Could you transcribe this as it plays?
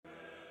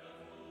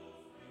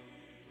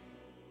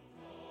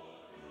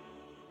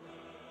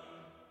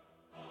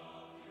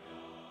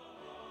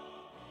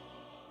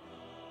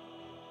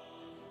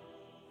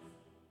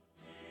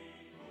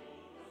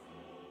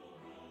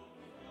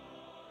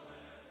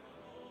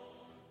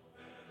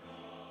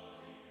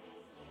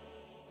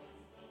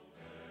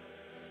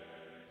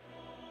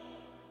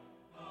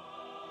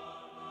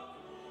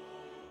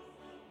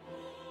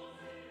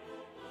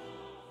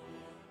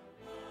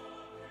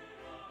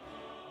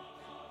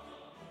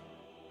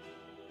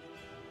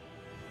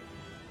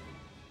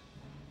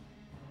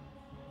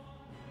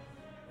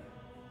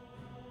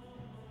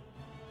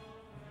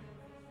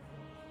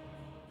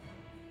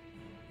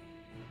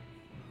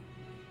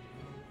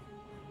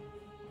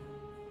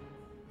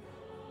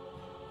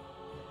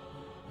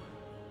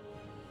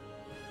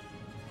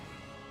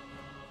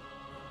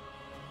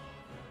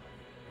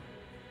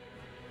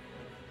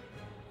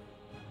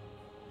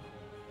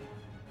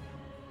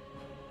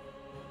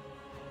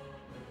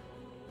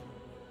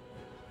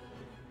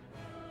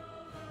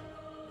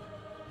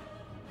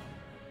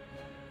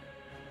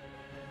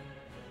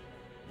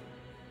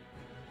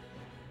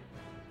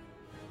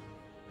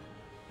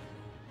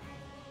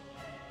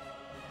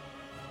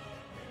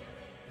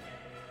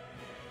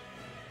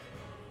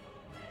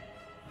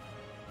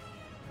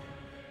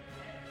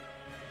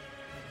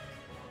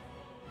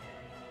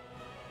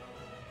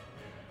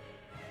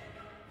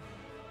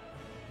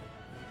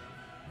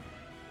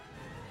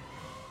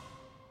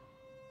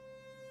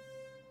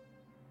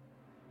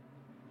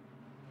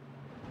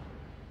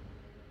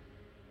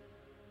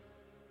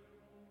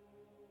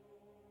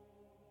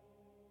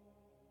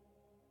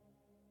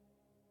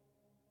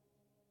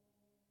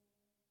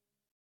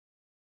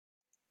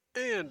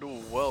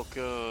And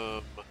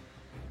welcome.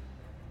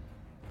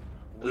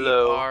 We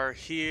Hello. are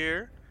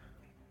here.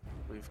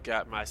 We've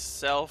got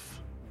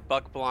myself,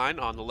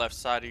 Buckblind, on the left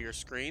side of your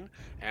screen,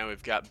 and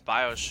we've got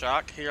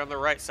Bioshock here on the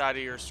right side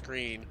of your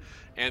screen.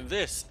 And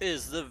this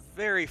is the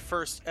very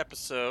first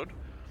episode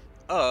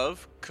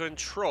of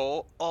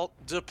Ctrl Alt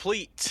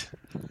Deplete.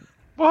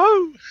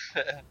 Woohoo!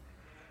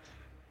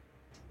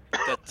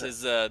 That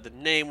is the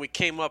name we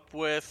came up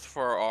with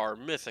for our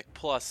Mythic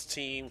Plus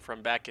team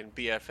from back in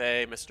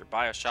BFA. Mr.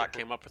 Bioshock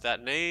came up with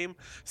that name,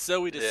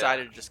 so we Yeah.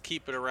 decided to just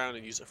keep it around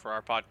and use it for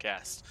our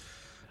podcast.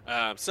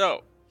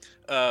 So,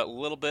 a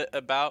little bit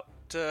about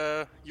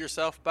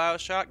yourself,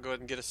 Bioshock. Go ahead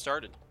and get us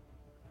started.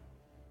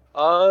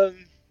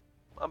 Um,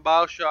 I'm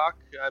Bioshock.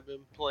 I've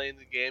been playing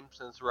the game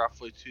since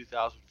roughly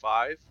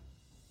 2005.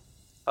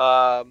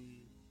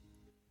 Um,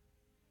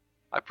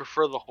 I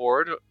prefer the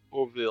Horde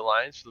over the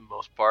Alliance for the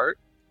most part.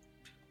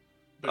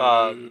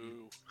 Um,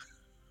 Boo.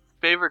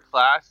 favorite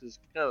class is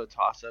kind of a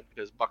toss-up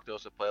because Buck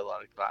knows I play a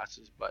lot of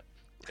classes, but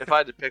if I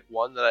had to pick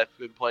one that I've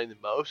been playing the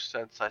most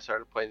since I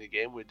started playing the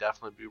game, would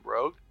definitely be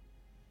Rogue.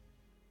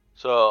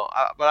 So,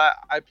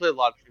 I play a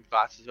lot of different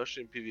classes,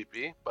 especially in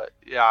PvP. But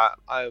yeah,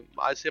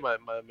 I'd say my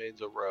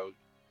main's a Rogue.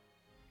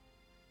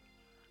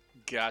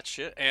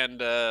 Gotcha.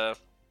 And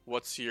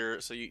what's your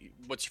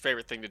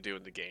favorite thing to do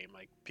in the game?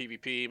 Like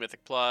PvP,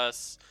 Mythic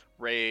Plus,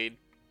 Raid?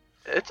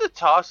 It's a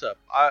toss-up.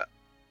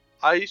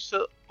 I used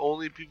to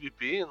only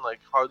PvP and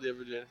like hardly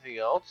ever do anything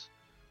else,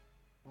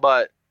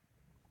 but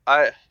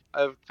I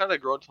I've kind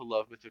of grown to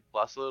love Mythic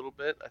Plus a little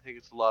bit. I think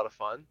it's a lot of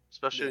fun,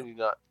 especially Yeah. when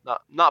you're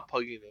not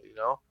pugging it,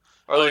 or at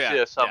Oh least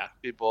yeah, some yeah.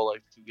 people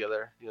like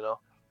together.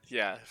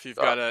 Yeah, if you've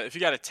So,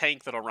 got a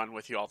tank that'll run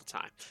with you all the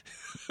time.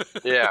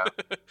 yeah,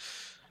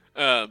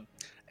 um,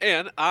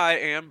 and I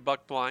am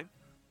Buck Blind.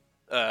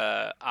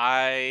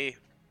 I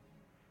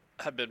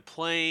have been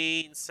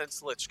playing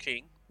since Lich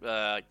King,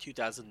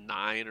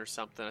 2009 or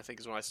something. I think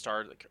is when I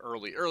started, like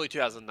early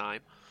 2009.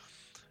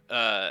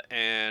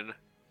 And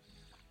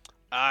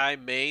I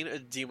main a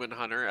demon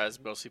hunter, as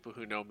most people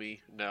who know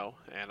me know,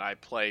 and I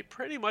play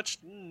pretty much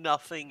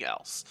nothing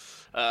else.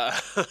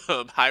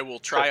 I will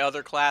try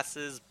other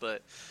classes,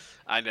 but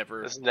I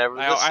never. it's never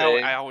I, the I,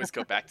 same. I always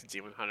go back to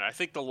demon hunter. I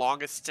think the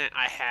longest stint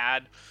I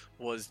had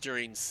was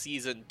during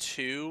season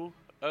 2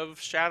 of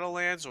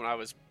Shadowlands when I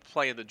was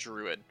playing the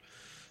druid.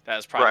 That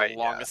was probably the Right? Yeah.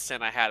 longest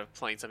stint I had of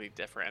playing something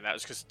different, and that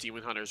was because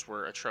demon hunters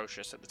were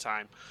atrocious at the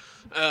time.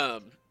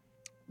 Um,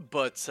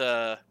 but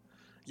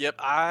yep,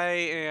 I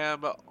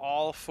am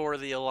all for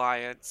the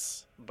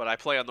Alliance, but I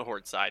play on the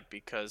Horde side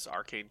because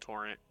Arcane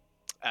Torrent,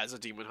 as a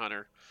demon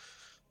hunter,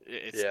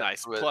 it's Yeah.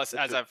 nice. With Plus,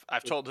 as I've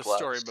with told this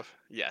story, Plus.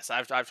 yes,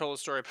 I've told the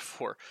story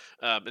before.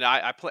 And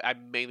I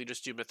mainly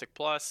just do Mythic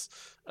Plus.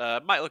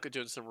 Might look at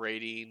doing some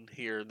raiding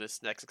here in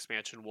this next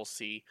expansion. We'll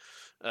see.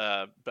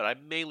 But I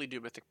mainly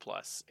do Mythic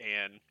Plus,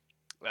 and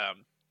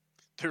um,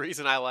 the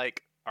reason I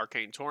like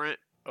Arcane Torrent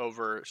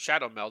over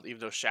Shadow Meld, even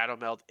though Shadow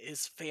Meld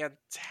is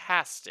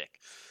fantastic,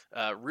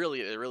 it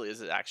really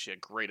is actually a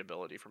great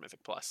ability for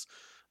Mythic Plus.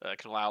 It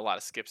can allow a lot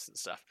of skips and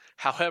stuff.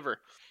 However,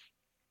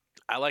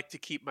 I like to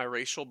keep my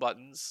racial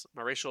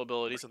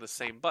abilities on the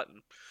same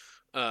button,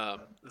 the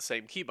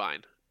same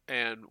keybind.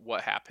 And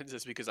what happens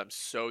is because I'm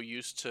so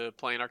used to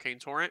playing Arcane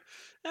Torrent,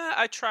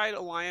 I tried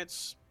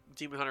Alliance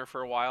Demon Hunter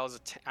for a while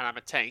and I'm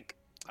a tank.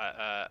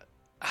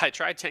 I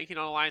tried tanking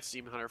on Alliance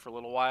Demon Hunter for a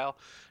little while,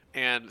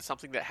 and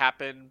something that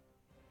happened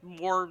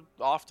more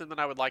often than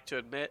I would like to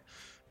admit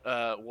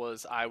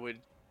was I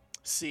would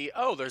see,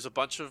 oh, there's a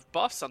bunch of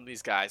buffs on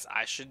these guys.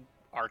 I should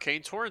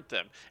Arcane Torrent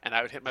them, and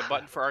I would hit my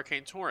button for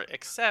Arcane Torrent.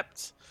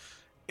 Except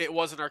it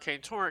wasn't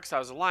Arcane Torrent because I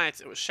was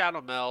Alliance. It was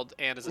Shadow Meld,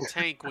 and as a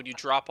tank, when you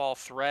drop all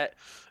threat,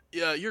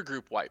 your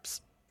group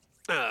wipes.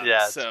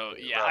 Yeah, it's So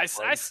a yeah, rough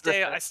I one.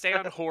 stay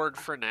on Horde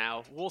for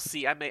now. We'll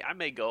see. I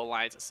may go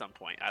Alliance at some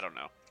point. I don't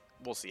know.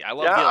 We'll see. Yeah,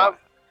 I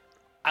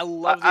I,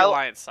 love the I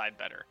Alliance side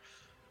better.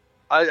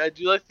 I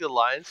do like the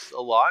Alliance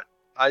a lot.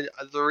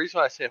 The reason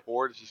why I say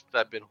Horde is just 'cause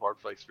I've been Horde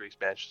for like 3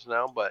 expansions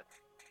now, but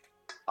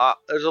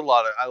there's a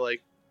lot of I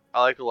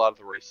like a lot of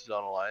the races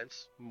on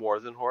Alliance more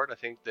than Horde. I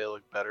think they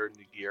look better in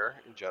the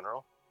gear in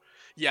general.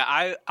 Yeah,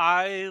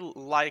 I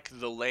like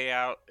the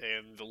layout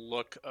and the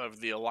look of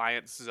the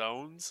Alliance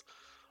zones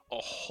a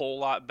whole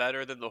lot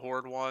better than the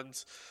Horde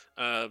ones.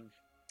 Um,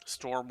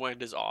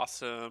 Stormwind is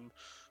awesome.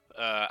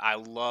 I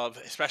love,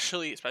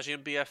 especially in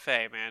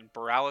BFA, man.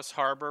 Borealis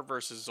Harbor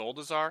versus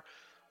Zoldazar.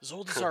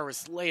 Zoldazar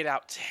was laid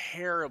out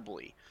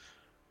terribly.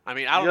 I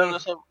mean, I You don't know. know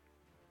some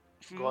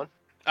Go Hmm? on.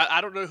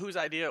 I don't know whose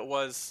idea it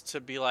was to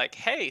be like,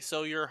 hey,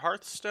 so your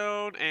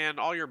Hearthstone and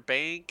all your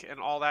bank and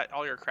all that,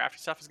 all your crafty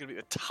stuff is going to be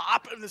at the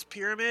top of this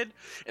pyramid,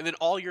 and then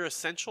all your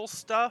essential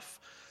stuff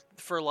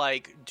for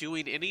like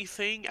doing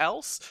anything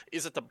else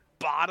is at the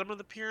bottom of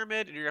the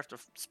pyramid, and you have to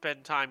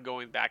spend time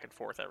going back and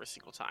forth every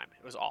single time.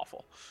 It was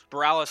awful.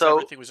 Borealis, So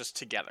everything was just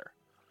together.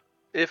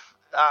 if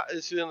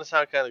this is gonna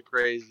sound kind of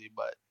crazy,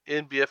 but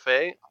in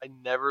BFA, I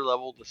never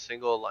leveled a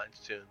single Alliance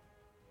tune.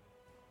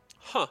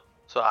 Huh.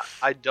 So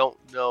I don't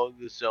know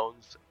the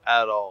zones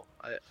at all.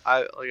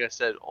 I like I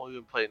said, only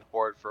been playing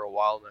Horde for a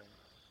while now,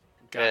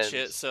 and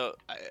Gotcha. So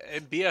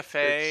in it's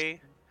BFA,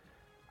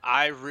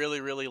 I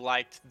really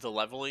liked the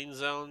leveling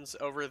zones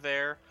over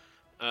there.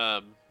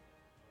 Um,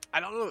 I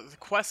don't know. The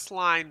quest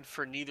line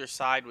for neither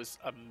side was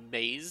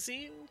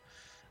amazing,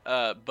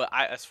 but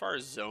as far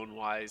as zone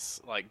wise,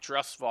 like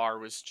Drustvar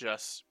was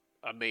just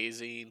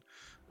amazing.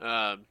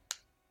 Um,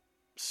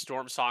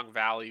 Storm Song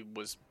Valley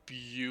was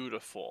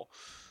beautiful.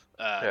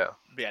 yeah.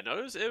 But yeah, no,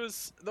 it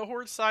was the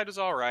Horde side was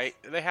all right.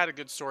 They had a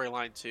good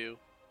storyline too.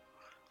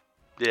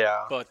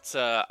 Yeah. But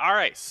all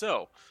right,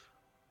 so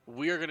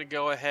we are going to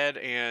go ahead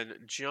and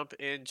jump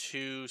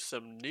into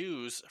some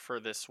news for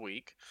this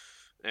week.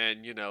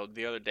 And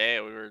the other day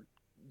we were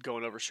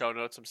going over show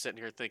notes. I'm sitting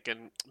here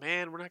thinking,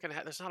 man, we're not gonna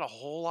have. There's not a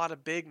whole lot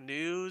of big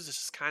news. It's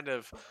just kind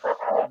of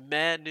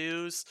meh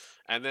news.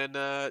 And then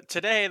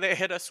today they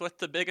hit us with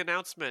the big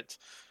announcement.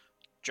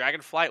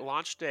 Dragonflight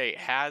launch date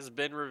has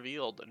been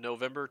revealed.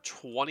 November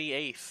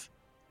 28th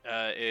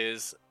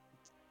is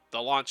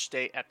the launch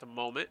date at the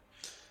moment.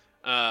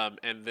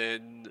 And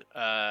then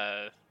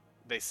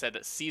they said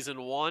that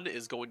season 1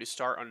 is going to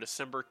start on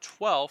December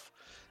 12th.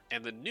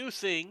 And the new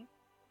thing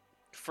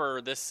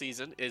for this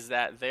season is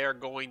that they're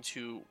going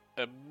to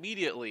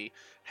immediately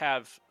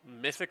have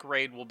Mythic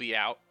Raid will be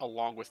out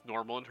along with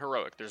normal and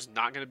heroic. There's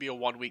not going to be a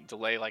 1 week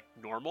delay like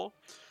normal.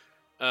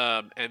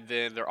 And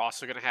then they're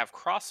also going to have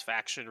cross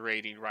faction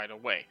raiding right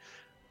away.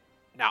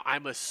 Now,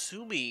 I'm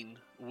assuming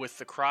with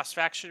the cross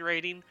faction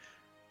raiding,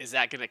 is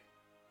that going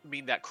to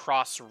mean that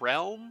cross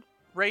realm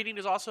raiding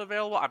is also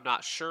available? I'm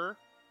not sure.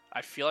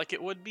 I feel like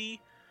it would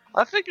be.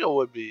 I think it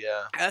would be,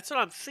 yeah. That's what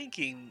I'm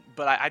thinking,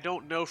 but I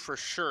don't know for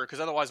sure, because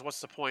otherwise, what's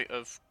the point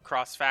of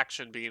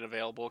cross-faction being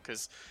available?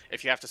 Because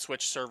if you have to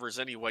switch servers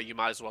anyway, you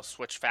might as well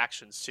switch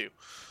factions too.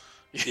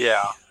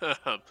 Yeah.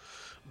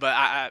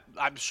 But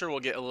I'm sure we'll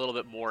get a little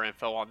bit more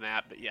info on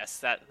that. But yes,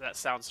 that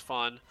sounds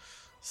fun.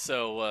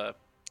 So,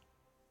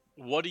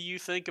 what do you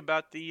think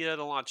about the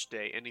launch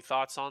date? Any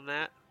thoughts on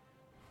that?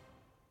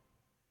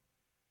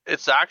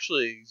 It's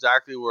actually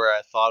exactly where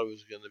I thought it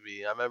was going to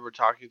be. I remember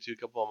talking to you a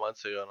couple of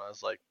months ago, and I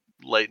was like,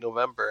 late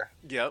November.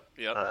 Yep.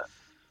 Uh,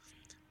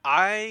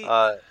 I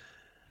uh,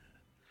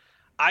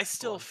 I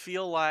still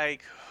feel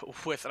like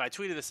and I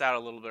tweeted this out a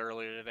little bit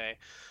earlier today.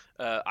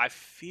 I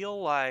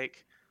feel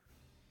like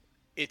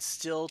it's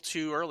still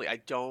too early. I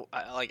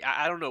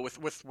don't know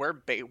with where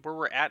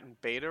we're at in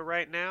beta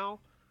right now.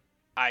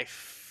 I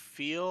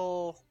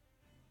feel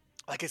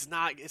like it's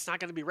not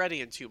going to be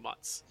ready in 2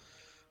 months.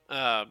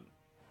 Um,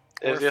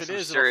 or There's if get it some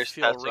is, it'll serious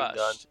feel testing done.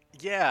 rushed.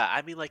 Yeah,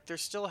 I mean, like they're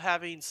still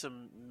having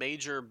some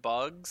major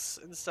bugs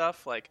and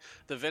stuff, like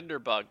the vendor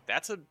bug.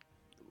 That's a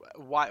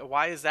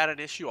why is that an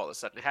issue all of a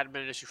sudden? It hadn't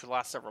been an issue for the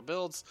last several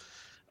builds.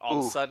 All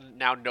of a Ooh, sudden,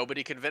 now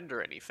nobody can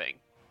vendor anything.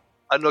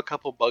 I know a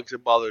couple bugs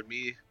that bothered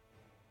me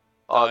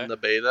on Okay. the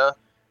beta.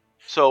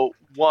 So,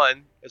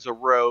 one, as a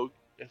rogue,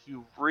 if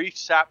you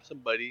re-sap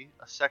somebody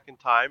a second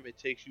time, it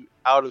takes you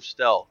out of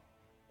stealth.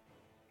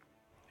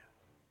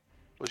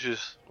 Which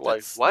is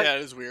like, what? Yeah,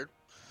 it is weird.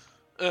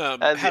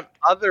 And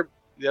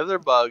the other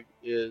bug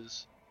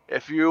is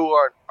if you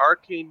are an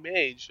arcane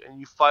mage and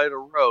you fight a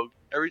rogue,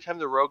 every time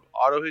the rogue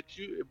auto hits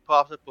you, it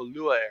pops up a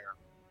Lua air.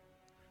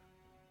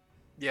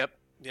 Yep,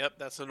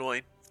 that's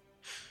annoying.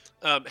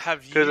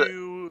 Have 'Cause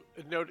you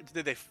noted?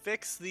 Did they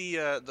fix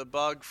the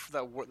bug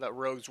that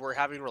rogues were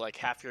having, where like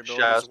half your Shadow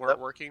abilities weren't Step.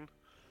 working?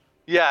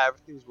 Yeah,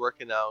 everything's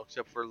working now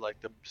except for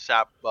like the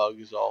sap bug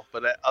is all.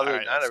 But All other than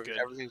right, that, that's good.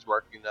 everything's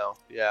working now.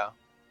 Yeah.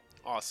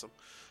 Awesome.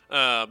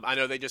 I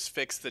know they just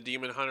fixed the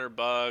Demon Hunter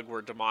bug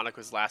where demonic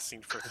was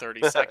lasting for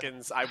 30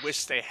 seconds. I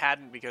wish they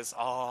hadn't, because it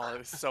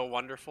was so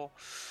wonderful.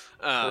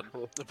 But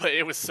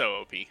it was so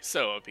OP,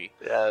 so OP.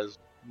 Yeah, it's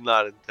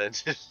not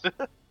intended.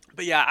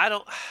 But yeah, I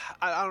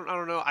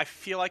don't know. I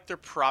feel like they're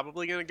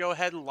probably going to go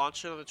ahead and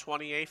launch it on the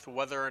 28th,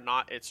 whether or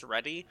not it's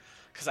ready,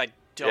 because I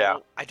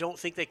don't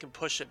think they can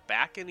push it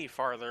back any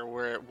farther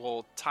where it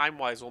will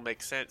time-wise will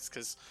make sense.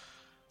 Because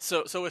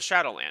so with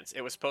Shadowlands,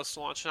 it was supposed to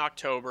launch in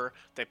October.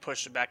 They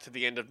pushed it back to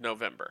the end of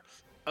November.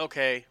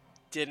 Okay,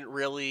 didn't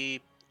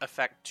really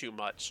affect too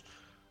much.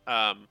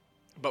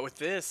 But with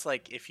this,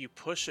 like if you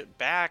push it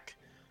back,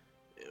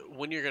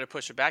 when you're going to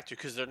push it back to,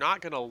 because they're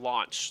not going to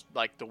launch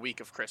like the week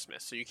of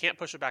Christmas, so you can't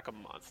push it back a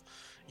month.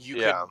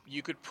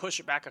 You could push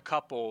it back a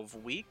couple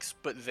of weeks,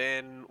 but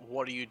then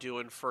what are you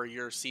doing for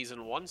your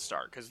season 1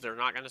 start? Because they're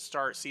not going to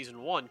start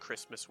season 1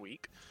 Christmas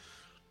week.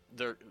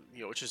 They're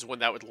which is when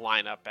that would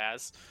line up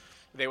as.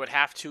 They would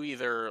have to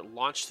either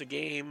launch the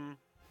game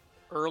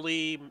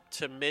early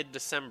to mid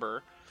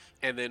December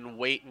and then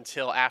wait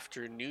until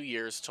after New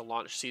Year's to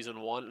launch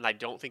season 1, and I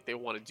don't think they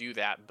want to do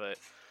that. But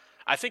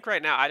I think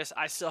right now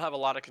I still have a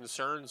lot of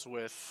concerns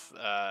with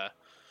a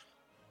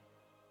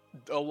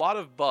lot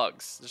of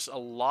bugs. There's a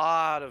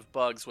lot of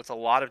bugs with a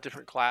lot of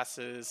different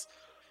classes.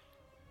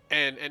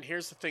 And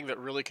here's the thing that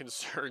really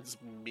concerns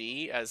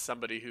me as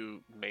somebody who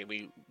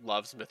mainly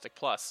loves Mythic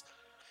Plus.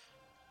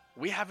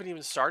 We haven't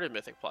even started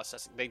Mythic Plus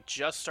testing. They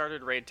just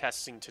started raid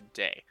testing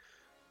today.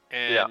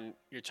 Yeah. and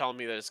you're telling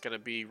me that it's going to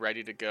be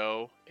ready to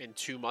go in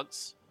 2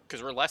 months,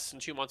 because we're less than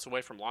 2 months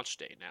away from launch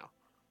date now.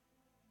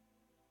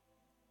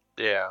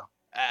 Yeah.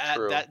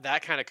 True.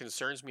 That kind of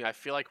concerns me. I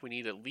feel like we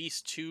need at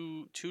least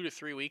two to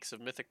 3 weeks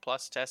of Mythic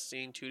Plus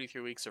testing, 2 to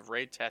 3 weeks of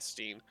raid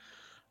testing,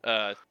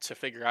 to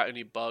figure out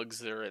any bugs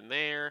that are in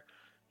there.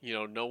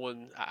 No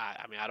one.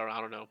 I mean, I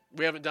don't know.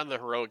 We haven't done the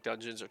heroic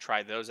dungeons or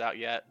tried those out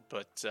yet,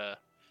 but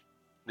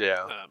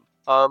Yeah.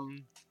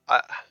 um,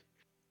 I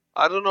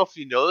I don't know if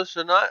you know this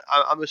or not.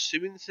 I'm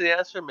assuming this is the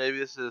answer. Maybe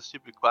this is a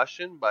stupid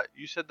question, but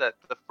you said that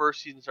the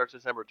first season starts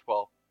December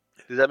 12th.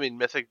 Does that mean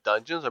Mythic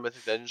Dungeons or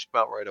Mythic Dungeons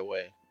come out right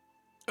away?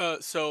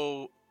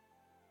 so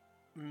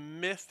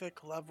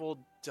mythic level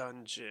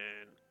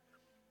dungeon.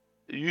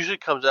 It usually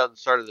comes out at the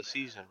start of the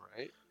season,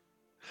 right?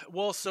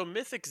 Well, so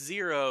Mythic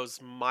Zeros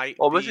might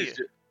Well, be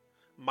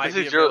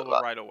Mythic Zero. available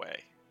right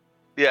away.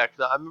 Yeah,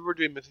 because I remember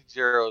doing Mythic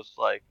Zeros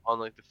like on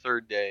like the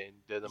third day and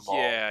did them all.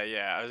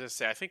 Yeah. I was gonna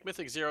say I think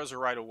Mythic Zeros are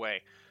right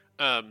away.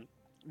 Um,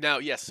 Now,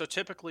 yes. So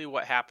typically,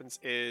 what happens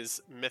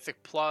is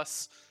Mythic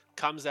Plus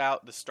comes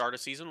out the start of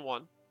season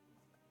 1,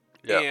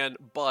 Yeah.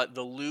 but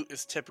the loot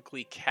is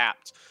typically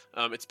capped.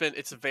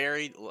 It's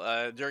varied.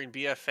 During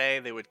BFA,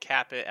 they would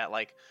cap it at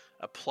like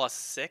a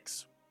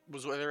 +6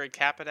 was what they would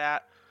cap it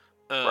at.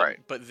 Right.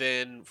 But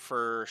then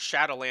for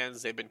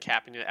Shadowlands, they've been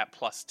capping it at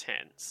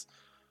 +10s.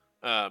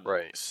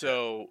 Right.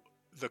 So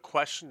the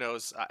question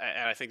is,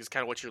 and I think is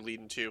kind of what you're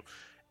leading to,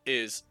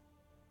 is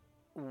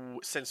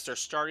since they're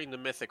starting the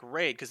Mythic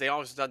Raid, because they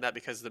always done that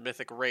because the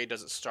Mythic Raid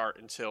doesn't start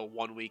until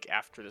 1 week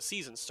after the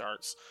season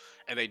starts,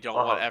 and they don't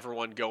want Uh-huh.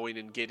 everyone going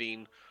and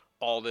getting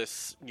all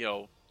this,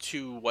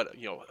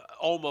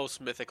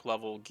 almost Mythic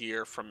level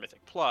gear from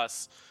Mythic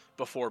Plus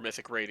before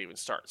Mythic Raid even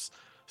starts.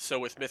 So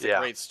with Mythic Yeah.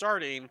 Raid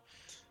starting,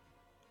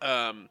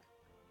 um,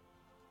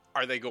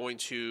 are they going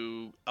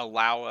to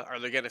are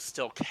they going to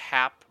still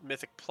cap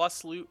Mythic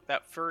Plus loot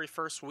that very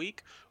first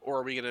week, or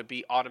are we going to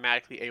be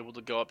automatically able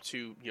to go up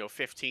to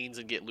 15s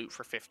and get loot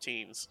for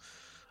 15s?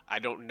 I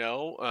don't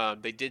know.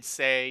 They did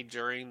say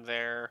during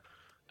their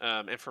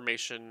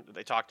information that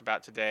they talked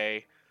about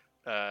today,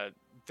 uh,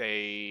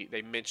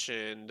 they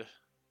mentioned,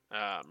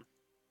 um,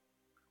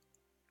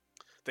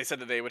 they said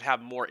that they would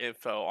have more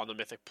info on the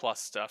Mythic Plus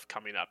stuff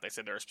coming up. They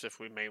said they're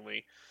specifically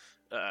mainly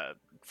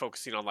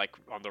focusing on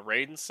on the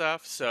raid and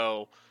stuff.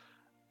 So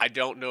I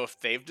don't know if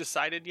they've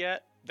decided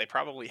yet. They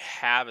probably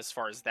have as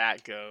far as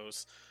that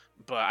goes,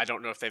 but I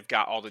don't know if they've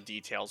got all the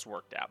details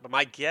worked out. But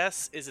my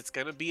guess is it's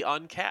going to be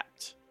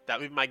uncapped. That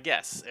would be my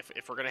guess.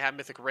 If we're going to have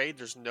Mythic Raid,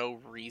 there's no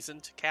reason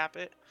to cap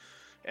it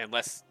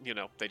unless,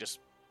 they just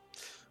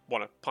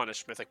want to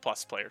punish Mythic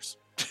Plus players,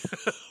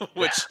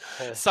 which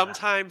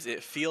sometimes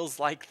it feels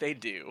like they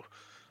do.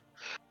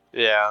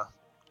 Yeah.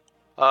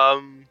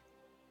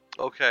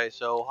 Okay,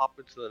 so hop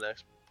into the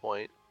next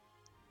point.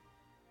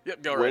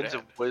 Yep, go right Winds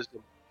ahead. of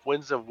Wisdom.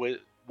 Winds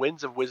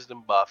of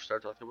Wisdom buff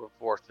starts October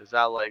 4th. Is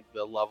that like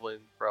the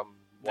leveling from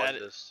 1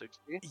 to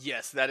 60?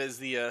 Yes, that is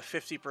the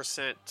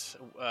 50%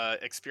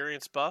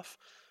 experience buff.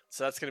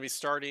 So that's going to be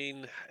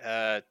starting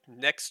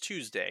next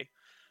Tuesday.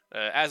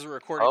 As we're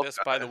recording this,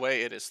 by the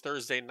way, it is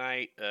Thursday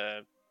night,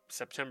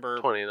 September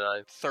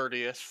 29th.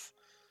 30th.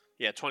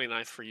 Yeah,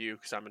 29th for you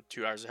because I'm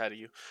 2 hours ahead of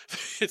you.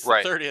 It's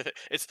Right. the 30th.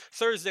 It's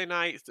Thursday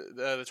night,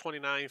 the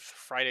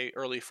 29th,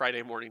 early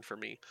Friday morning for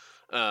me.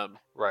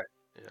 Right.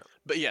 Yeah.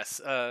 But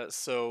yes,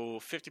 so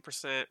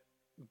 50%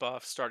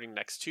 buff starting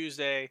next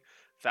Tuesday.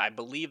 That I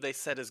believe they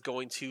said is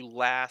going to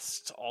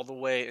last all the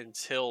way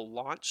until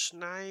launch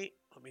night.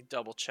 Let me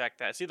double check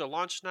that. It's either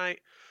launch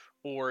night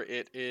or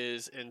it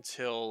is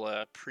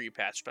until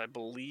pre-patch, but I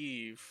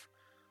believe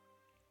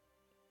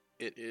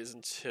it is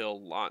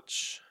until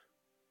launch.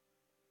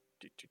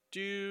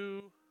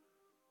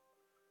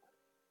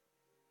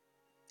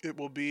 It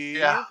will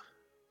be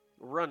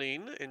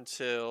running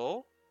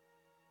until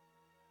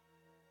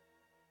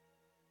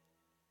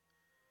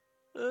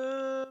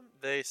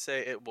they say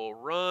it will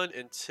run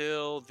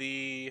until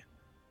the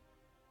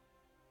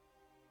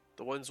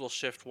winds will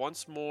shift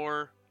once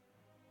more.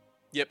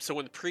 Yep, so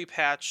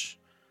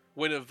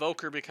when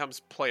Evoker becomes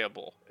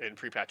playable in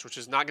pre-patch, which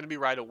is not going to be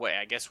right away.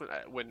 I guess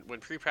when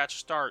pre-patch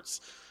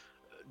starts,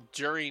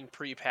 during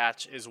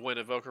pre-patch is when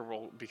Evoker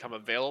will become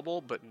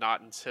available, but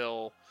not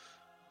until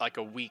like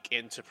a week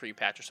into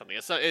pre-patch or something.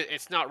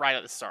 It's not right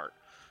at the start.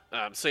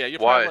 So yeah, you're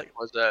Why? probably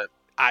What's that?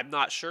 I'm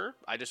not sure.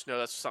 I just know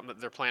that's something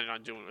that they're planning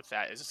on doing with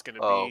that. Is it's going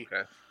to be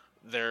okay.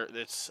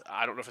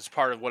 I don't know if it's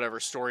part of whatever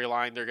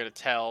storyline they're going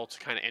to tell to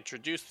kind of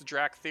introduce the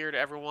Dracthyr to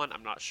everyone.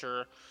 I'm not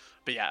sure.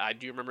 But yeah, I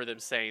do remember them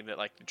saying that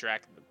like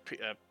the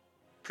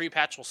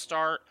pre-patch will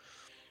start,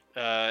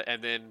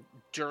 and then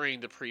during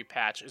the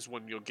pre-patch is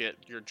when you'll get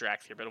your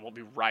Dracthyr, but it won't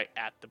be right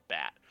at the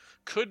bat.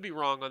 Could be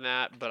wrong on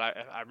that, but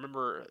I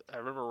remember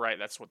right.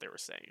 That's what they were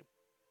saying.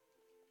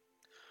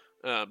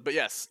 But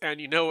yes, and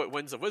you know what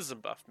Winds of Wisdom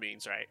buff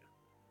means, right?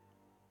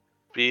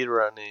 Speed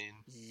running.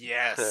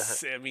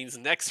 Yes, it means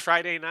next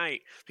Friday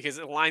night because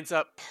it lines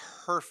up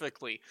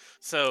perfectly.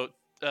 So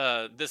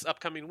this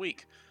upcoming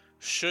week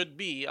should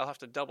be, I'll have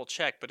to double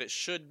check, but it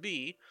should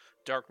be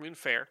Dark Moon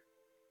Fair.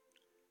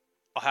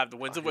 I'll have the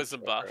Winds I'll of keep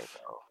Wisdom track right buff.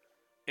 now.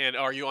 And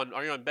are you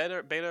on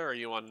beta or are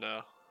you on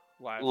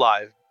live?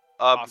 Live.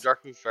 Awesome.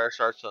 Dark Moon Fair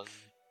starts on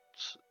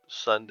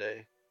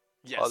Sunday.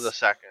 Yes. The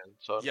 2nd,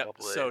 so in a Yep.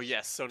 couple So days.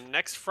 yes. So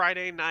next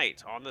Friday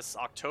night on this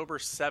October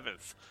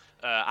 7th,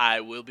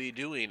 I will be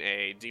doing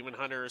a Demon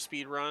Hunter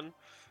speed run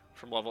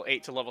from level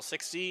 8 to level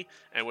 60,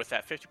 and with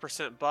that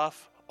 50%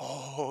 buff,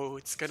 oh,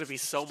 it's gonna be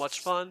so much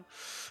fun.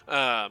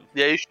 Yeah,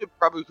 you should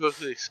probably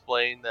quickly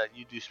explain that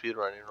you do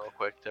speedrunning real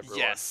quick to everyone.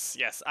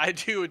 Yes, I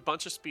do a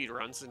bunch of speed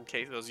runs. In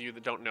case those of you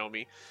that don't know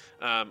me,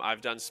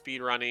 I've done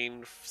speed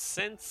running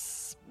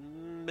since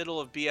middle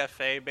of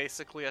BFA.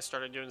 Basically, I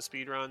started doing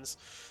speed runs.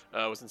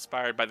 Was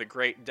inspired by the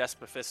great Des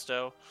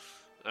Mephisto.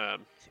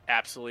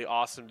 Absolutely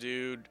awesome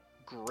dude,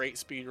 great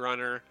speed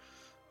runner.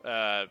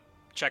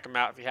 Check him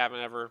out if you haven't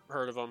ever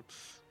heard of him.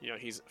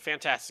 He's a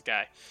fantastic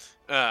guy.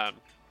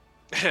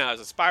 I was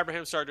inspired by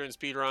him, started doing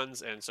speed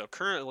runs, and so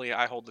currently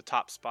I hold the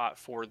top spot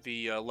for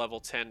the level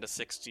 10 to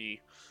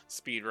 60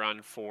 speed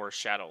run for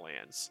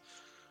Shadowlands,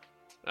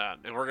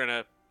 and we're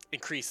gonna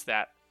increase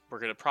that. We're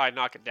gonna probably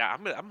knock it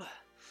down. I'm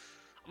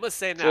gonna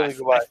say It's now. gonna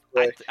go by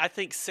quick. I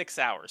think 6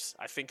 hours.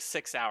 I think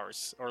 6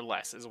 hours or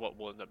less is what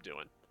we'll end up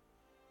doing.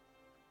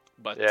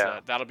 But Yeah.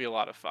 that'll be a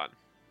lot of fun.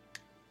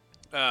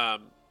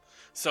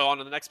 So on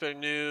to the next big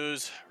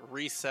news.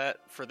 Reset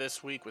for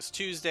this week was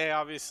Tuesday,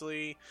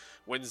 obviously.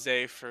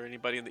 Wednesday for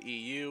anybody in the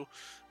EU.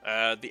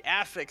 The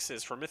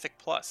affixes for Mythic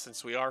Plus,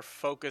 since we are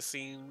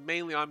focusing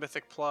mainly on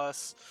Mythic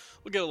Plus.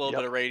 We'll get a little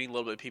bit of rating, a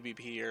little bit of PvP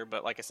here,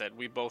 but like I said,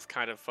 we both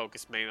kind of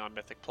focus mainly on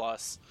Mythic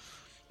Plus.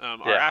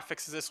 Our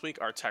affixes this week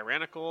are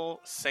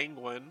Tyrannical,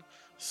 Sanguine,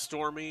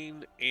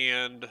 Storming,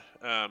 and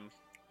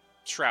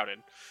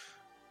Shrouded.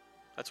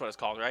 That's what it's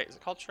called, right? Is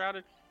it called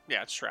Shrouded?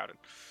 Yeah, it's Shrouded.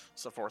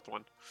 It's the fourth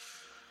one.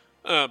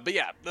 But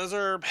yeah, those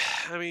are,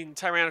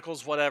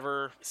 Tyrannical's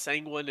whatever.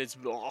 Sanguine is,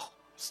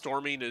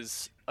 Storming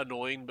is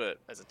annoying, but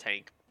as a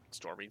tank,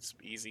 Storming's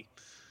easy.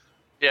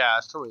 Yeah,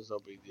 Storming's no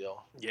big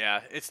deal.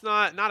 Yeah, it's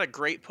not a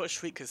great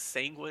push week because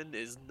Sanguine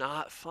is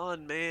not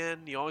fun,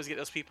 man. You always get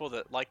those people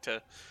that like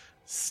to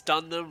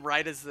stun them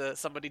right as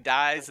somebody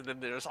dies, and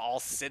then they're just all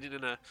sitting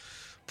in a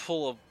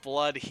pool of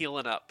blood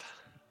healing up.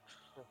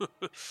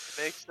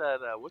 Makes that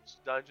which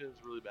dungeon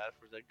is really bad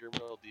for? Is that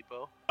Grimrail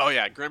Depot? Oh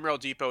yeah, Grimrail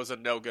Depot is a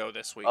no-go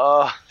this week.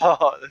 Oh,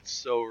 that's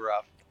so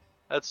rough.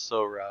 That's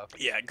so rough.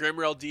 Yeah,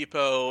 Grimrail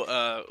Depot.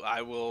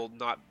 I will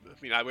not.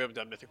 We haven't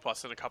done Mythic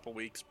Plus in a couple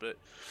weeks, but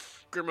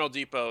Grimrail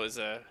Depot is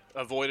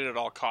avoided at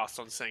all costs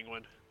on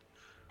Sanguine.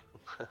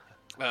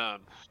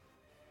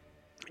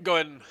 Go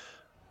ahead and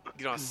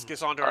get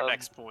on to our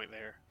next point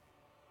there.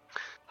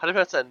 How do you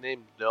pronounce that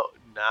name?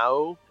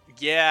 Now?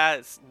 Yeah,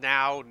 it's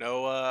now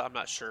Noah. I'm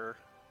not sure.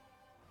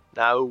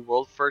 Now,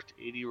 world first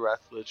 80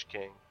 Wrath Lich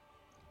King.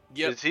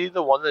 Yep. Is he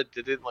the one that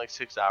did it in like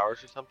 6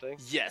 hours or something?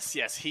 Yes.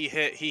 He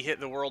hit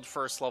the world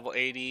first level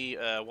 80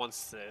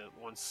 once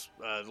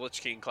the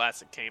Lich King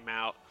Classic came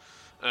out.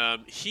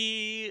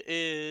 He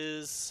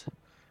is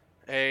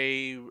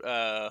a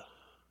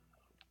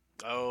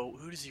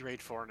who does he raid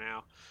for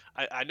now?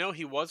 I know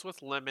he was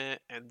with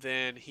Limit, and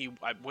then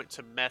I went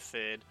to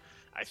Method.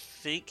 I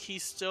think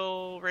he's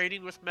still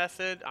raiding with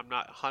Method. I'm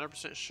not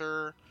 100%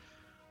 sure.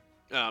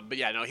 But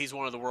yeah, no, he's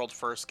one of the world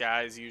first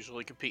guys,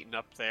 usually competing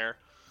up there.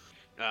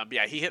 But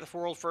yeah, he hit the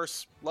world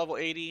first level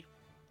 80.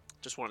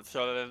 Just wanted to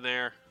throw that in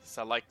there.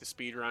 So I like the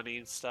speed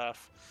running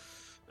stuff.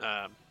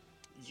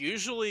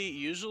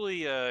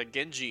 Usually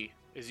Genji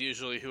is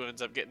usually who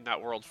ends up getting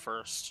that world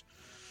first.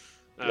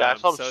 Yeah, I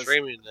saw him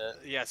streaming it.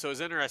 Yeah, so it's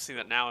interesting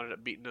that now I ended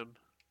up beating him.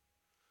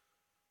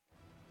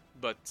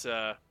 But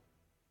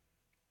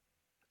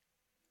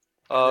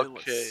okay.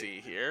 Let's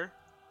see here.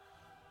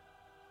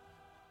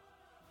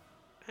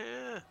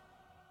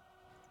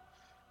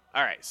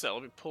 All right, so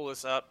let me pull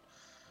this up.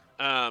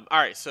 All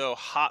right, so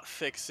hot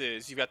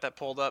fixes. You got that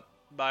pulled up,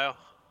 Bio?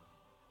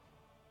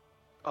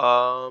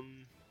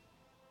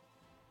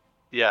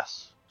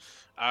 Yes.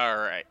 All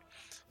right.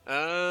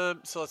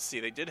 So let's see.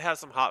 They did have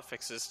some hot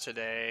fixes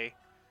today.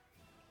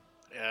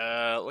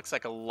 Looks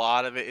like a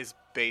lot of it is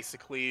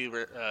basically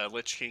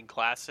Lich King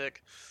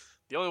Classic.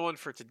 The only one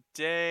for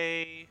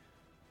today,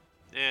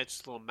 it's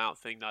just a little mount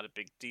thing, not a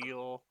big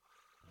deal.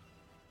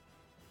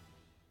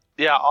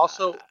 Yeah,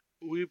 also,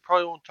 we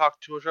probably won't talk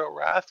too much about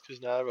Wrath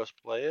because none of us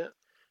play it.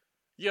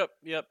 Yep.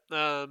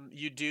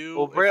 You do.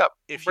 We'll bring up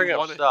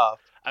stuff.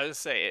 I was gonna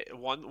say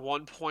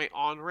one point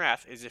on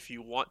Wrath is if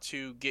you want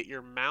to get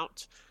your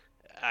mount.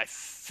 I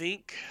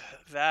think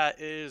that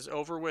is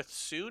over with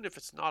soon, if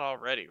it's not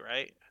already,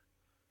 right?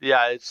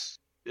 Yeah, it's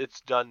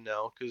done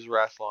now because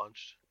Wrath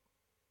launched.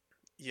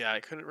 Yeah, I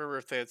couldn't remember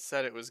if they had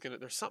said it was gonna.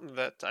 There's something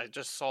that I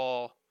just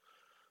saw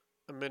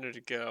a minute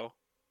ago.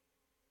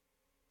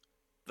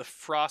 The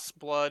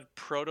Frostblood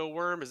Proto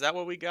Worm, is that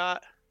what we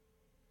got?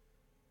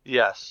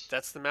 Yes.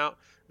 That's the mount.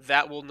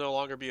 That will no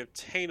longer be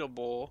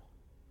obtainable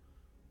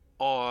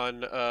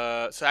on.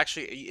 So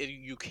actually,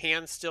 you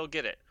can still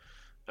get it.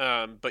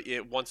 But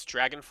once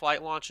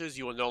Dragonflight launches,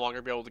 you will no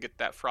longer be able to get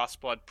that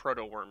Frostblood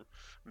Proto Worm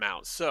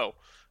mount. So,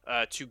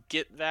 to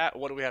get that,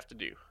 what do we have to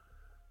do?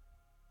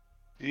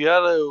 You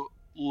gotta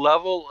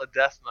level a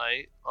Death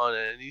Knight on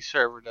any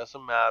server,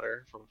 doesn't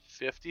matter, from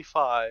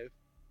 55.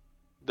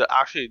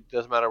 Actually, it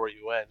doesn't matter where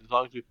you end, as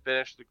long as you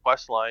finish the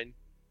quest line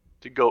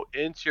to go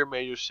into your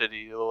major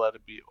city, let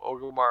it be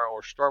Orgrimmar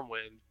or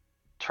Stormwind,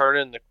 turn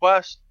in the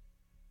quest,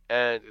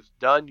 and it's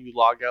done. You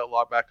log out,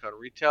 log back on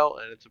retail,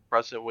 and it's a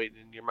present waiting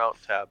in your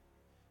mount tab.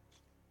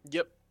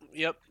 Yep,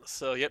 yep.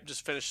 So yep,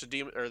 just finished the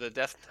demon or the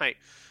Death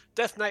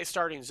Knight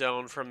starting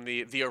zone from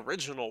the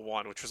original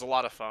one, which was a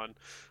lot of fun.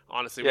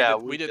 Honestly, Yeah, we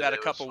we did did that it. a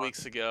It was couple fun.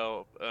 weeks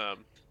ago.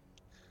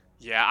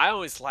 Yeah, I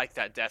always liked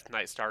that Death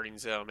Knight starting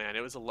zone, man.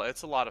 It's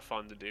a lot of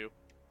fun to do.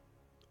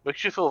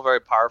 Makes you feel very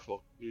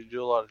powerful. You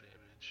do a lot of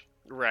damage.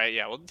 Right?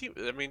 Yeah. Well,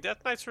 I mean,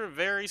 Death Knights were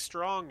very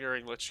strong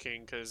during Lich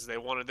King because they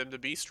wanted them to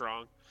be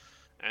strong,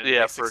 and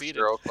Yeah, they first succeeded.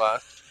 zero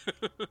class.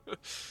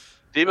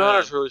 Demon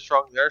Hunter's um, really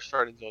strong in their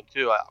starting zone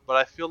too, but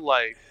I feel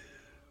like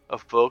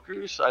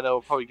Evokers, I know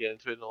we'll probably get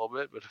into it in a little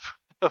bit, but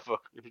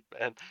Evokers,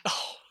 man,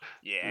 oh,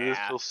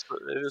 yeah.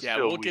 they just Yeah,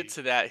 feel we'll get weak.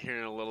 to that here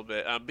in a little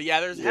bit. But yeah,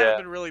 there's haven't Yeah.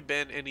 been really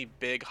been any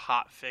big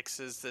hot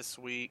fixes this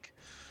week.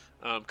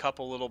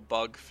 Couple little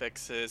bug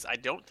fixes. I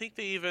don't think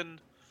they even.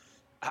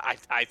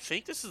 I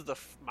think this is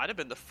might have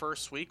been the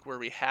first week where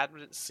we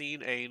hadn't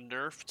seen a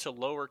nerf to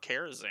lower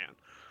Karazhan.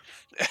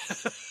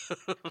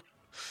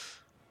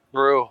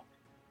 True.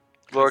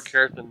 Lower Because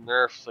carrots and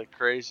nerfs like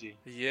crazy.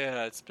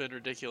 yeah, it's been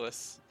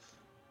ridiculous.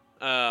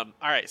 All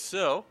right,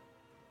 so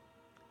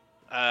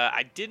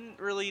I didn't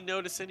really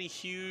notice any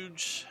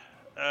huge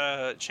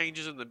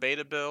changes in the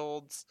beta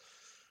builds.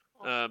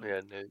 Um,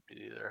 Yeah, no, me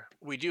neither.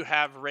 we do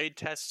have raid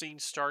testing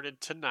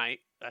started tonight.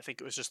 I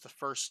think it was just the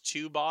first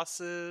two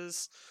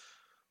bosses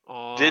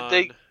Did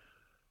on.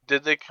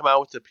 they come out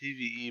with a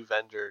PVE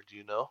vendor? Do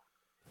you know?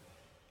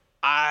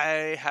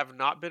 I have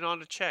not been on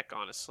to check,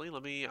 honestly.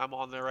 I'm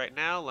on there right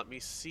now. Let me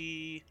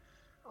see.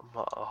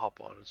 I'll hop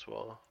on as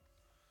well.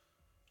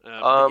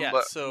 But yeah,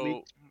 But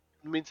so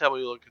meantime,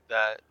 we look at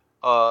that.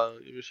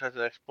 You just have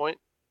the next point.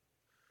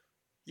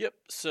 yep.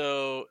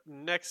 So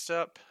next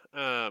up,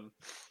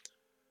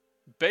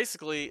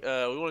 basically,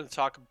 we wanted to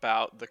talk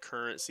about the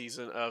current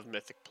season of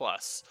Mythic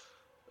Plus.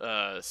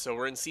 So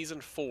we're in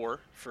season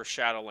 4 for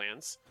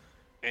Shadowlands,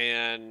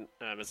 and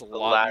as a The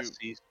lot of you, last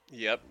season.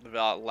 yep,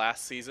 about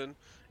last season,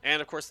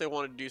 and of course they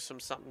wanted to do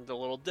something a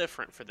little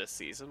different for this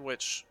season,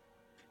 which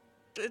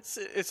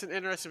it's an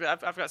interesting.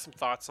 I've got some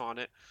thoughts on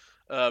it.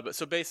 But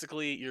so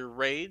basically, your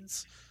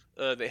raids,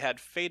 they had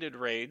faded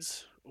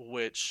raids,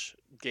 which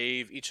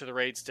gave each of the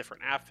raids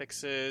different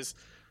affixes.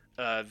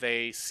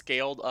 They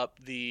scaled up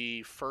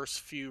the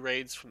first few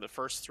raids from the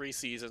first 3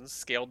 seasons,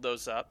 scaled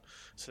those up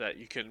so that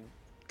you can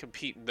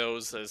compete in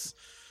those as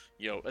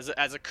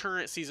as a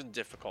current season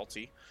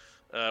difficulty,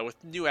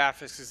 with new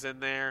affixes in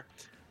there.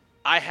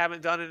 I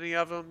haven't done any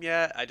of them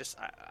yet. I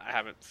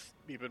haven't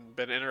even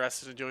been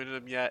interested in doing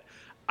them yet.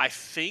 I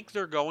think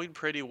they're going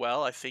pretty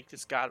well. I think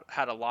it's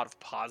had a lot of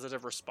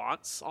positive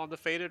response on the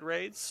faded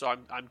raids, so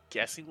I'm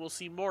guessing we'll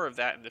see more of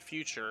that in the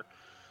future.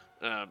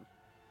 Um,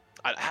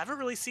 I haven't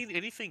really seen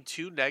anything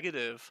too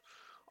negative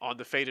on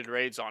the faded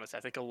raids. Honestly,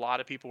 I think a lot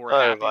of people were Oh,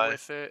 have happy I?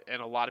 with it,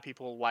 and a lot of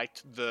people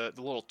liked the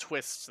little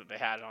twists that they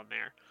had on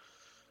there.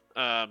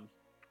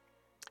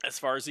 As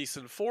far as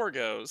season 4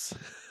 goes,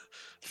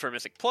 for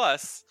Mythic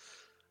Plus,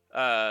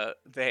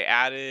 they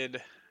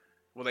added.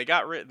 Well, they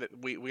got rid.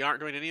 We aren't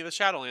doing any of the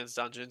Shadowlands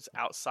dungeons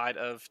outside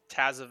of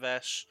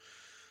Tazavesh,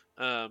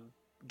 um,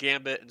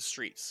 Gambit, and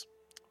Streets,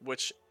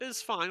 which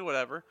is fine,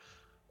 whatever.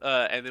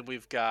 And then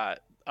we've got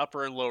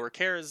Upper and Lower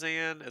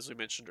Karazhan, as we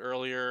mentioned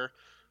earlier.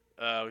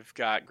 We've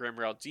got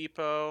Grimrail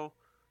Depot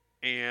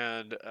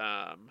and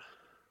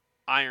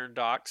Iron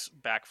Docks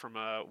back from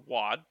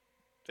WAD.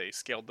 They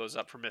scaled those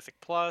up for Mythic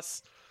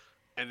Plus.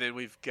 And then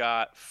we've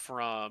got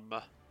from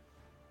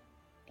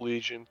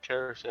Legion,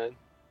 Kerosene.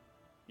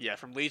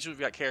 from Legion we've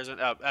got Karazhan.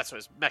 That's what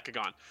it's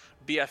Mechagon.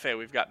 BFA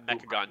we've got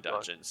Ooh, Mechagon God.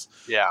 dungeons,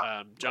 Yeah,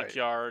 right.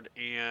 Junkyard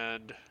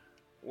and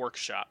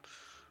Workshop.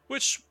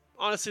 Which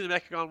honestly, the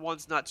Mechagon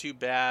one's not too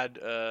bad.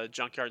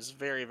 Junkyard's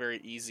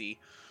very easy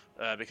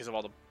because of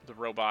all the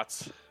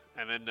robots.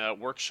 And then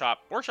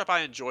Workshop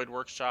I enjoyed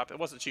Workshop. It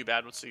wasn't too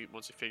bad once you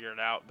figure it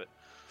out, but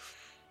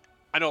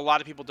I know a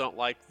lot of people don't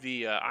like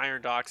the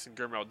Iron Docks and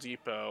Grimrail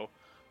Depot,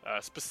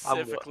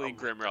 specifically I'm with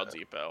Grimrail that.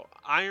 Depot.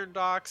 Iron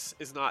Docks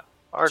is not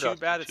Our too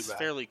dust isn't bad. too It's bad.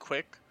 fairly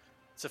quick.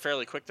 It's a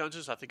fairly quick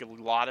dungeon, so I think a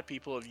lot of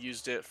people have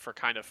used it for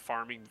kind of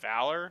farming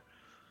Valor.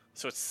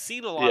 So it's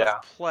seen a lot of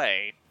Yeah.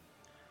 play,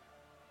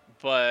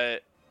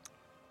 but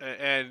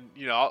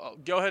I'll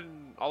go ahead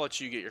and I'll let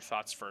you get your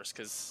thoughts first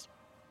because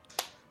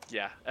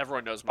yeah,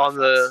 everyone knows my On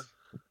the thoughts.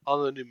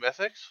 new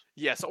mythics.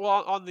 Yeah, so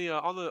well, on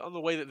the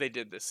way that they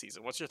did this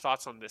season, what's your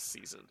thoughts on this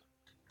season?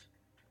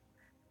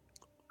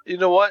 You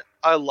know what?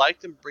 I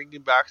like them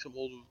bringing back some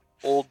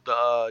old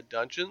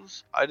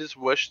dungeons. I just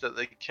wish that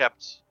they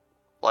kept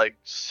like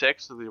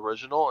 6 of the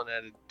original and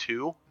added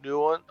 2 new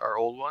one or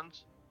old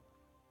ones.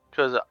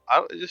 Because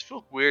it just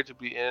feels weird to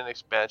be in an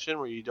expansion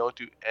where you don't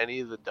do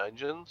any of the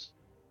dungeons.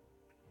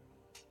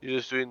 You're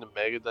just doing the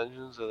mega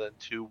dungeons and then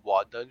 2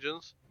 WAD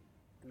dungeons.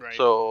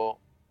 Right. So,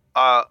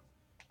 uh,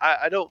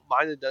 I don't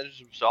mind the dungeons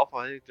themselves.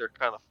 I think they're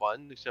kind of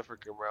fun, except for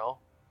Grimrel.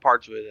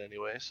 Parts of it,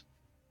 anyways.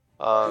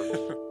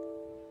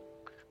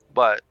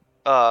 But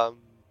um,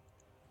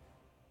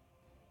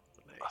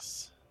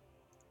 Nice.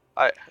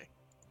 I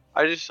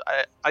Okay.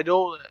 I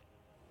don't.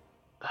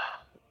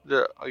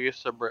 I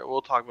guess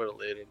we'll talk about it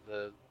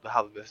later.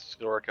 How this is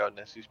gonna work out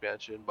next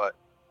expansion, but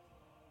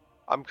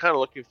I'm kind of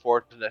looking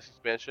forward to the next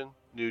expansion.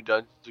 New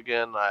dungeons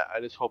again. I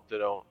just hope they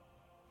don't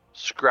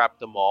scrap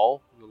them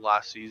all in the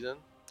last season.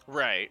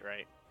 Right.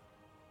 Right.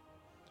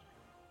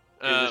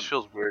 It just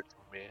feels weird to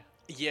me.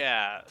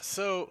 Yeah.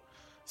 So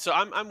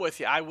I'm with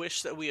you. I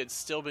wish that we had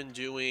still been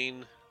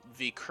doing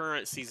the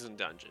current season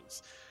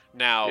dungeons.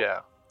 Now,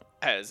 Yeah.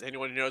 as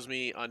anyone who knows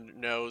me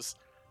knows,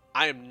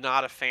 I am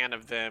not a fan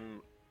of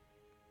them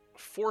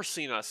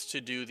forcing us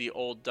to do the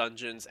old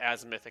dungeons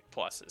as Mythic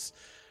Pluses.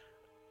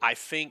 I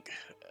think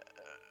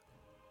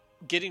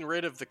getting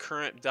rid of the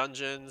current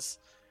dungeons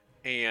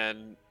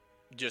and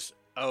just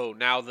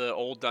now the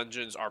old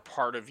dungeons are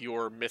part of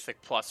your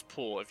Mythic Plus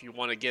pool. If you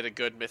want to get a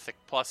good Mythic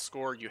Plus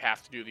score, you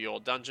have to do the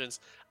old dungeons.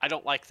 I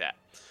don't like that.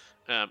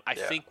 I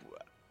Yeah. think,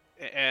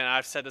 and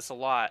I've said this a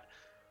lot,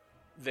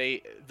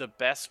 the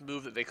best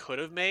move that they could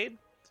have made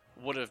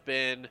would have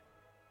been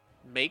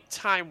make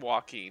time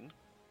walking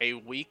a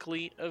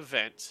weekly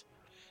event,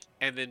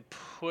 and then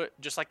put,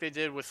 just like they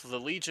did with the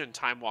Legion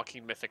time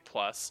walking Mythic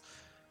Plus,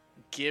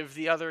 give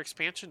the other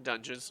expansion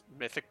dungeons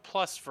Mythic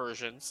Plus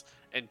versions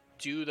and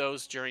do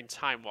those during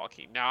time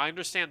walking. Now I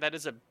understand that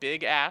is a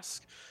big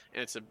ask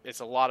and it's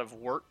a lot of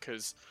work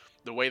because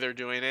the way they're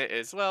doing it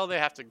is, well, they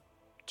have to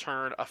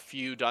turn a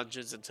few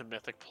dungeons into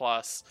Mythic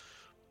Plus.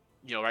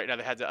 Right now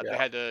they had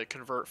to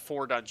convert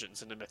 4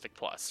 dungeons into Mythic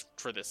Plus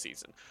for this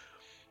season.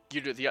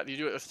 You do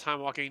it with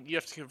time walking. You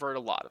have to convert a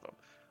lot of them.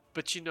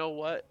 But you know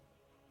what?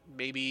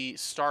 Maybe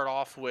start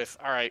off with,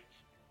 all right,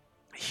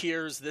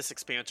 here's this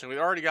expansion. We've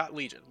already got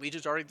Legion.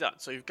 Legion's already done,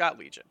 so you've got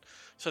Legion.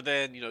 So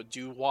then,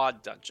 do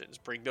WAD dungeons.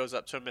 Bring those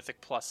up to a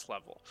Mythic Plus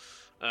level.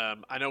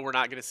 I know we're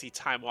not going to see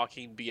Time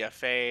Walking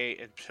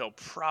BFA until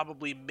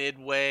probably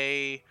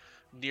midway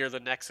near the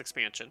next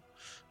expansion,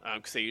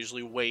 because they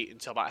usually wait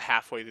until about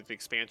halfway through the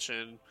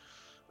expansion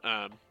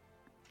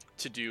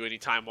to do any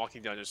Time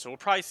Walking dungeons. So we'll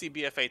probably see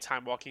BFA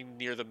Time Walking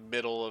near the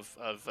middle of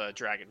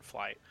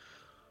Dragonflight.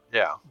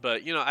 Yeah.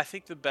 But, I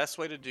think the best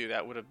way to do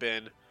that would have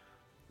been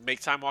make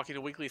time walking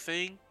a weekly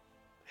thing,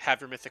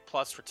 have your Mythic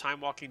Plus for time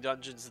walking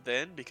dungeons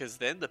then, because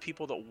then the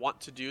people that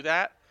want to do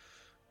that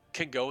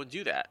can go and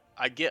do that.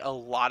 I get a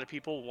lot of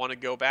people want to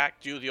go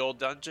back, do the old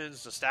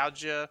dungeons,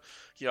 nostalgia.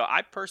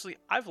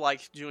 I've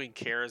liked doing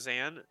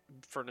Karazhan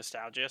for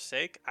nostalgia's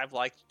sake. Me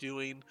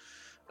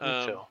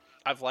too.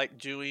 I've liked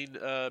doing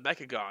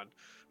Mechagon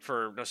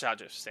for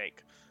nostalgia's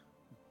sake.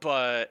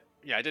 But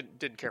yeah, I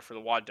didn't care for the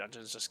WAD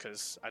dungeons just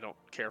because I don't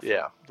care for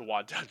the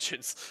WAD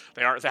dungeons.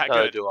 They aren't that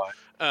good. Do I?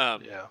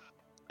 Yeah.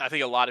 I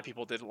think a lot of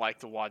people didn't like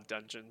the WAD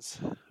dungeons,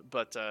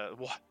 but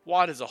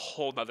WAD is a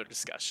whole nother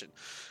discussion.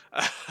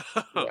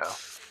 Yeah.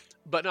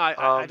 But no,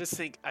 I just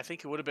think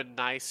it would have been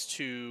nice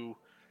to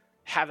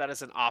have that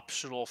as an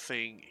optional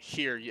thing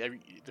here.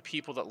 The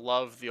people that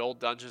love the old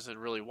dungeons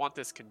and really want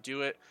this can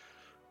do it,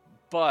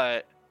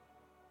 but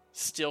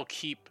still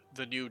keep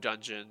the new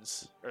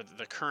dungeons or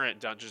the current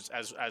dungeons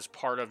as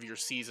part of your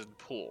season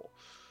pool.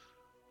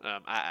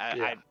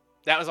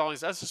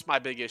 That's just my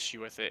big issue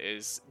with it,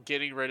 is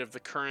getting rid of the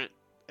current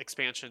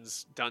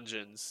expansions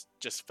dungeons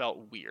just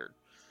felt weird.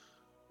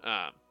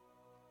 Yeah.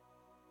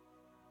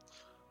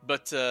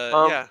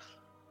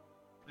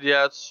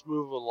 Yeah, let's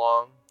move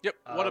along. Yep.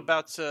 What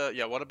about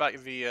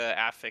the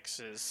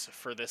affixes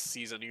for this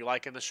season? Are you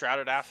liking the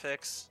Shrouded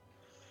affix?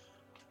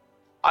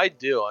 I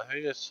do. I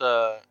think it's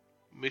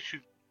makes you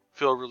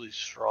feel really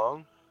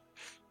strong.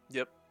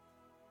 Yep.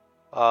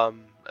 I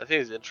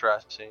think it's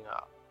interesting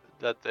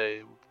that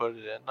they put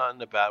it in, not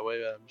in a bad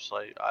way. But I'm just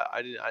like,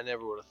 I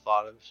never would have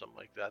thought of something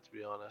like that, to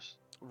be honest.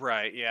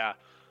 Right. Yeah.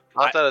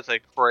 Not that it's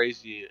like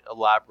crazy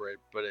elaborate,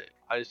 but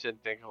I just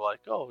didn't think of like,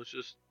 oh, it's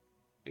just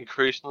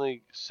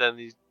increasingly send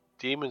these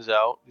demons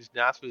out, these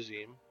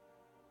Nathrazim,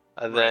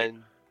 and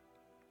then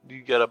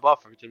you get a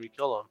buff every time you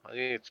kill them. I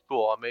think it's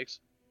cool. It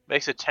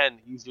makes a 10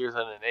 easier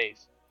than an 8.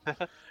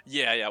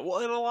 Yeah.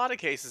 Well, in a lot of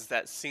cases,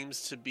 that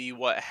seems to be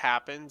what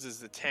happens. Is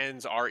the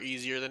 10s are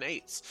easier than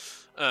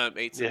 8s,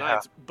 8s and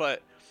 9s.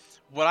 But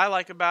what I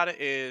like about it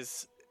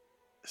is,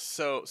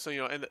 so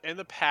in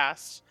the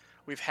past,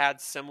 we've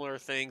had similar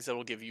things that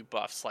will give you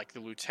buffs, like the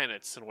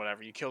lieutenants and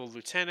whatever. You kill a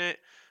lieutenant,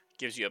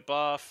 gives you a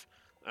buff.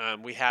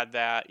 We had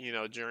that,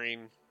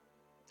 during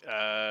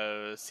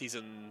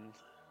season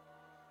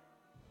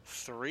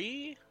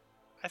 3,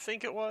 I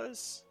think it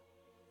was.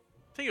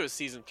 I think it was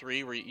season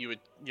 3 where you would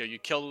you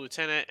kill the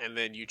lieutenant and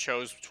then you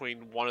chose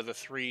between one of the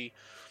 3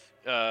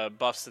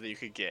 buffs that you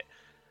could get.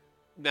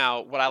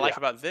 Now, what I like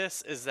about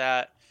this is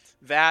that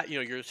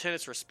your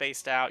lieutenants were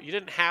spaced out. You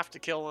didn't have to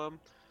kill them,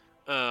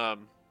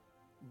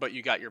 but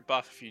you got your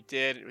buff if you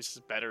did. It was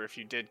just better if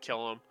you did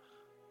kill them.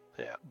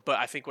 Yeah. But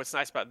I think what's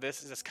nice about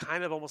this is it's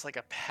kind of almost like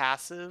a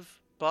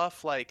passive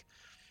buff. Like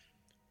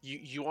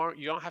you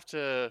don't have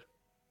to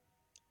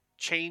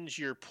change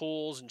your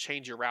pools and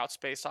change your routes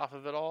based off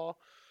of it all,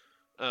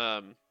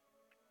 and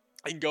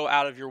go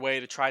out of your way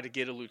to try to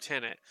get a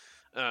lieutenant.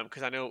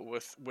 Because I know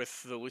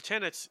with the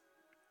lieutenants,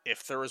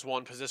 if there was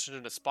one position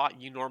in a spot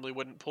you normally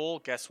wouldn't pull,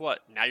 guess what?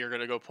 Now you're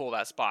going to go pull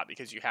that spot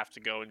because you have to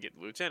go and get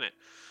the lieutenant.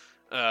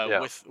 Yeah.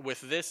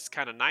 With this, it's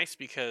kind of nice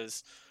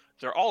because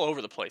they're all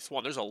over the place.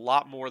 One, there's a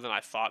lot more than I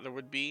thought there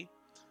would be.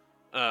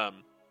 But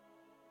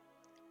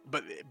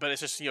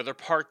it's just, they're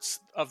parts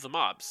of the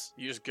mobs.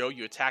 You just go,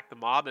 you attack the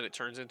mob, and it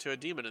turns into a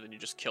demon, and then you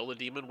just kill the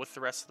demon with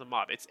the rest of the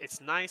mob. It's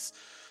nice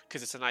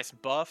because it's a nice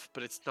buff,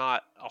 but it's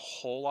not a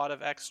whole lot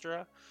of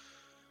extra.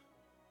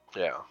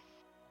 Yeah.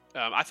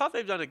 I thought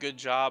they've done a good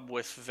job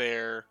with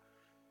their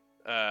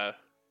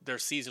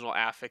seasonal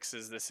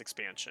affixes this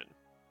expansion.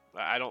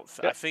 I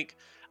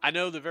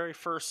know the very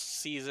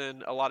first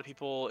season, a lot of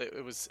people,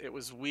 it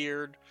was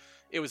weird.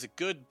 It was a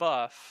good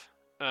buff,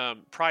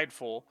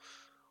 prideful,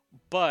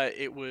 but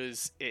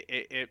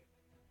it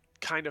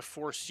kind of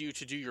forced you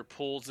to do your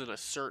pulls in a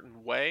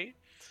certain way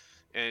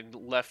and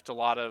left a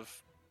lot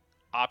of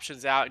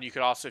options out. And you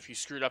could also, if you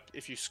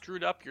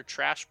screwed up your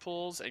trash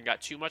pulls and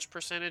got too much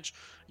percentage,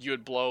 you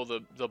would blow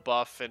the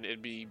buff and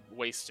it'd be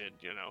wasted,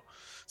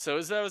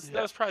 So that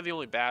was probably the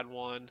only bad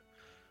one.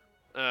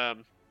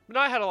 But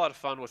I had a lot of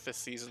fun with this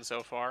season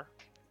so far.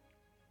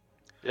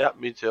 Yeah,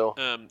 me too.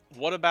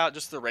 What about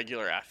just the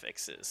regular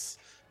affixes?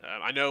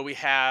 I know we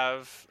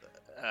have.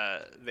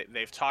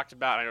 They've talked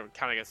about. I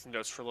kind of get some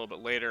notes for a little bit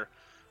later,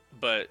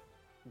 but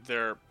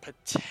they're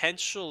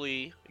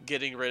potentially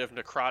getting rid of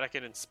necrotic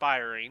and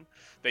inspiring.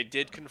 They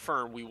did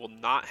confirm we will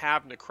not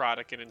have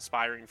necrotic and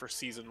inspiring for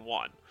season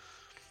 1.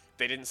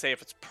 They didn't say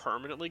if it's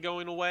permanently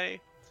going away,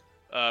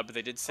 but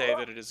they did say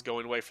that it is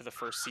going away for the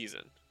first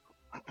season.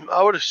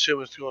 I would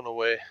assume it's going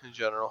away in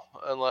general,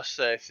 unless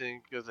they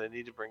think if they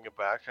need to bring it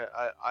back.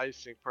 I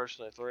think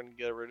personally, if they're going to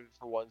get rid of it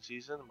for one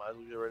season, I might as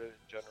well get rid of it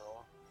in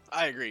general.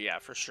 I agree, yeah,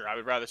 for sure. I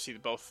would rather see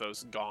both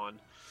those gone.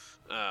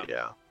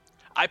 Yeah.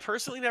 I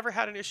personally never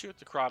had an issue with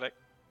necrotic,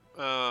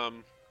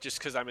 just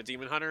because I'm a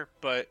demon hunter,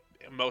 but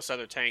most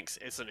other tanks,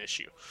 it's an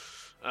issue.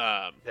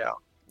 Yeah.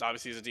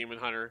 Obviously, as a demon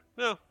hunter,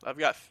 no, I've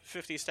got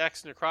 50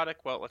 stacks of necrotic.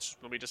 Well,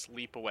 let me just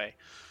leap away.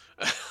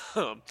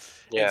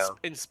 Yeah.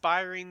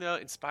 Inspiring,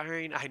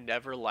 I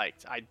never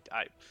liked.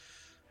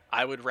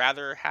 I would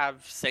rather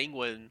have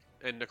sanguine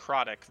and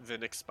necrotic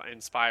than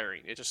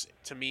inspiring. It just,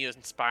 to me,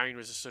 inspiring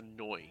was just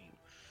annoying.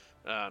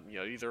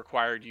 Either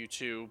required you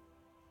to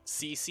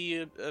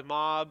CC a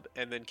mob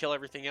and then kill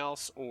everything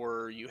else,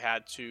 or you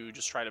had to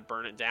just try to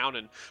burn it down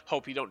and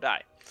hope you don't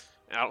die.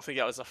 And I don't think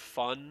that was a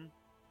fun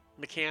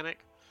mechanic.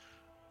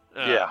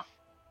 Yeah.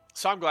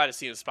 So I'm glad to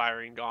see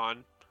inspiring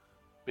gone.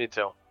 Me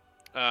too.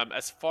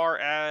 As far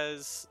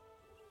as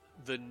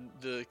the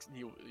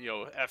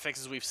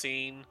affixes we've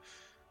seen,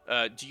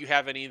 do you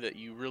have any that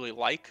you really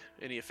like?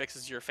 Any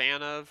affixes you're a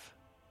fan of?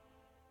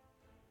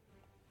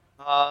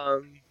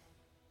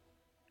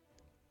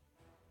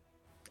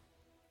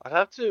 I'd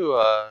have to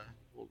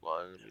hold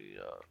on.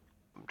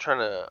 I'm trying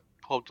to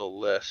pull up the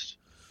list.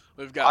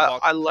 We've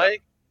got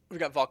we've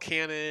got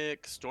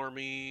volcanic,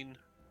 storming.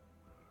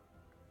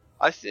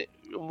 I think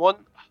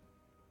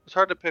it's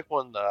hard to pick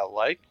one that I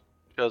like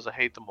because I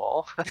hate them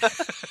all.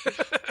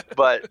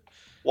 But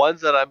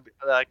ones that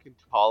I can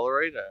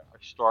tolerate are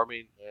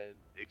storming and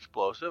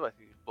explosive. I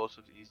think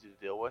explosive is easy to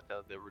deal with.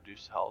 Now they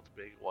reduce health,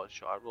 big one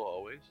shot will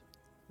always.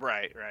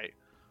 Right.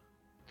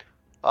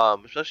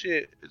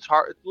 Especially it's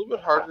hard. It's a little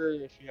bit harder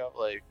if you have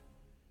like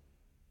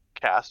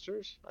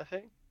casters. I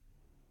think.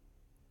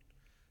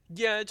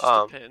 Yeah, it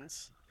just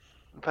depends.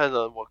 Depends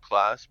on what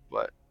class,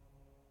 but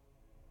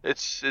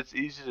it's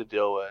easy to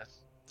deal with.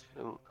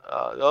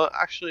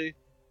 Actually,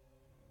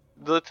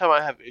 the only time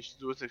I have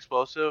issues with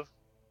explosive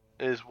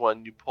is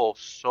when you pull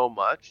so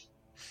much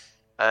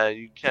and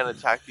you can't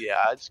attack the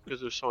ads because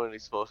there's so many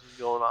explosives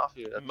going off.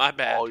 That's My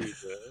bad. all you're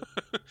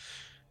doing.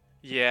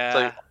 Yeah.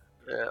 It's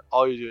like,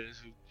 all you're doing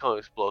is killing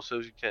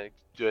explosives. You can't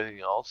do anything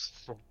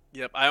else.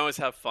 Yep, I always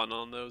have fun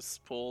on those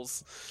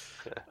pulls.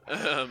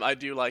 I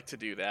do like to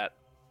do that.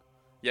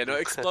 Yeah, no,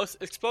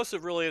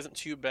 explosive really isn't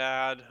too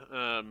bad.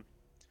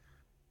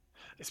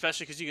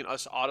 Especially because you can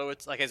just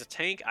like as a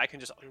tank, I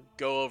can just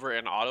go over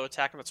and auto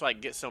attack them. That's why I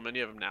get so many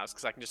of them now, is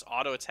because I can just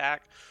auto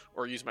attack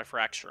or use my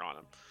fracture on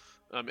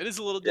them. It is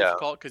a little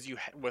difficult because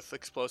with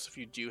explosive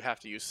you do have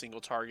to use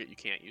single target. You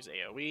can't use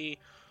AOE.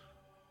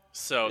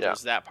 So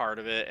there's that part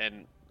of it,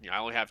 and I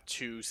only have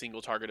 2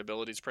 single target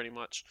abilities pretty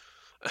much.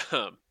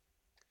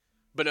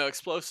 But no,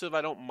 explosive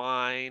I don't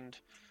mind.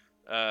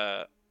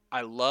 I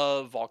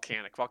love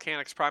volcanic.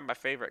 Volcanic's probably my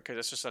favorite because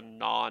it's just a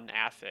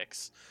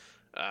non-affix.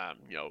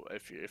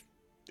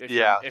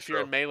 If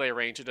you're in melee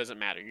range, it doesn't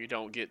matter. You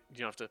don't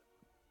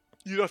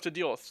have to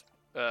deal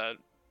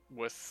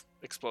with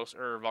explosive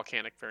or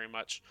volcanic very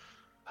much.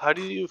 How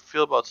do you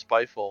feel about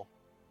spiteful?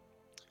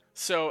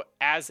 So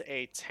as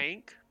a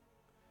tank,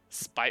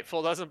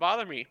 spiteful doesn't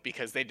bother me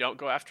because they don't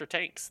go after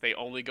tanks. They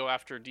only go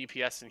after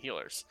DPS and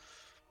healers.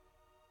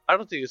 I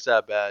don't think it's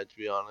that bad, to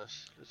be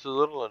honest. It's a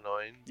little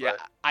annoying. Yeah,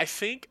 I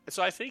think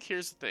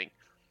here's the thing.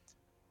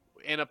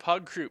 in a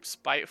pug group,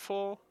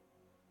 Spiteful,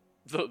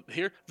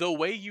 the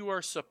way you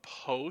are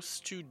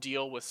supposed to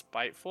deal with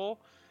Spiteful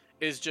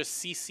is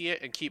just CC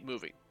it and keep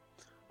moving.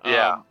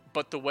 Yeah.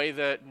 But the way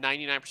that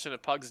 99%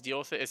 of pugs deal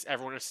with it is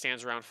everyone just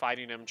stands around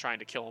fighting them, trying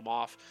to kill them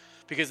off,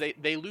 because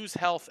they lose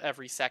health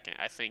every second.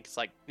 I think it's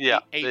like Yeah,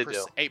 they 8%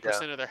 do.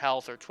 8% of their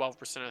health or 12%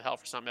 of their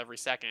health or something every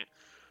second.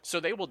 So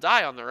they will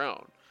die on their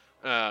own.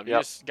 You Yep.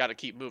 just got to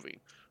keep moving.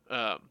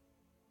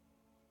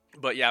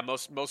 But yeah,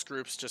 most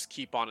groups just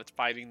keep on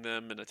fighting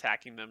them and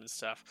attacking them and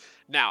stuff.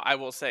 Now, I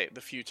will say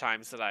the few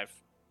times that I've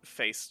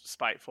faced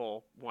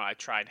Spiteful when I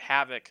tried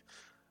Havoc,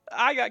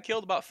 I got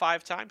killed about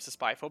 5 times to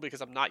Spiteful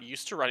because I'm not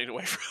used to running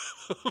away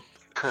from them.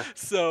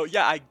 So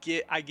yeah,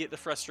 I get the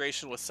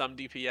frustration with some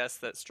DPS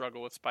that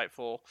struggle with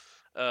Spiteful.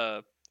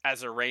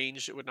 As a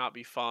range, it would not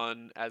be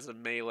fun. As a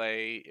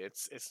melee,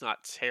 it's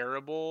not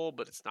terrible,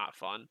 but it's not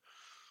fun.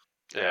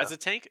 Yeah. As a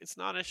tank, it's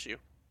not an issue.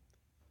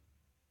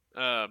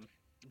 Let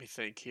me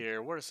think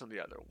here. What are some of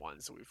the other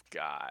ones that we've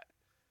got?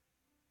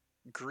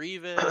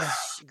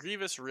 Grievous.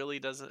 Grievous really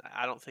doesn't.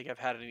 I don't think I've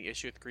had any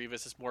issue with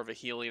Grievous. It's more of a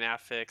healing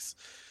affix.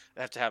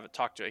 I have to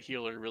talk to a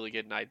healer to really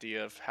get an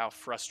idea of how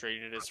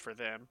frustrating it is for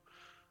them.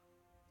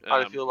 How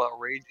do you feel about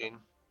Raging?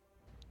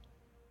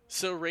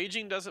 So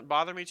Raging doesn't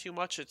bother me too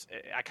much.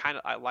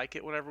 I like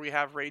it whenever we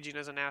have Raging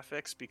as an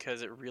affix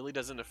because it really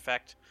doesn't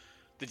affect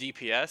the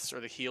DPS or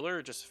the healer.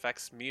 It just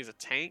affects me as a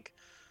tank.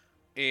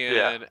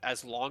 And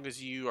as long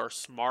as you are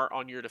smart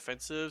on your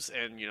defensives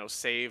and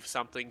save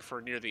something for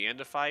near the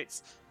end of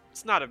fights,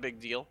 it's not a big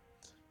deal.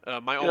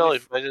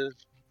 Like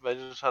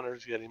Vengeance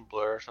Hunters getting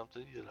blur or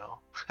something,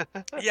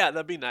 Yeah,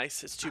 that'd be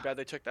nice. It's too bad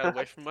they took that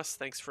away from us.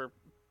 Thanks for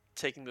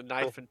taking the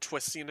knife and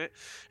twisting it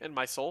in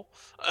my soul.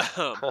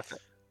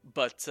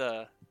 But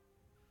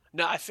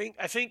no, I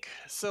think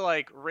so.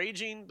 Like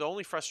Raging, the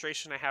only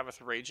frustration I have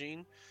with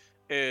Raging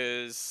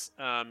is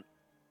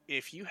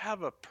if you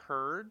have a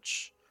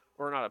purge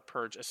or not a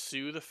purge, a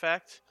soothe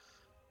effect,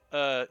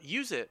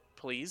 use it,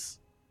 please.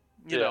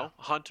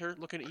 Hunter,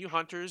 looking at you,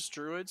 hunters,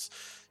 druids.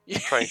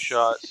 Trank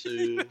shot,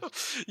 soothe.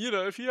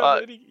 If you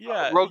have any,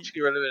 rogues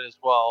get rid of it as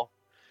well.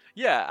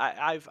 Yeah,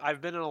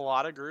 I've been in a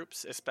lot of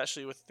groups,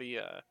 especially with the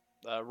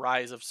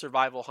rise of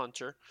Survival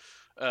Hunter.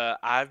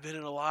 I've been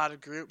in a lot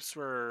of groups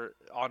where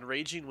on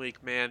Raging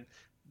Week, man,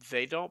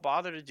 they don't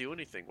bother to do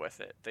anything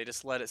with it. They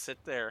just let it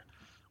sit there,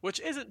 which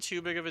isn't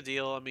too big of a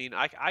deal. I mean,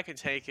 I can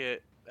take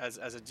it as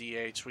a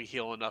DH. We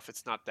heal enough;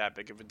 it's not that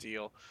big of a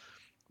deal.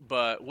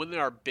 But when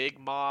there are big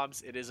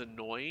mobs, it is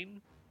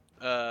annoying.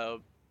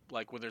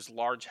 Like when there's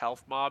large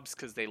health mobs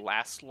because they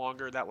last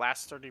longer. That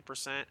lasts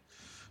 30%.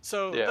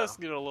 So it does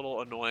get a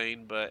little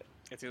annoying, but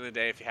at the end of the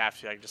day, if you have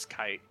to, I can just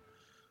kite.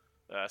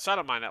 So I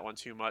don't mind that one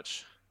too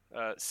much.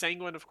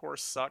 Sanguine, of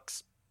course,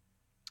 sucks.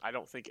 I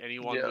don't think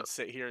anyone would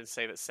sit here and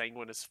say that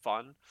Sanguine is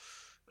fun.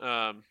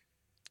 But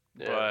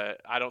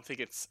I don't think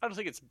it's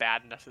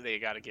bad enough that they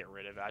got to get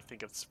rid of it. I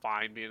think it's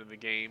fine being in the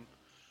game.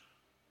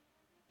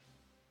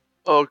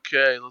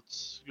 Okay,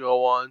 let's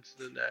go on to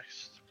the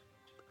next.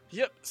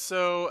 Yep.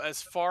 So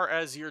as far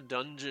as your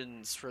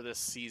dungeons for this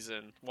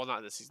season, well,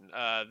 not this season,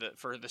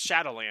 for the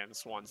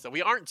Shadowlands ones that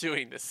we aren't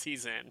doing this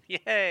season,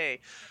 yay!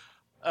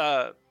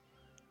 How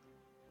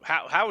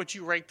would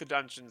you rank the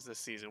dungeons this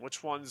season?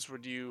 Which ones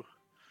would you?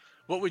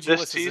 What would you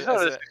list season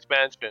or this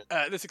expansion?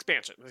 This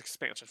expansion,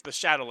 the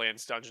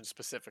Shadowlands dungeon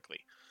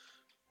specifically.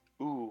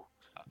 Ooh,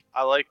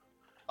 I like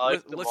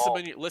them all.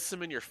 List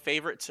them in your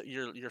favorite to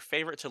your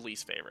favorite to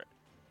least favorite.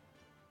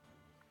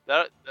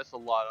 That's a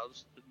lot. I'll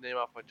just name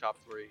off my top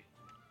 3.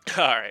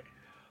 All right.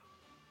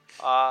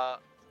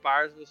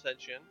 Spires of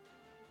Ascension.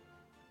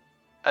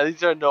 And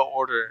these are in no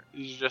order.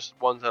 These are just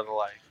ones that I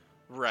like.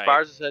 Right.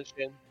 Spires of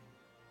Ascension,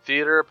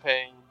 Theater of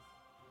Pain,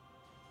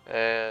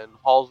 and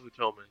Halls of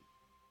Atonement.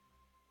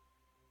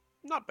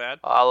 Not bad.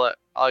 I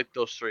like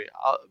those 3.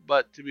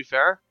 But to be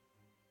fair,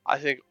 I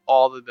think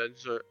all the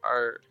dungeons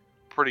are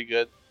pretty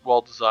good,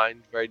 well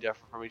designed, very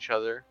different from each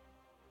other.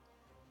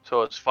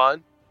 So it's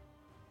fun.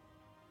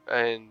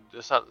 And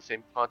it's not the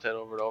same content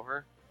over and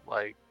over.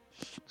 Like,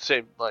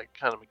 same,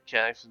 kind of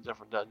mechanics in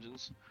different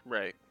dungeons.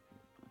 Right.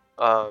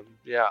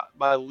 Yeah.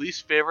 My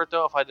least favorite,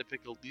 though, if I had to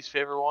pick a least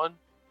favorite one,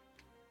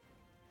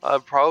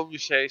 I'd probably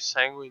say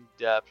Sanguine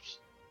Depths.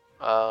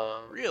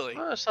 Really?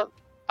 It's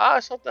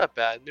not that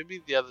bad.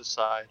 Maybe the other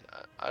side.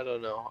 I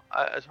don't know.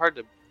 It's hard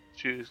to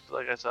choose.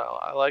 Like I said,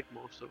 I like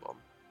most of them.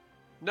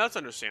 No, that's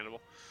understandable.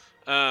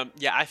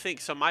 Yeah, I think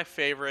so. My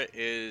favorite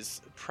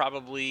is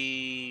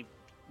probably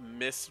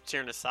Miss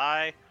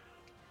Tyrannusai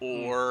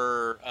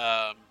or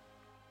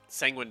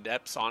Sanguine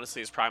Depths.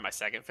 Honestly, is probably my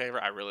second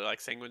favorite. I really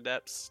like Sanguine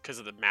Depths because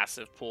of the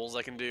massive pulls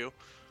I can do.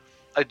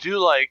 I do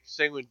like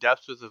Sanguine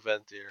Depths with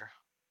Eventhier.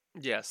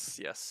 Yes.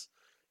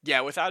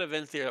 Yeah, without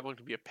Eventhier, that one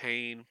could be a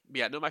pain.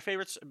 Yeah, no, my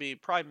favorites would be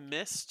probably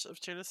Mist of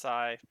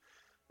Tyrannusai,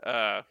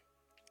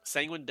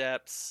 Sanguine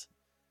Depths.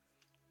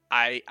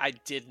 I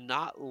did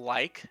not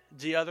like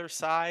the other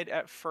side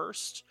at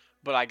first,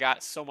 but I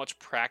got so much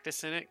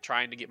practice in it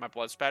trying to get my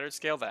blood spattered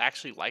scale that I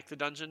actually like the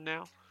dungeon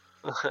now.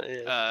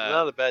 It's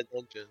not a bad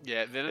dungeon.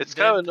 Yeah, it's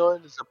kind of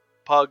annoying as a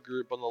pug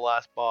group on the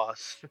last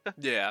boss.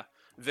 Yeah.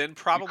 Then You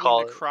probably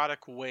call it.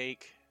 Necrotic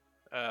Wake.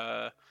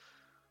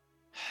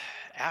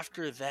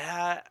 After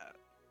that,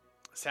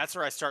 so that's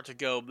where I start to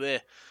go bleh.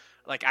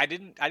 Like I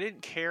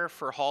didn't care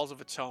for Halls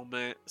of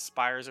Atonement,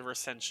 Spires of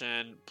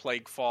Ascension,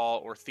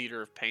 Plaguefall, or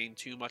Theater of Pain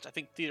too much. I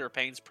think Theater of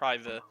Pain's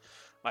probably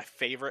my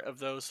favorite of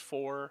those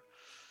four.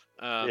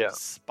 Yeah.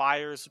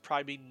 Spires would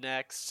probably be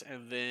next,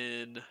 and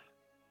then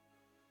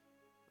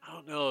I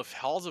don't know if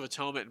Halls of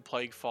Atonement and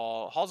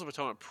Plaguefall. Halls of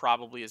Atonement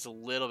probably is a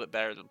little bit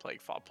better than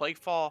Plaguefall.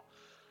 Plaguefall,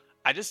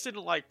 I just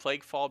didn't like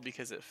Plaguefall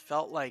because it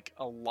felt like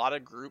a lot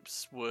of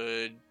groups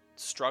would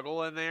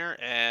struggle in there,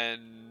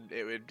 and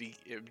it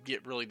would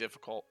get really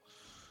difficult.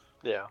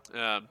 Yeah.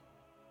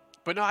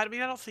 But no, I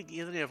mean I don't think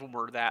any of them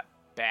were that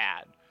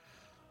bad.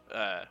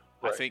 I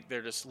Right. think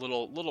they're just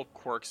little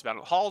quirks about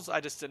it. Halls I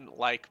just didn't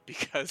like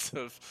because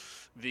of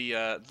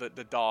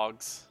the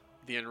dogs,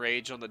 the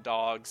enrage on the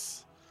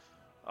dogs.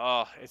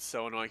 Oh, it's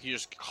so annoying. You're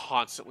just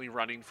constantly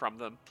running from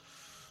them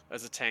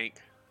as a tank.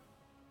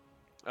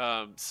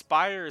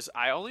 Spires,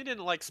 I only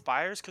didn't like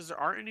Spires because there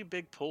aren't any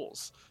big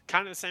pools.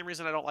 Kind of the same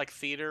reason I don't like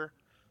Theater.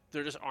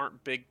 There just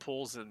aren't big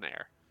pools in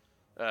there.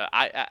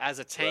 As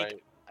a tank,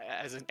 Right.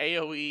 as an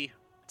AOE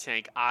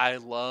tank, I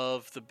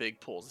love the big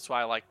pools. That's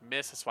why I like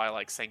Mist. That's why I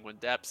like Sanguine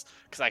Depths,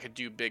 because I could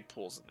do big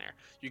pools in there.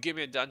 You give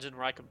me a dungeon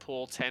where I can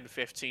pull 10,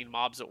 15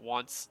 mobs at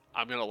once,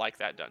 I'm going to like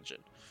that dungeon.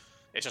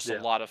 It's just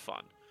a lot of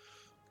fun.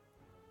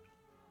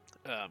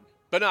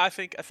 But no, I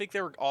think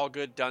they were all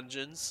good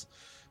dungeons.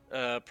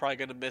 Probably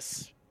going to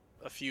miss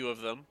a few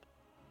of them.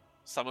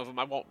 Some of them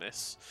I won't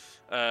miss.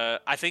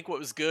 I think what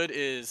was good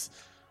is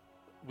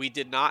we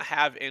did not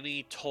have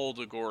any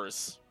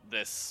Toldagors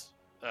this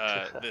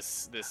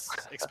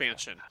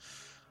expansion.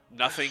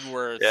 Nothing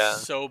where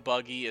it's so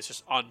buggy it's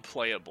just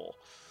unplayable.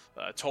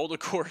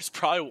 Toldagor is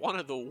probably one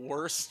of the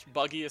worst,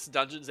 buggiest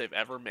dungeons they've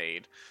ever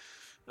made.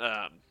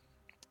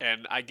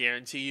 And I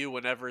guarantee you,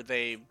 whenever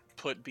they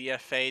put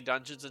BFA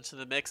dungeons into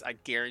the mix, I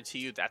guarantee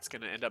you that's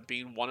going to end up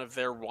being one of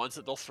their ones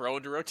that they'll throw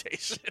into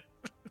rotation.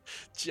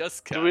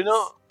 Just because. Do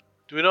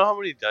we know how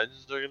many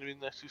dungeons are going to be in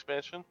the next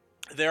expansion?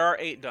 There are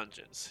 8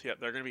 dungeons. Yep,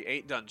 there are going to be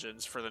 8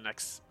 dungeons for the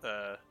next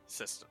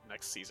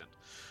season.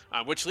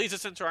 Which leads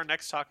us into our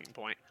next talking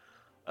point.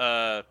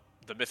 The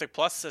Mythic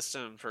Plus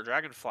system for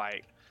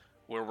Dragonflight,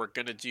 where we're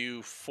going to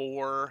do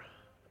 4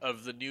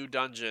 of the new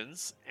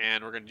dungeons,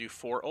 and we're going to do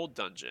 4 old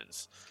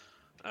dungeons.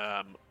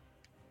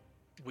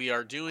 We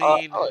are doing.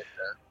 I like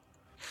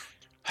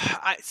that.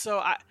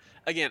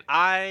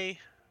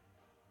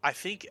 I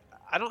think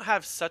I don't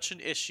have such an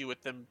issue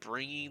with them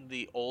bringing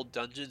the old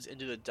dungeons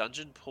into the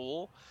dungeon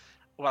pool.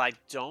 What I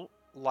don't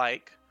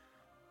like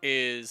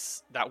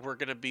is that we're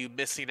going to be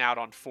missing out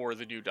on 4 of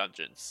the new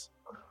dungeons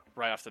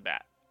right off the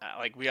bat.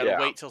 Like we got to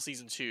wait till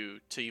season 2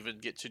 to even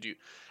get to do.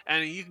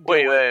 And you can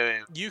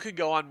wait. You could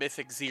go on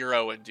Mythic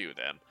 0 and do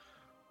them,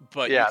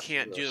 but you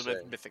can't do them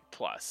at Mythic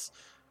Plus.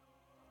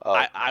 Oh.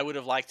 I would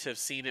have liked to have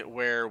seen it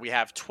where we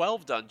have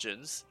 12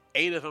 dungeons,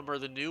 8 of them are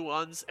the new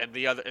ones, and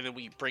then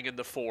we bring in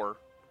the 4.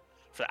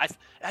 I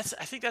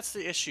think that's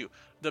the issue.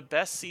 The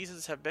best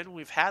seasons have been when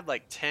we've had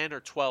like 10 or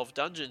 12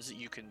 dungeons that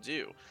you can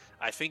do.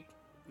 I think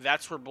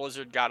that's where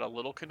Blizzard got a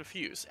little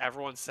confused.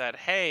 Everyone said,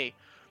 hey,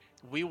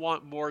 we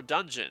want more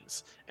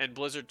dungeons. And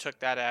Blizzard took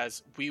that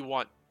as, we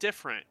want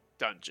different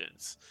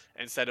dungeons,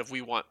 instead of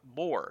we want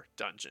more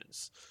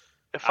dungeons.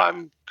 If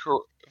I'm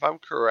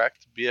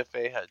correct,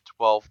 BFA had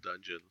 12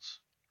 dungeons.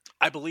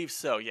 I believe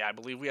so. Yeah, I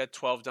believe we had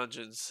 12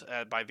 dungeons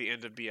by the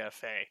end of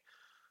BFA.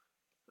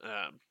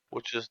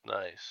 Which is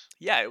nice.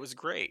 Yeah, it was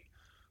great.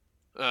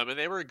 And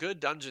they were good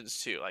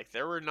dungeons too. Like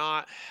there were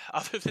not,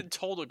 other than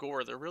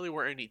Toldagor, there really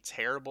weren't any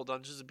terrible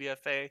dungeons in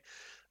BFA.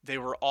 They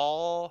were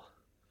all.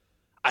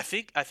 I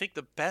think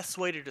the best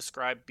way to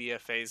describe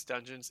BFA's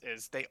dungeons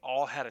is they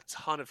all had a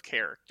ton of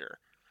character.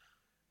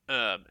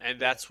 And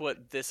that's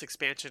what this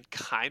expansion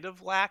kind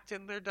of lacked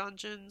in their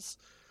dungeons.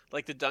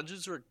 Like the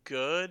dungeons were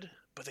good,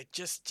 but they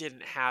just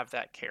didn't have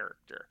that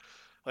character.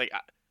 Like,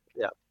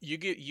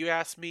 you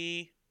asked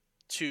me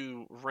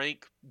to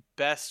rank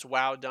best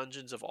WoW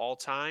dungeons of all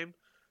time.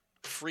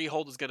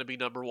 Freehold is going to be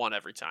number 1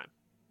 every time.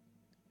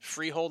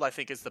 Freehold, I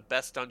think, is the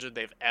best dungeon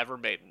they've ever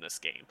made in this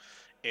game.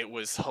 It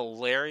was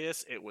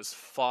hilarious. It was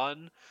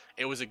fun.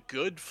 It was a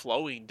good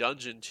flowing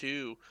dungeon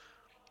too.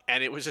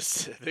 And it was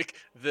just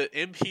the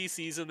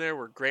NPCs in there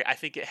were great. I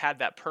think it had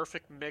that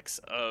perfect mix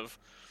of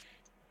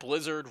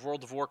Blizzard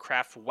World of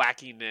Warcraft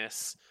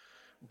wackiness,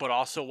 but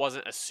also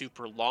wasn't a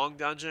super long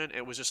dungeon.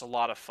 It was just a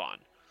lot of fun.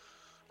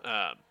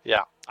 I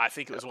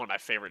think it was one of my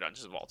favorite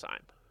dungeons of all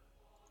time.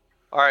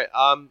 All right.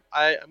 I'm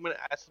going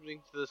to add something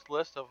to this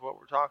list of what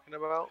we're talking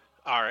about.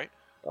 All right.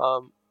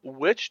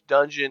 Which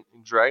dungeon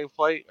in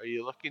Dragonflight are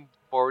you looking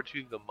forward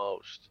to the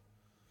most?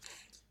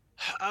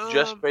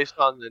 Just based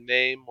on the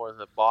name or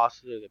the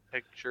bosses or the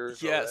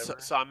pictures. Yeah,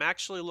 so I'm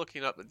actually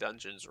looking up the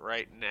dungeons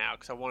right now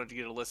because I wanted to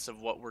get a list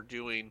of what we're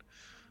doing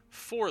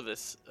for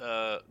this,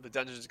 the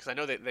dungeons, because I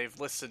know they've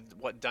listed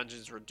what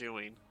dungeons we're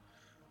doing.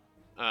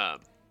 Hang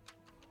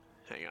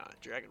on,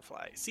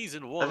 Dragonflight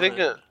Season 1. I think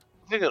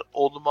think an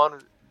old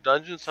modern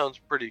dungeon sounds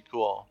pretty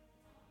cool.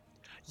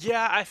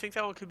 Yeah, I think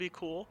that one could be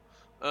cool.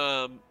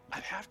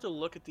 I'd have to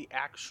look at the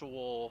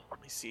actual.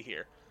 Let me see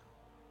here.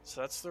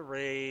 So that's the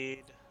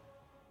raid.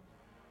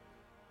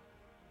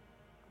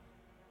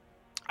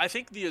 I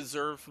think the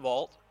Azure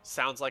Vault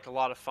sounds like a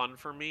lot of fun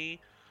for me.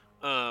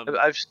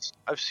 I've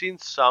seen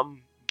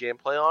some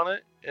gameplay on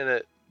it, and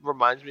it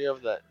reminds me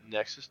of that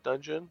Nexus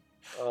dungeon.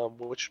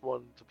 Which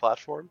one? The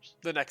platforms?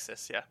 The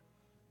Nexus, yeah.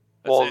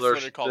 Well, It's there's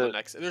literally called the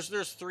Nexus.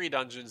 There's 3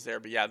 dungeons there,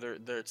 but yeah,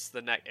 it's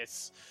the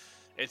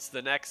it's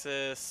the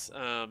Nexus.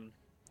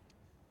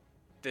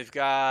 They've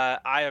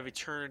got Eye of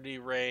Eternity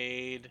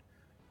raid.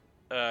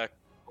 Okay,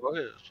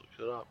 let's look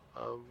it up.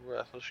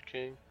 Wrathless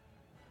King,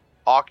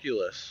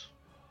 Oculus.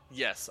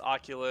 Yes,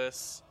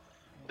 Oculus.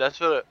 That's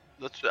what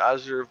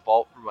Azure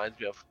Vault reminds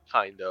me of,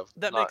 kind of.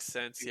 That Not makes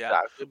sense, yeah.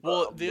 exactly, but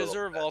Well, a the little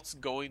Azure bit. Vault's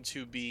going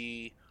to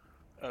be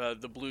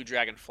the blue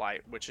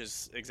Dragonflight, which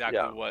is exactly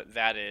Yeah. what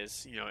that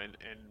is, you know, and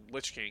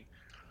Lich King.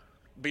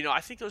 But you know,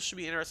 I think those should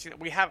be interesting.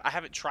 I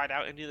haven't tried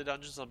out any of the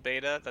dungeons on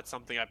beta. That's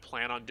something I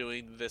plan on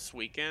doing this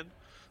weekend.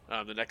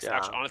 The next, Yeah.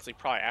 actually, honestly,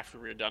 probably after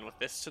we're done with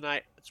this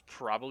tonight, it's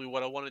probably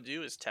what I want to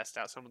do is test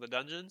out some of the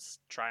dungeons,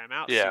 try them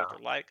out, see Yeah. what they're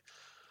like.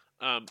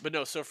 But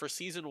no, so for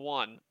season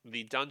 1,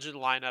 the dungeon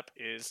lineup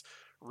is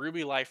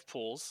Ruby Life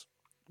Pools,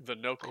 the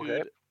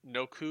Okay.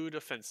 Nokud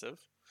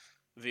Offensive,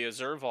 the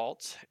Azure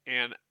Vault,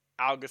 and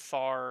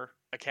Algathar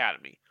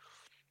Academy.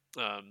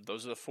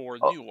 Those are the 4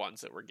 Oh, new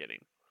ones that we're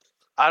getting.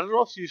 I don't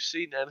know if you've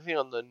seen anything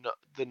on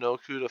the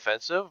Nokud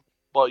offensive,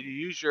 but you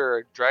use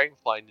your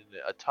Dragonflight in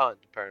it a ton,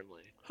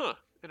 apparently. Huh,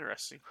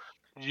 interesting.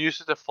 You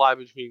use it to fly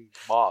between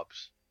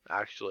mobs,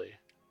 actually,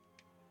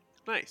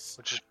 Nice.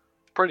 which is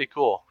pretty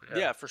cool.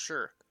 Yeah, for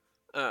sure.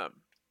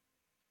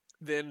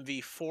 Then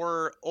the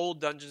 4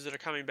 old dungeons that are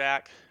coming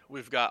back,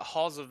 we've got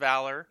Halls of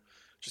Valor,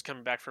 which is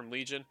coming back from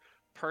Legion.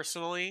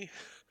 Personally,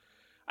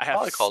 I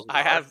like Halls of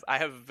Valor. I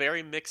have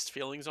very mixed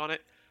feelings on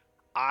it.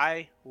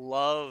 I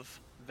love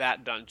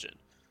that dungeon.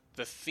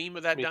 The theme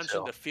of that Me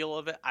dungeon, too. the feel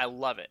of it, I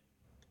love it.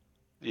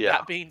 Yeah.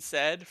 That being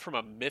said, from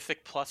a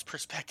Mythic Plus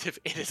perspective,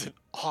 it is an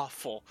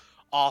awful,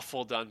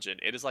 awful dungeon.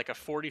 It is like a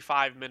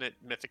 45-minute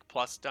Mythic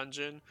Plus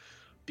dungeon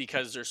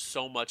because there's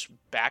so much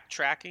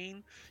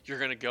backtracking. You're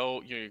gonna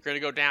go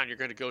down. You're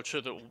gonna go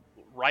to the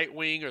right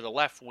wing or the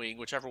left wing,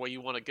 whichever way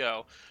you want to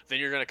go. Then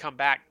you're gonna come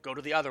back, go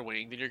to the other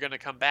wing. Then you're gonna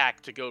come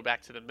back to go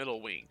back to the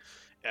middle wing.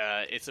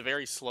 It's a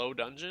very slow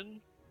dungeon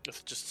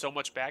with just so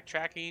much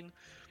backtracking.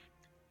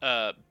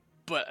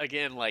 But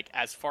again, like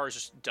as far as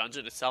just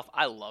dungeon itself,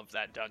 I love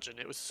that dungeon.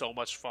 It was so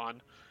much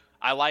fun.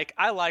 I like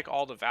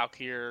all the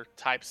Valkyr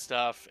type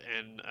stuff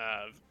and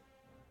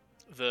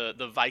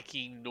the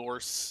Viking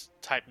Norse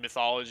type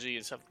mythology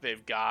and stuff that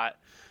they've got.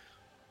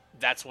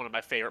 That's one of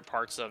my favorite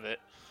parts of it.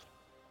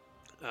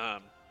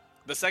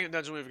 The second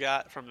dungeon we've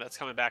got that's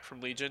coming back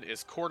from Legion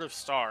is Court of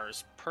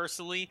Stars.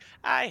 Personally,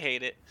 I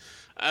hate it.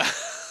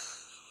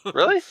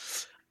 Really?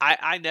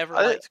 I never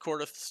liked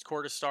Court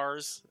of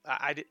Stars.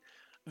 I did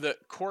the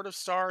Court of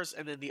Stars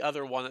and then the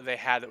other one that they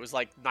had that was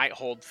like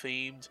Nighthold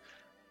themed.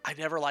 I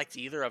never liked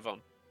either of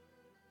them.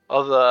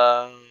 Oh,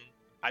 the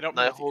I don't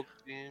remember. Nighthold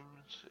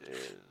themes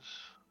is.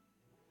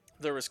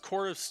 There was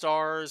Court of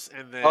Stars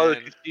and then. Oh, the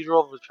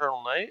Cathedral of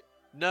Eternal Night.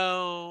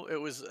 No, it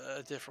was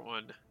a different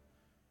one.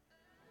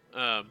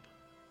 Hang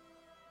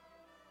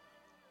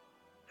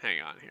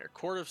on here.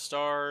 Court of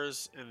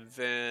Stars and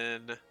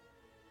then.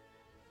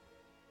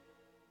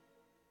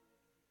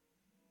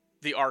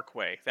 The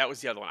Archway. That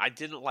was the other one. I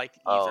didn't like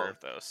either of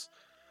those.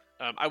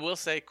 I will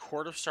say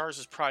Court of Stars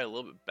is probably a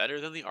little bit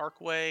better than the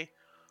Archway.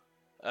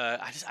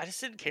 I just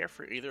didn't care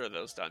for either of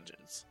those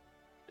dungeons.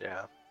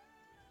 Yeah.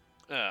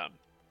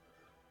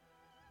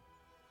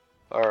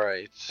 All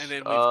right. And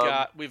then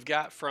we've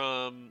got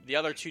from the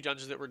other 2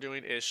 dungeons that we're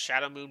doing is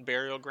Shadow Moon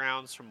Burial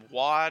Grounds from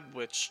WoD,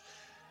 which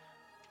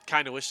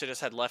kind of wish they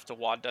just had left a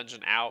WoD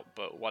dungeon out,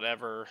 but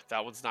whatever.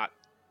 That one's not.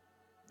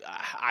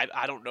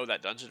 I don't know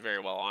that dungeon very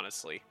well,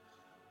 honestly.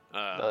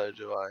 Neither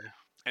do I.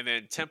 And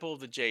then Temple of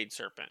the Jade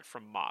Serpent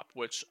from MoP,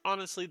 which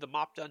honestly the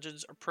MoP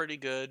dungeons are pretty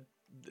good.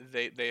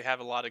 They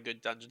have a lot of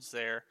good dungeons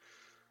there.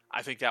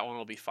 I think that one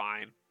will be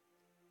fine.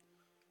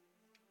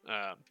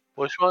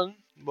 Which one?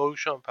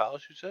 Mogu'shan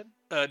Palace, you said?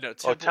 No,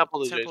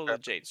 Temple of the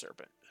Jade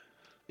Serpent.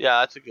 Yeah,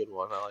 that's a good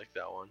one. I like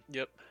that one.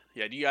 Yep.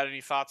 Yeah. Do you got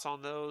any thoughts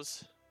on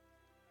those?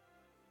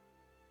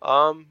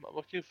 I'm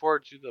looking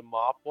forward to the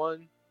MoP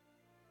one.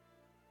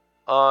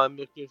 I'm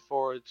looking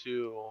forward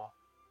to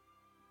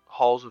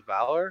Halls of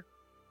Valor.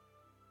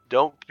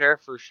 Don't care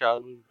for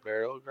Shadow Moon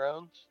Burial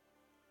Grounds.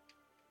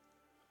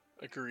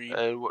 Agreed.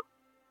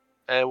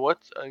 And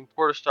what's in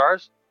Court of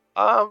Stars?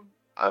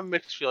 I'm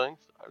mixed feelings.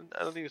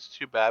 I don't think it's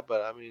too bad,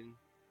 but I mean,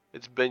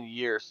 it's been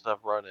years since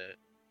I've run it.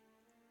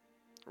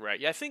 Right.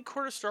 Yeah, I think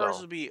Court of Stars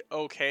will be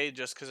okay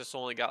just because it's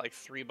only got like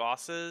 3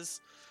 bosses.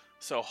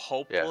 So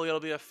hopefully it'll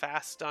be a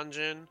fast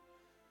dungeon.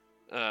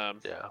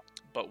 Yeah.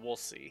 But we'll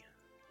see.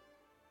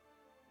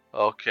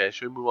 Okay,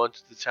 should we move on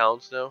to the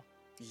towns now?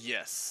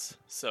 Yes.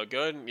 So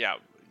go ahead and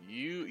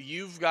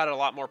you've got a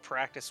lot more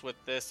practice with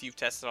this. You've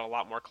tested a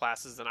lot more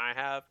classes than I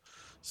have.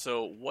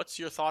 So, what's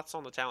your thoughts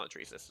on the talent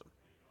tree system?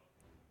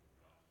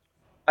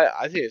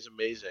 I think it's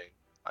amazing.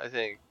 I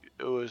think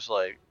it was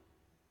like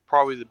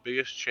probably the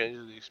biggest change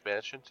in the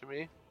expansion to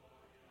me,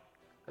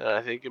 and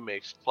I think it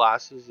makes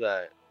classes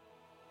that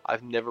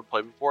I've never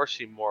played before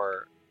seem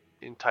more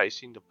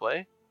enticing to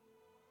play.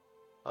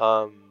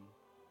 Um,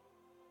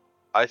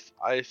 I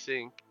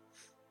think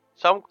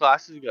some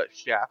classes got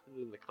shafted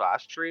in the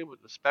class tree,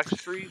 but the specs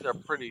trees are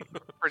pretty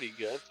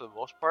good for the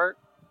most part.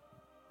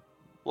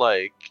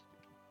 Like,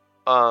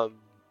 um,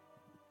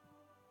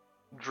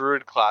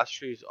 Druid class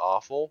tree is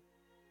awful,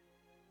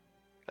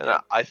 and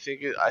Yep. I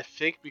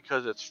think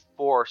because it's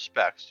 4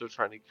 specs they're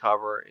trying to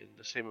cover in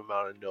the same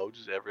amount of nodes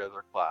as every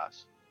other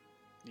class.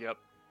 Yep.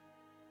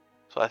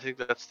 So I think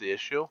that's the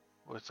issue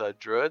with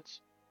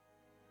Druids.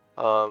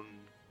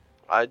 Um,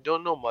 I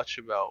don't know much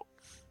about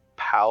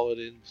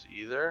Paladins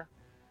either,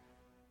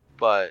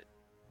 but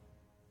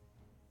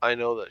I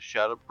know that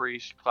Shadow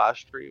Priest class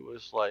tree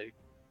was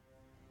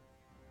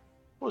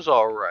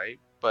alright,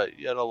 but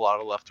you had a lot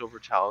of leftover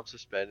talents to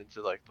spend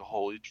into like the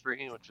Holy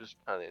Tree, which is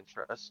kind of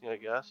interesting, I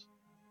guess.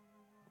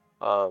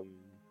 Um,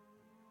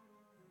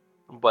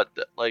 but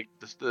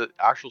the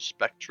actual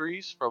spec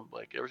trees from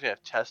like everything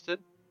I've tested,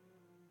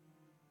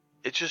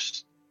 it's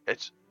just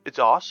it's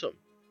awesome.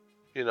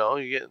 You know,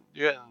 you're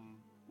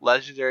getting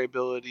legendary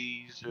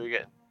abilities, you're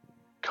getting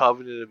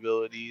covenant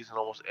abilities in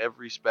almost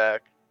every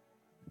spec.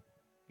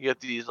 You get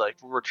these like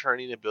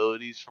returning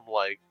abilities from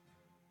like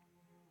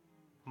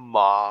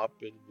Mop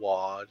and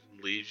Wad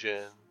and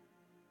Legion,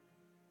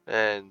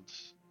 and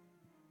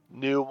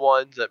new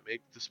ones that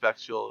make the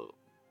specs feel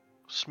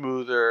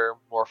smoother,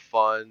 more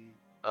fun.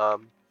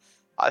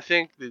 I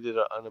think they did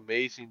an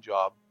amazing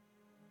job.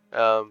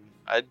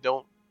 I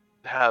don't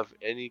have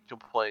any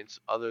complaints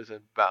other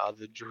than about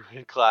the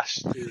Druid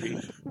class tree.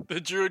 The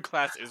Druid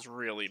class is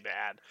really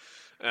bad.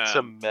 It's a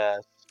Um,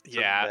 mess. It's a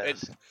yeah,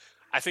 mess.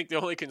 I think the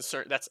only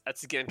concern that's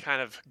again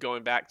kind of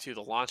going back to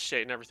the launch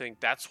date and everything.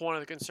 That's one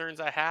of the concerns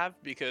I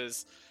have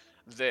because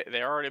they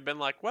already been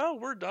like, well,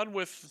 we're done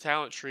with the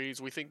talent trees.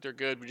 We think they're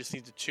good. We just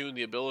need to tune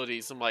the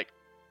abilities. I'm like,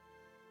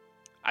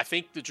 I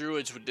think the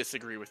Druids would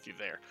disagree with you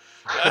there.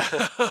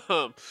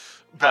 Um,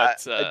 I,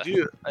 but I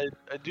do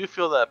I do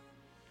feel that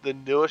the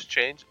newest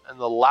change and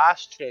the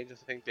last change I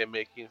think they're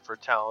making for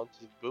talents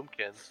is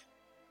Boomkins.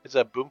 Is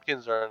that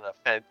Boomkins are in a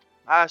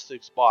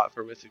fantastic spot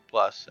for Mythic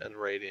Plus and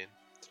rating.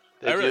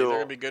 They oh, really, they're do.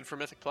 gonna be good for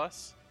Mythic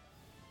Plus.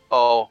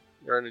 Oh,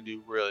 they're gonna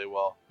do really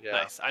well. Yeah.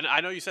 Nice. I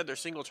know you said their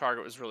single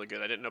target was really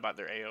good. I didn't know about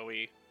their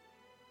AOE.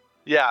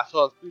 Yeah.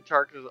 So 3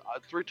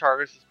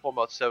 targets is pulling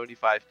about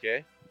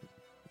 75k.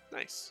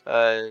 Nice.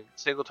 And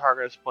single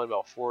target is pulling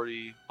about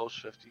 40,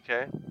 close to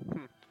 50k.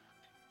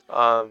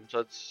 Hmm. So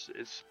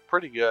it's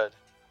pretty good.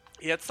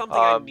 Yeah, it's something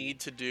I need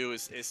to do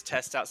is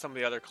test out some of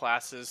the other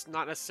classes,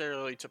 not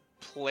necessarily to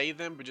play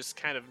them, but just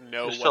kind of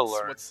know Just to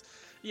learn.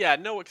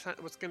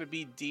 what's going to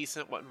be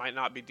decent, what might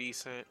not be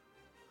decent.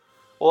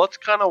 Well, that's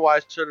kind of why I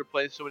started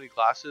playing so many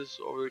classes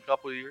over a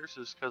couple of years,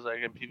 is because I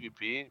can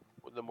PvP.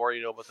 The more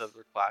you know about the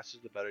other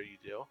classes, the better you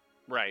do.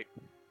 Right.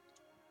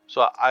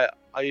 So I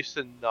used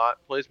to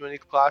not play as many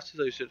classes.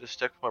 I used to just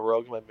stick with my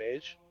rogue and my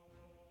mage.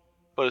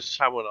 But as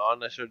time went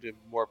on, I started doing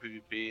more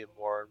PvP and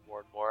more and more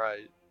and more.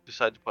 I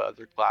decided to play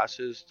other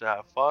classes to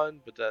have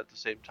fun, but at the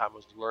same time, I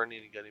was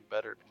learning and getting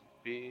better at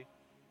PvP.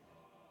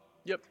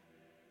 Yep.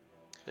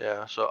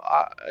 Yeah, so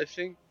I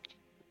think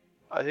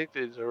they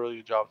did a really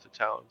good job with the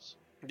talents.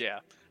 Yeah.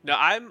 No,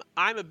 I'm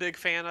a big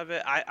fan of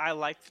it. I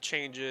like the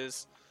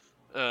changes.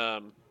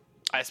 Um,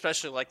 I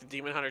especially like the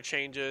Demon Hunter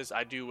changes.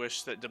 I do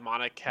wish that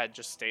Demonic had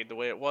just stayed the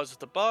way it was with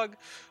the bug,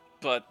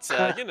 but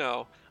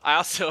I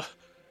also,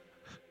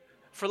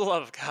 for the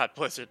love of God,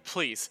 Blizzard,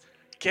 please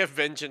give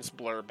Vengeance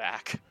Blur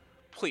back.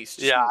 Please,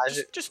 Yeah,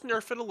 just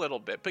nerf it a little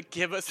bit, but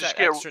give us just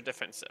that extra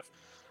defensive.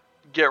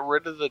 get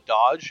rid of the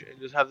dodge and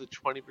just have the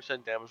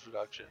 20% damage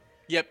reduction.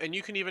 Yep, and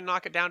you can even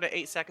knock it down to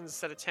 8 seconds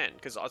instead of 10,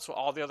 because that's what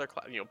all the other,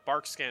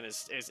 Bark Scan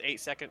is 8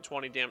 second,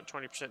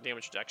 20%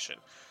 damage reduction.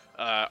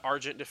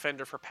 Argent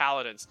Defender for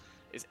Paladins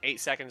is 8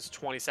 seconds,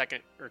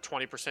 20-second, or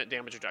 20%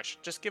 damage reduction.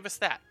 Just give us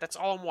that. That's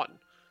all I'm wanting.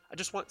 I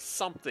just want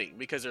something,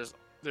 because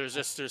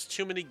there's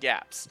too many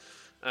gaps.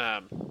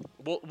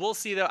 We'll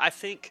see though. I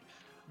think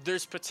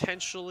there's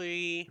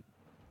potentially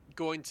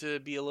going to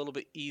be a little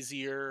bit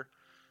easier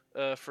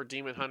for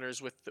Demon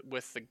Hunters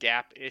with the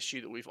gap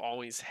issue that we've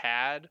always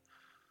had.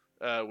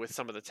 With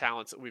some of the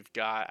talents that we've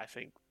got, I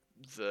think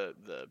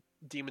the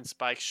Demon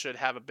Spikes should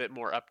have a bit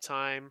more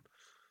uptime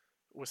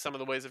with some of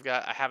the ways they've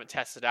got. I haven't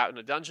tested out in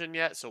a dungeon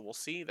yet, so we'll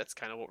see. That's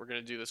kind of what we're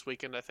going to do this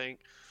weekend, I think.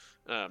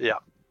 Yeah.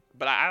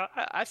 But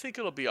I think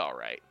it'll be all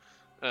right.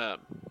 But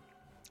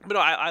no,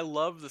 I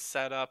love the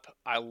setup.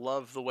 I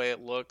love the way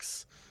it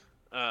looks.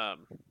 I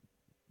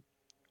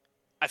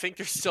think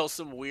there's still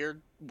some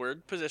weird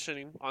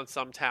positioning on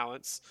some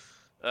talents.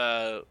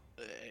 It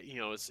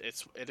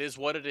is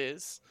what it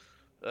is.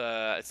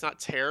 It's not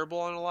terrible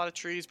on a lot of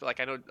trees, but like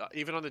I know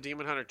even on the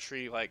Demon Hunter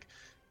tree, like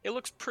it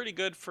looks pretty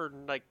good for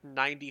like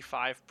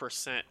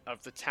 95%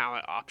 of the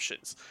talent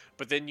options.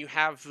 But then you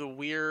have the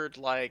weird,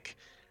 like,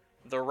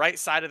 the right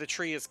side of the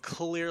tree is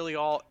clearly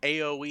all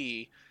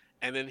AoE,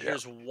 and then Yeah.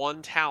 here's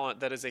one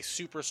talent that is a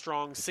super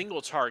strong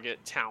single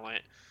target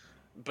talent.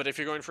 But if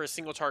you're going for a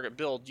single target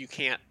build, you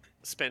can't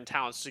spend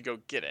talents to go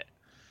get it.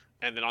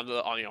 And then on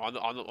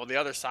the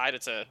other side,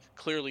 it's a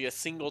clearly a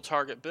single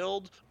target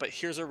build, but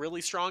here's a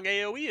really strong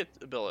AOE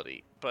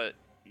ability. But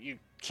you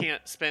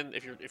can't spend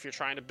if you're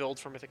trying to build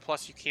for Mythic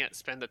Plus, you can't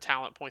spend the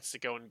talent points to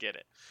go and get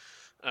it.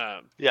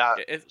 Um, Yeah.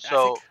 it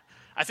So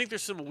I think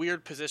there's some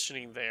weird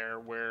positioning there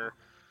where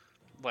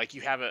like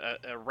you have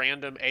a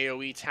random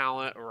AOE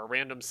talent or a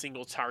random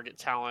single target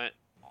talent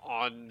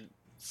on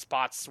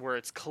spots where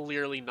it's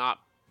clearly not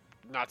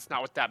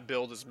what that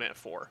build is meant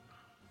for.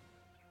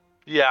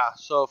 yeah.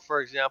 So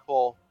for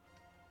example,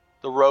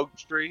 the rogue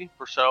tree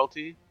for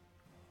subtlety,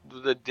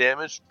 the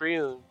damage tree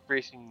and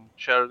increasing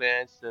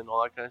Shadowlands and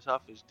all that kind of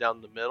stuff is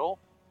down the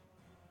middle.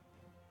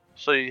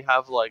 So you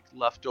have like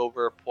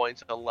leftover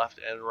points on left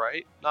and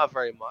right. Not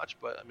very much,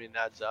 but I mean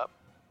adds up.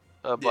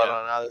 But Yeah.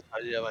 on the other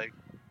side, you have like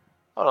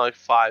I don't know, like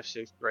 5,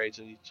 6 grades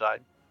on each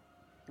side.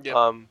 Yep.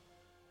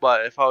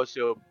 But if I was to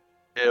go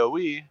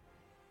AOE,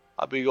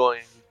 I'd be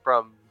going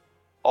from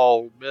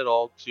all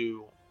middle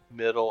to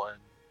middle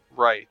and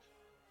right,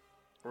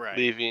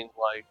 Right. leaving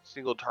like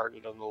single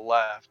target on the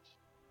left.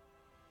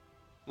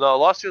 No, a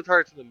lot of single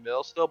targets in the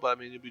middle still, but I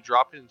mean you'd be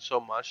dropping so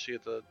much to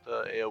get the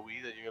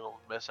AOE that you're gonna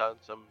miss out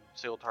on some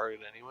single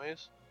target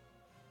anyways.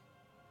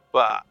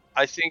 But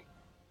I think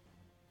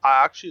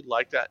I actually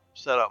like that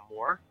setup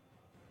more.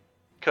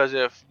 Because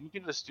if you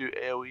can just do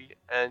AoE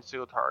and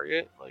single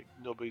target, like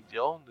no big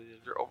deal,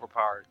 they're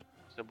overpowered.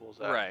 Simple as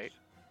that. Right.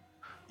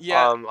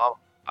 Yeah. Um,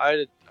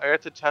 I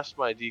got to test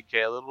my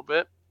DK a little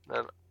bit,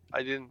 and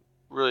I didn't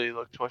really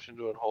look too much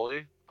into it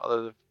wholly,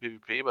 other than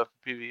PvP. But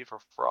for PvE for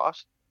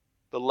Frost,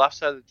 the left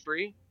side of the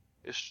tree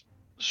is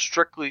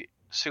strictly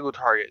single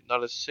target,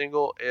 not a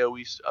single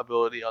AoE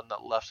ability on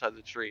that left side of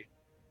the tree.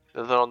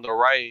 And then on the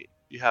right,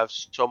 you have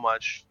so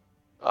much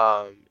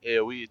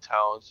AoE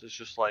talents. It's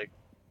just like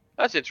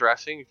that's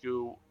interesting. If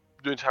you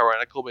doing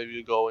tyrannical, maybe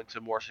you go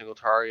into more single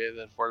target,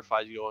 then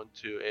fortified you go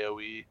into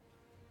AoE,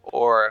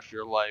 or if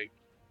you're like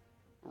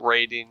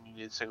raiding, you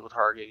need single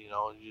target,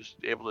 and you're just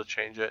able to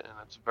change it, and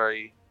it's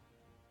very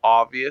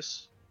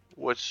obvious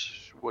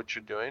what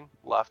you're doing,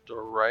 left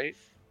or right.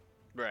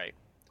 Right.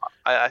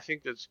 I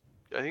think it's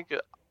I think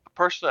it,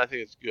 personally I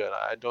think it's good.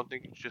 I don't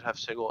think you should have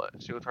single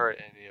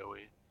target and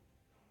AoE.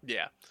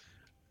 Yeah.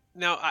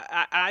 Now,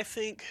 I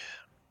think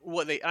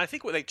what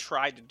they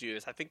tried to do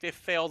is I think they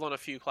failed on a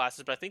few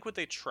classes, but I think what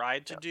they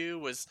tried to Yeah, do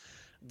was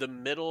the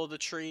middle of the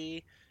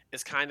tree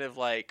is kind of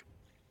like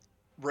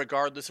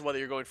regardless of whether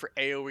you're going for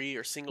AoE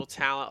or single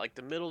talent, like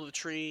the middle of the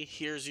tree,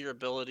 here's your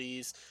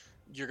abilities.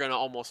 You're gonna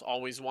almost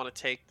always want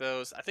to take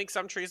those. I think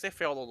some trees they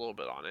failed a little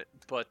bit on it,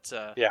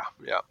 yeah,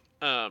 yeah,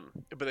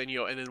 but then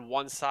and then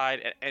one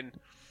side, and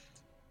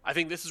I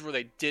think this is where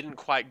they didn't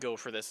quite go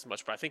for this as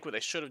much. But I think what they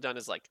should have done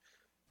is like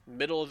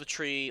middle of the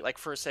tree, like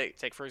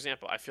take for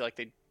example, I feel like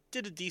they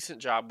did a decent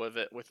job with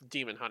it with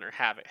Demon Hunter,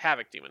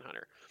 Havoc Demon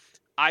Hunter.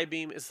 I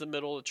beam is the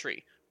middle of the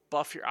tree.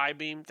 Buff your I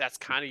beam, that's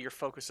kind of your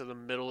focus of the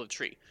middle of the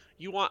tree.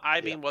 You want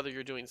I yeah, beam whether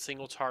you're doing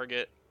single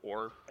target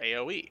or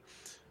AoE.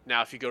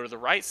 Now, if you go to the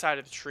right side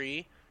of the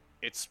tree,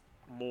 it's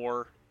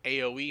more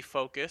AoE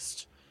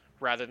focused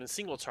rather than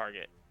single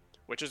target,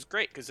 which is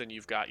great because then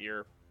you've got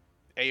your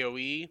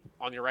AoE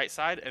on your right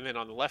side, and then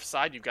on the left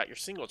side, you've got your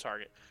single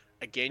target.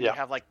 Again, you yeah,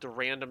 have like the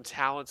random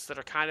talents that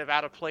are kind of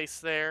out of place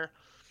there.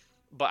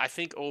 But I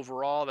think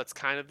overall, that's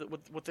kind of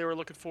what they were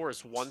looking for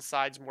is one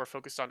side's more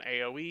focused on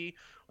AoE,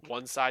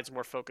 one side's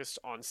more focused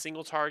on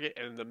single target,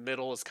 and the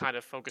middle is kind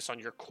of focused on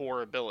your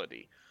core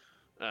ability.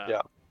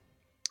 yeah,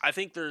 I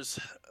think there's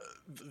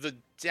the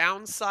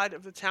downside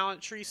of the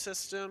talent tree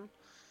system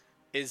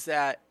is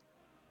that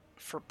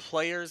for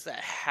players that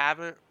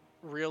haven't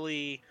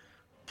really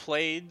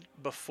played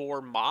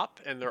before MOP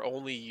and they're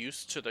only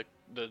used to the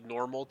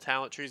normal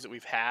talent trees that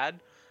we've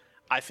had,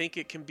 I think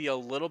it can be a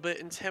little bit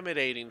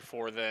intimidating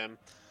for them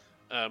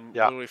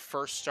yeah. when we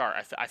first start.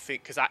 I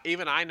think because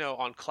even I know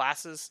on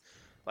classes,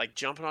 like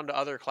jumping onto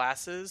other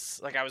classes,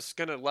 like I was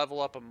gonna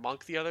level up a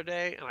monk the other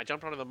day, and I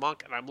jumped onto the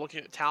monk, and I'm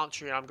looking at talent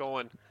tree, and I'm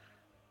going,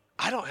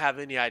 I don't have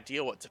any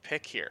idea what to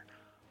pick here.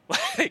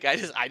 Like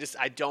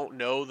I don't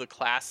know the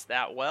class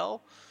that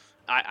well.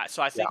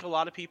 So I Yeah. think a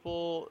lot of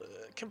people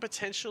can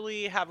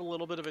potentially have a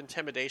little bit of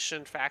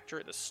intimidation factor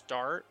at the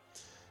start.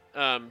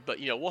 But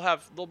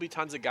there'll be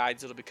tons of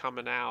guides that'll be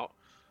coming out.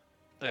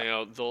 Yeah.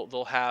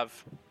 They'll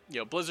have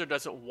Blizzard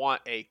doesn't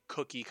want a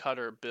cookie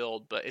cutter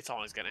build, but it's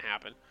always going to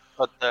happen.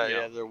 But You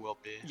know, yeah, there will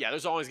be. yeah,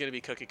 there's always going to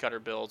be cookie cutter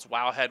builds.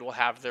 Wowhead will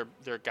have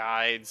their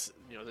guides.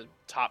 The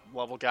top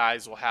level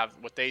guys will have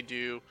what they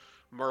do.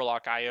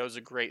 Murloc IO is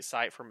a great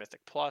site for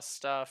Mythic Plus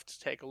stuff to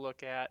take a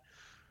look at.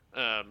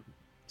 Um,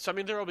 so I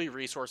mean, there will be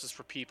resources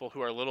for people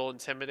who are a little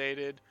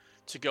intimidated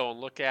to go and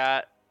look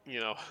at.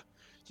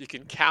 You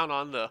can count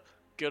on the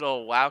good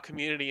old WoW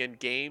community and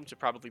game to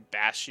probably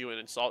bash you and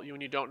insult you when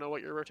you don't know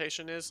what your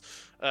rotation is.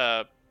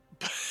 Uh,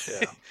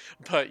 Yeah.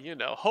 but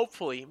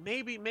hopefully,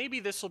 maybe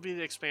this will be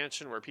the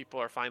expansion where people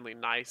are finally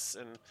nice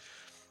and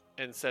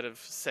instead of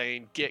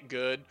saying get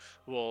good,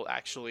 will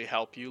actually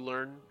help you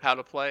learn how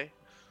to play.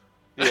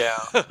 Yeah.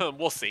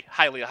 We'll see.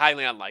 Highly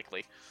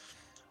unlikely.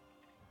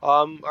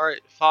 All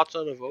right. Thoughts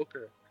on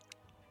Evoker?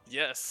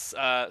 Yes.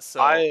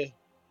 I've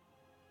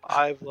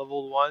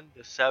leveled 1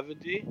 to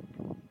 70.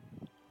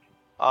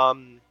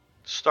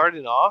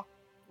 Starting off,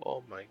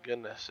 oh my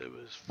goodness, it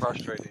was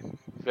frustrating.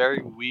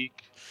 Very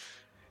weak.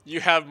 You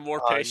have more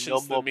No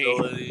patience than me.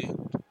 mobility.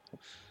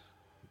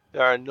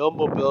 There are no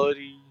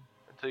mobility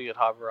until you get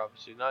hover,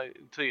 obviously. Not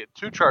until you get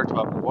 2 charge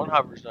hover. 1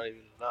 hover is not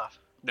even enough.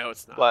 No,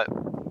 it's not. But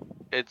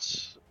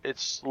it's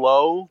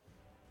slow.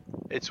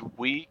 It's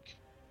weak.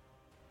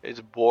 It's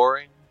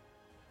boring.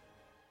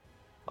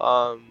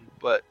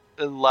 But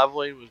then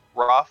leveling was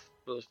rough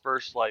for the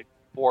first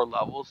 4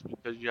 levels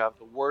because you have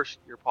the worst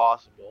gear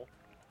possible.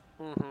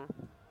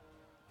 Mm-hmm.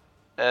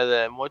 And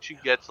then once you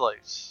get to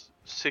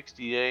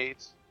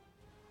 68,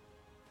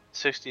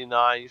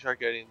 69, you start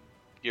getting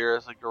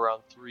gears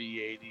around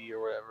 380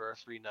 or whatever,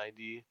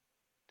 390.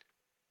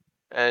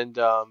 And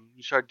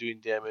you start doing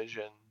damage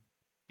and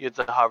you get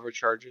the hover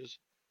charges.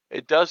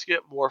 It does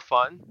get more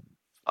fun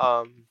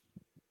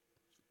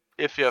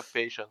if you have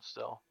patience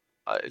still.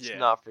 It's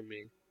not for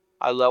me.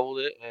 I leveled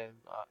it and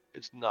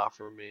it's not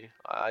for me.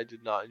 I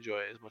did not enjoy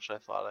it as much as I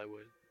thought I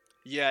would.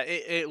 Yeah,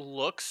 it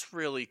looks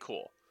really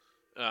cool.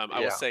 I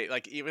will say,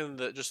 even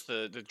the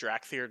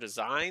Drakthir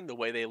design, the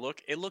way they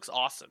look, it looks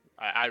awesome.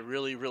 I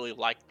really, really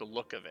like the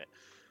look of it.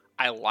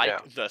 I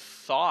like the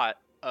thought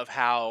of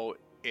how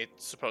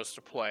it's supposed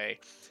to play.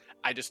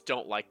 I just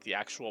don't like the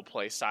actual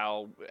play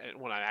style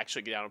when I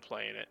actually get out and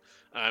play in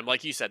it.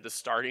 Like you said, the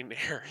starting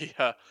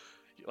area,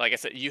 like I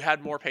said, you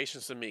had more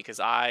patience than me because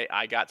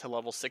I got to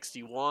level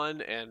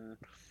 61 and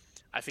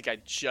I think I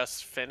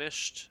just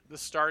finished the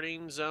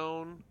starting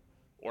zone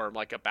or I'm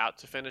about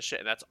to finish it,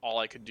 and that's all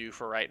I could do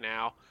for right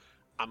now.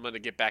 I'm gonna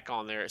get back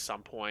on there at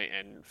some point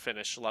and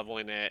finish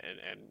leveling it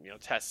and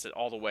test it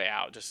all the way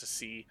out just to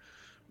see.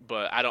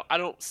 But I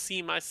don't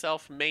see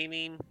myself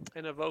maining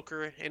an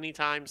Evoker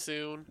anytime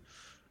soon.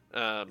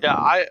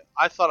 I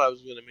thought I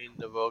was gonna main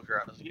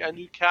Evoker. I was like,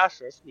 new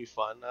caster, that's gonna be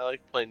fun. I like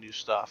playing new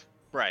stuff.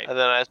 Right. And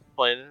then I was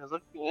playing it, and I was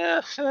like,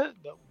 yeah,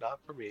 no, not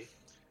for me.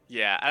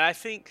 Yeah, and I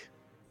think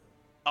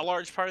a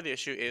large part of the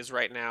issue is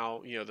right now,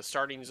 the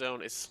starting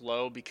zone is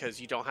slow because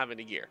you don't have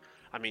any gear.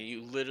 I mean,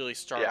 you literally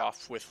start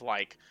off with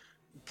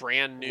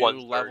brand new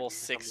level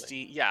 60.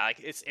 Yeah,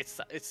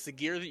 it's the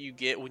gear that you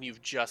get when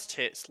you've just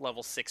hit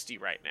level 60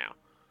 right now.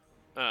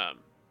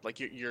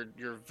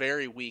 You're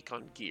very weak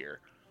on gear.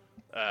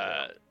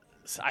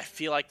 So I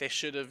feel like they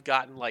should have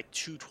gotten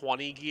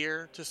 220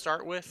 gear to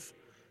start with.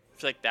 I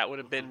feel like that would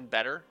have been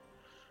better.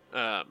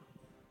 Like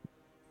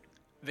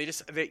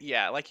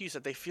you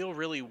said, they feel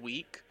really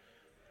weak.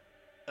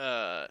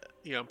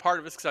 Part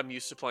of it's because I'm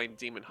used to playing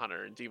Demon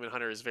Hunter, and Demon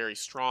Hunter is very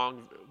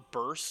strong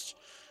burst,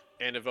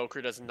 and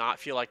Evoker does not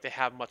feel like they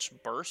have much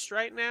burst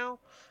right now.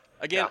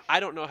 Again, I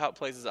don't know how it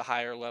plays at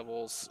higher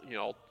levels.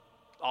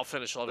 I'll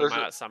finish leveling mine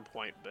at some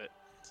point, but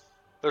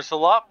there's a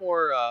lot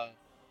more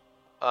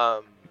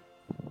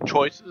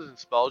choices and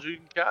spells you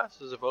can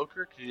cast as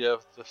Evoker because you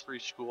have the 3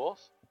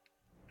 schools.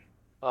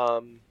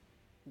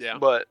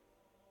 But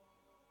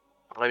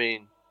I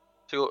mean,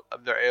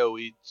 their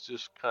AOE is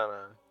just kind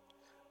of.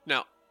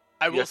 Now,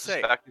 I will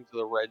say, spec into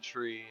the red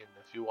tree, and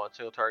if you want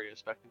single target,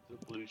 spec into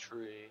the blue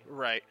tree.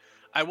 Right.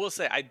 I will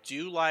say I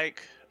do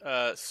like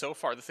so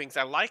far the things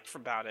I liked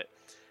about it.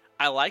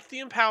 I like the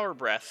Empower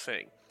Breath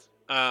thing.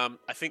 I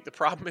think the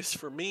problem is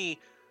for me,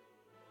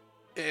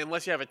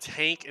 unless you have a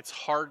tank, it's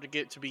hard to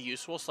get to be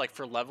useful. So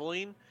for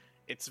leveling,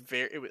 it's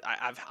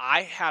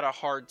I had a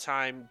hard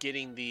time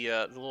getting the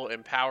little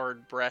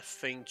Empowered Breath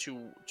thing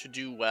to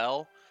do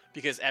well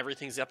because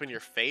everything's up in your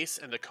face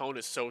and the cone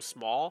is so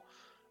small.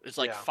 There's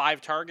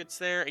 5 targets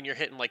there, and you're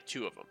hitting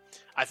 2 of them.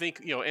 I think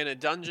in a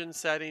dungeon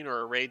setting or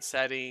a raid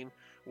setting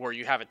where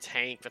you have a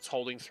tank that's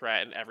holding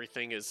threat and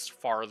everything is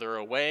farther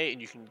away,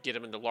 and you can get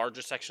them in the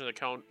larger section of the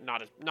cone,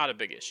 not a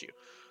big issue.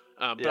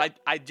 But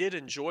I did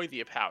enjoy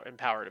the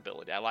empowered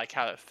ability. I like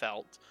how it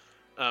felt.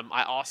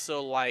 I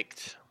also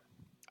liked.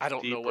 I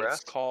don't know what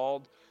it's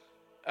called.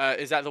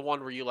 Is that the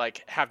one where you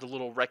have the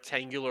little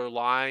rectangular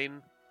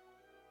line?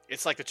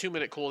 It's a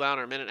 2-minute cooldown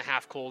or a 1.5-minute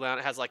cooldown.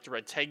 It has the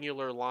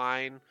rectangular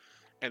line.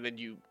 And then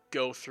you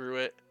go through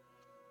it,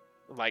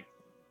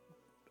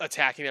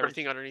 attacking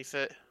everything underneath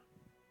it.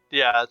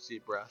 Yeah, that's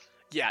Deep Breath.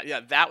 Yeah,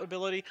 that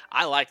ability,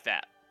 I like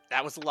that.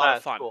 That was a lot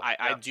of fun. Cool.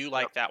 I do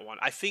like that one.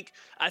 I think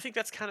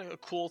that's kind of a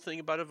cool thing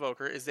about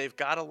Evoker is they've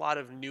got a lot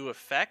of new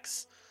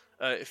effects.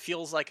 It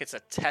feels like it's a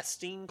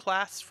testing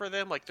class for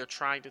them. They're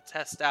trying to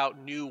test out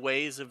new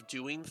ways of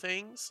doing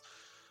things.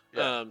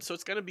 Yeah. So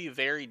it's going to be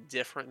very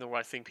different than what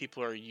I think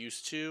people are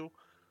used to.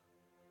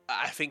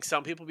 I think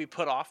some people will be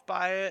put off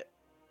by it.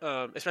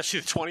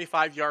 Especially the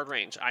 25-yard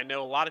range. I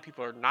know a lot of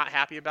people are not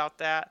happy about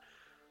that.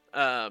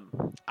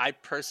 I I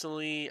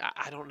personally,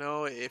 I don't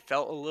know. It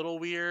felt a little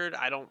weird.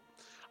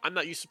 I'm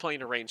not used to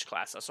playing a range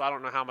class, so I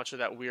don't know how much of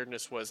that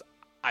weirdness was.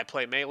 I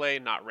play melee,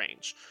 not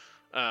range.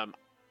 Um,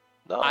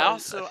 No, I I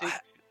also, think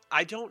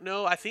I don't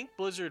know. I think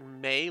Blizzard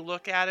may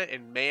look at it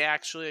and may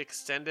actually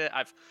extend it.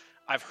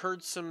 I've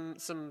heard some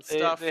they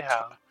stuff.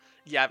 have.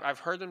 Yeah, I've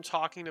heard them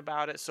talking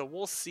about it, so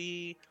we'll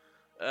see.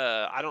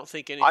 I don't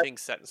think I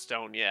anything's set in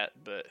stone yet,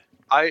 but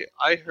I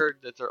heard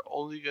that they're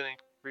only going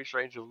to increase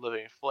range of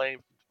living flame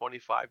from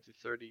 25 to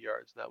 30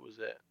 yards. And that was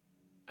it.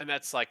 and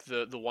that's like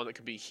the one that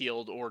can be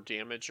healed or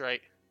damaged,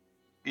 right?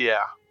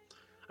 Yeah.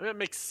 I mean, that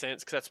makes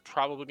sense because that's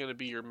probably going to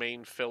be your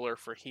main filler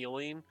for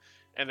healing,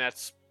 and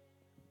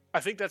I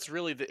think that's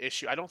really the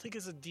issue. I don't think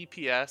as a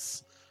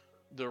DPS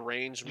the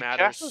range You matters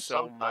catch them so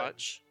sometimes.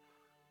 much.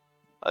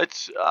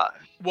 It's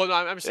Well, no,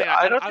 I'm saying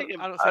I don't think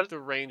I don't think the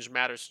range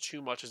matters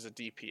too much as a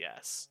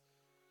DPS.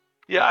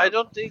 yeah, Um, I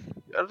don't think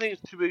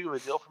it's too big of a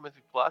deal for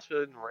Mythic Plus, but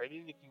in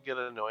raiding it can get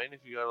annoying if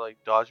you gotta like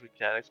dodge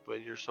mechanics,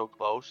 but you're so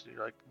close and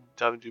you're like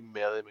having to do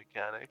melee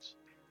mechanics.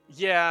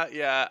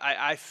 yeah.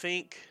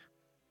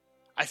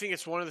 I think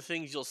it's one of the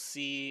things you'll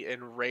see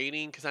in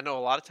raiding because I know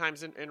a lot of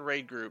times in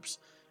raid groups,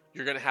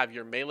 you're gonna have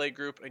your melee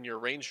group and your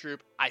range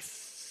group. I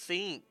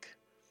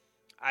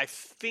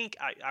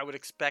would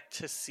expect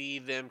to see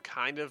them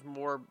kind of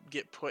more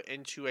get put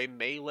into a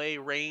melee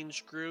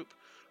range group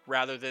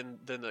rather than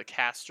the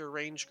caster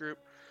range group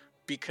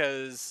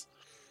because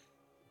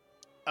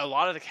a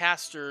lot of the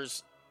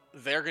casters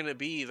they're going to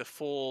be the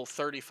full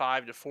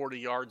 35 to 40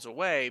 yards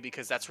away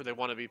because that's where they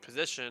want to be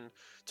positioned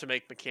to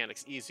make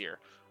mechanics easier.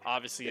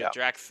 Obviously, a Yeah.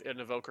 Drac and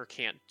Evoker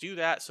can't do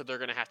that, so they're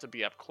going to have to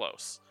be up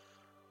close.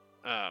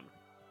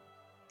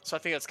 So I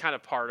think that's kind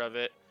of part of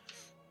it.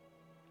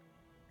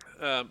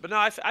 But no,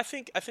 I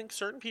think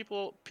certain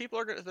people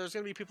are gonna, there's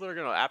going to be people that are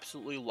going to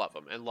absolutely love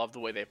them and love the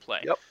way they play.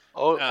 Yep.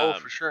 Oh,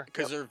 for sure.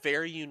 Because Yep. they're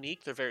very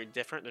unique, they're very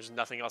different. There's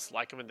nothing else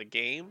like them in the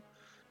game,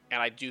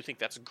 and I do think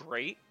that's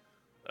great.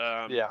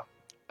 Um, Yeah.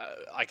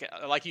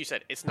 like you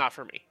said, it's not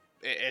for me.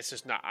 It's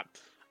just not.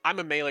 I'm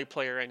a melee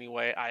player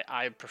anyway.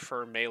 I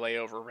prefer melee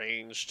over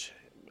ranged.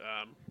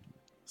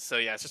 So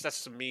yeah, it's just that's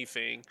just a me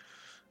thing.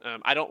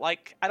 I don't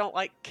like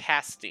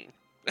casting.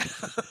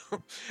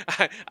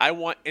 I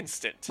want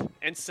instant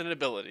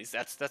abilities.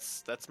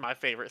 That's my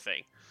favorite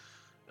thing.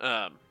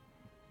 Um,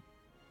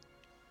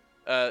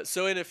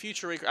 so in a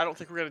future week, I don't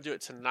think we're gonna do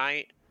it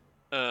tonight.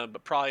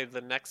 But probably the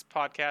next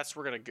podcast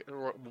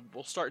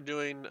we'll start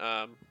doing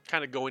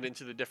kind of going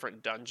into the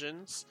different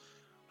dungeons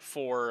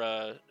for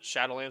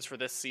Shadowlands for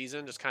this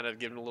season, just kind of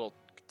giving a little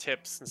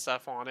tips and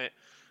stuff on it.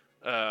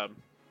 I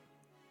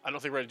don't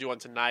think we're gonna do one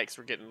tonight because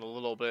we're getting a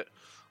little bit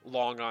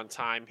long on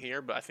time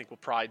here, but I think we'll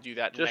probably do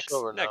that Just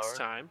over an next hour.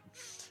 time.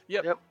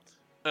 Yep.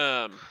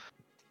 Yep.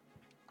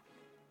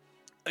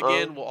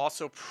 Again, we'll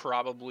also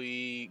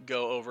probably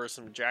go over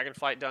some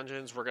Dragonflight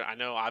dungeons. I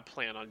know I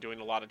plan on doing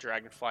a lot of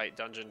Dragonflight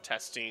dungeon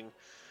testing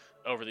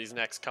over these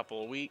next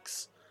couple of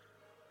weeks.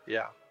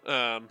 Yeah.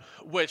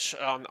 Which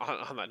on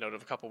that note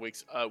of a couple of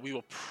weeks, we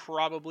will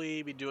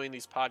probably be doing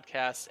these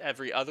podcasts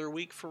every other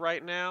week for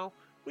right now.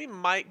 We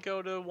might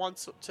go to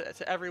once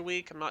to every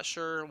week. I'm not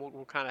sure.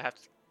 We'll kind of have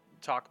to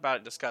talk about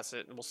it, discuss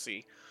it, and we'll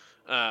see.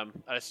 I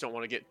just don't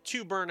want to get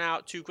too burnt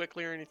out too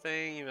quickly or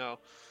anything, you know.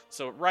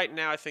 So right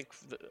now, I think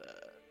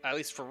at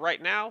least for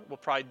right now, we'll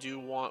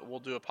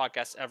do a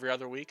podcast every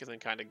other week and then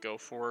kind of go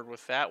forward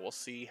with that. We'll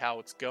see how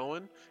it's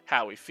going,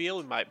 how we feel.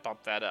 We might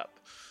bump that up.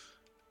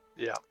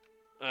 Yeah.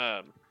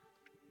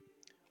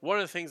 One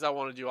of the things I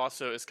want to do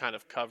also is kind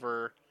of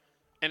cover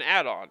an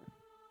add-on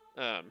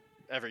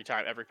every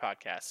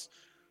podcast.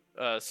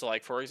 So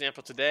like for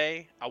example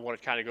today I want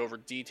to kind of go over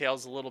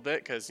details a little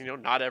bit because you know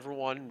not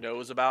everyone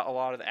knows about a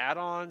lot of the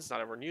add-ons, not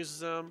everyone uses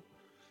them.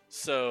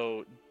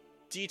 So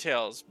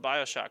details,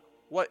 Bioshock,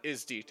 what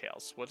is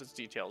details? What does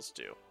details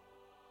do?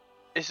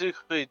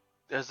 Basically,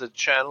 has a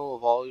channel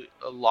of all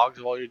logs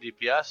of all your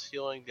DPS,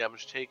 healing,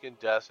 damage taken,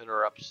 deaths,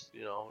 interrupts.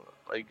 You know,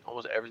 like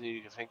almost everything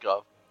you can think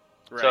of.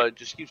 Right. So it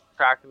just keeps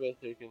track of it.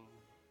 So you can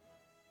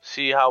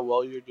see how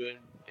well you're doing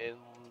in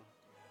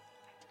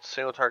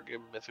single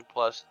target Mythic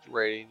Plus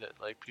rating,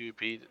 like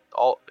PvP,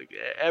 all like,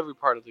 every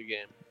part of the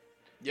game.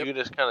 Yep. You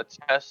can just kind of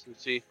test and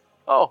see,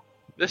 oh,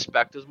 this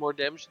spec does more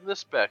damage than this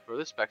spec, or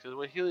this spec does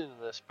more healing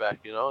than this spec,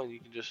 you know, and you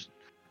can just,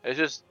 it's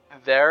just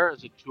there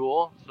as a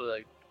tool, so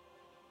like,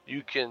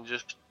 you can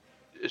just,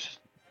 it's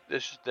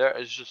just there,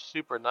 it's just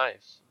super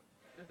nice.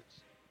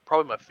 It's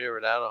probably my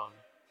favorite add-on.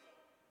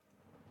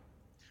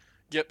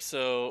 Yep,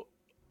 so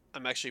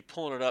I'm actually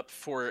pulling it up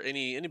for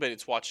anybody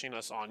that's watching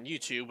us on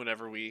YouTube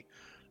whenever we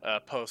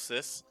post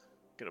this.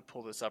 I'm gonna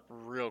pull this up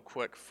real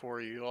quick for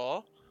you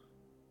all.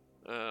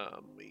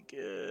 We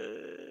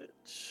get.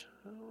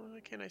 Why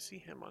can't I see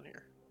him on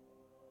here?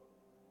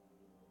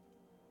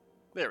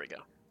 There we go.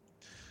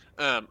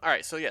 All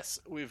right, so yes,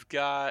 we've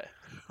got.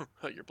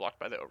 You're blocked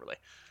by the overlay.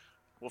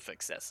 We'll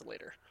fix that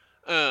later.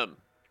 It's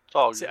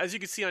all So good. as you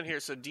can see on here,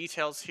 so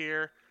details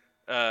here.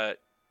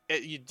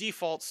 you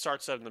default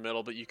starts out in the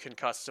middle, but you can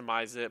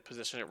customize it,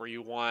 position it where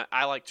you want.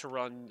 I like to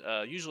run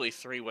usually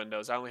 3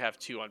 windows. I only have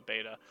 2 on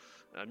beta.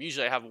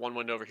 Usually I have one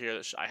window over here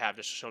that I have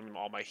just showing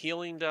all my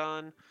healing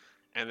done,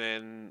 and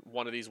then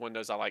one of these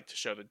windows I like to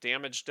show the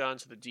damage done,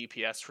 so the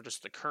DPS for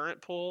just the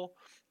current pull,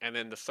 and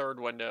then the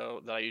third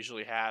window that I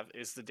usually have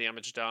is the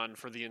damage done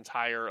for the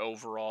entire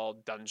overall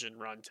dungeon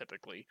run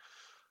typically.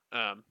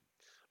 Um,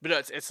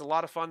 but it's a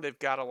lot of fun. They've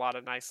got a lot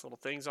of nice little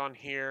things on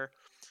here.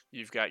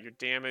 You've got your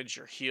damage,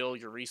 your heal,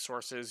 your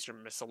resources, your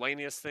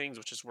miscellaneous things,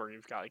 which is where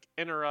you've got like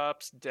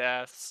interrupts,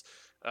 deaths,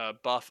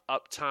 buff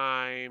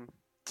uptime,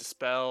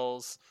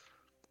 dispels,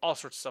 all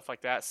sorts of stuff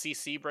like that.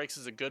 CC breaks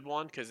is a good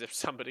one because if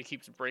somebody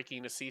keeps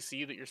breaking a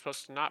CC that you're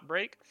supposed to not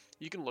break,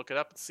 you can look it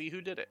up and see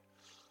who did it.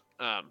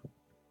 Yeah.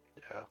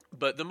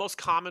 But the most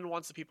common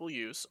ones that people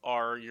use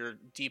are your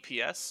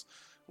DPS,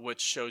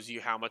 which shows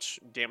you how much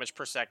damage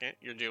per second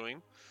you're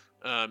doing.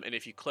 And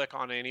if you click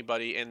on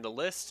anybody in the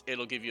list,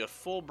 it'll give you a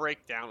full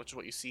breakdown, which is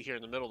what you see here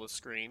in the middle of the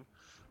screen.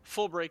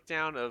 Full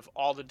breakdown of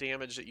all the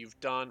damage that you've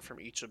done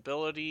from each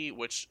ability,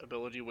 which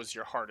ability was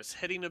your hardest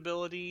hitting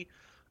ability.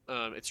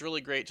 It's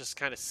really great just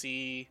to kind of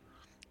see,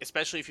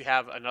 especially if you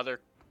have another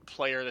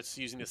player that's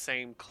using the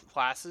same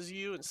class as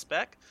you in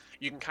spec,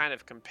 you can kind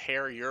of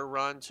compare your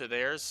run to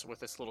theirs with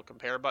this little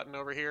compare button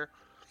over here.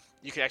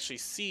 You can actually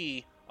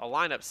see a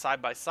lineup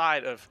side by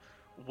side of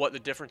what the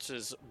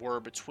differences were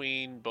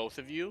between both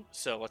of you.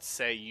 So let's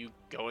say you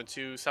go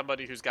into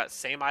somebody who's got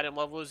same item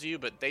level as you,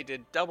 but they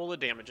did double the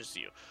damage as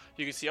you.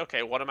 You can see,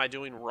 okay, what am I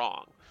doing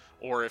wrong?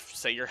 Or if,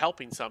 say, you're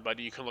helping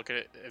somebody, you can look at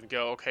it and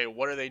go, okay,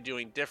 what are they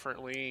doing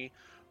differently?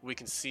 We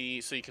can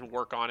see, so you can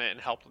work on it and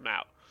help them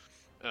out.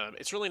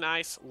 It's really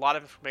nice, a lot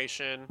of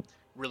information,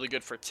 really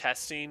good for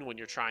testing when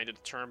you're trying to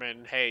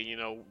determine, hey,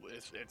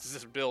 is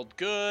this build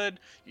good?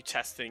 You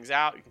test things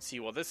out. You can see,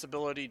 well, this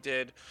ability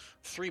did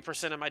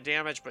 3% of my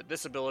damage, but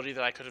this ability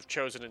that I could have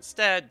chosen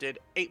instead did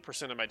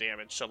 8% of my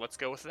damage, so let's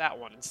go with that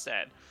one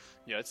instead.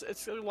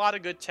 It's a lot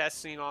of good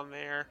testing on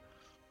there.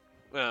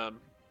 But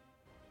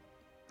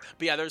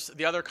yeah, there's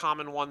the other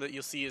common one that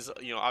you'll see is,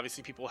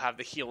 obviously people have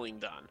the healing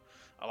done.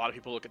 A lot of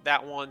people look at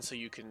that one, so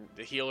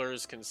the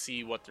healers can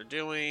see what they're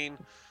doing.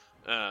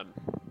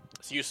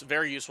 It's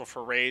very useful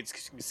for raids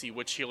because you can see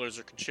which healers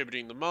are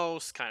contributing the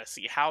most, kind of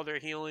see how they're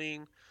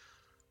healing.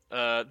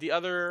 The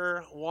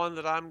other one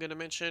that I'm going to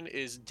mention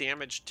is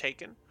damage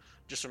taken,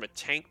 just from a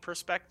tank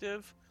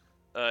perspective.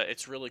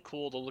 It's really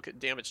cool to look at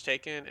damage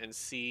taken and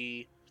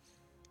see,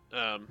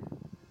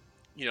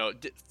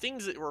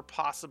 things that were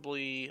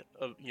possibly,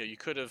 you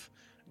could have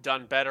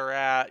done better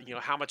at.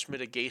 How much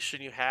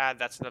mitigation you had.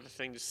 That's another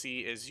thing to see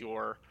is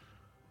your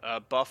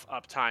buff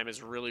uptime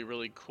is really,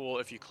 really cool.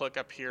 If you click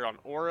up here on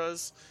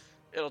auras,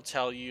 it'll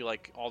tell you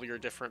like all your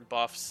different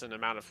buffs and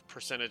amount of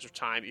percentage of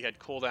time you had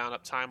cooldown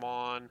uptime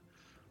on.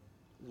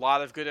 A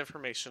lot of good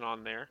information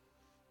on there.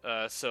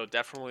 So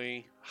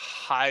definitely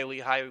highly,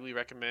 highly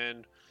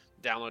recommend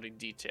downloading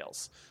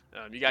details.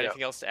 You got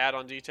anything else to add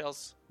on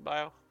details,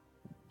 Bio?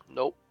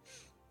 Nope.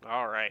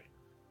 All right.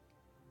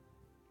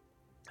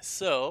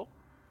 So,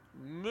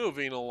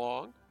 moving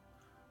along.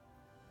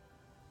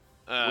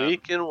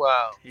 Week in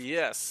WoW.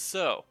 Yes,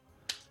 so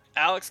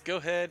Alex, go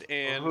ahead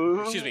and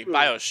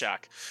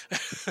Bioshock.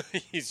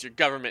 He's your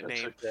government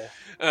That's name. Okay.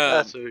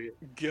 That's okay.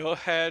 Go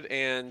ahead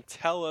and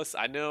tell us.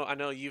 I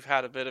know you've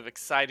had a bit of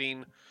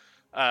exciting,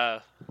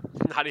 not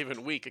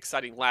even week,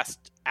 exciting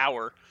last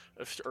hour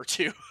or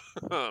two.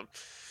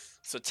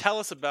 So tell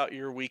us about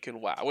your week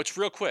in WoW. Which,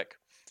 real quick,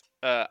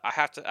 I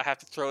have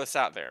to throw this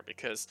out there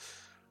because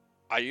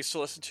I used to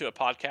listen to a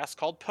podcast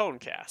called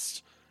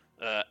Pwnecast.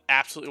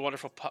 Absolutely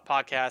wonderful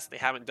podcast. They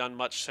haven't done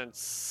much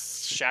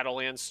since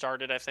Shadowlands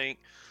started, I think.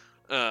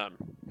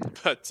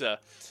 But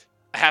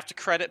I have to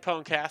credit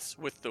Pwnecast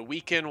with the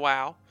Weekend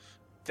WoW.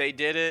 They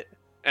did it,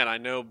 and I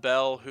know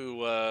Belle,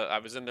 who I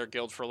was in their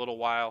guild for a little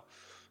while,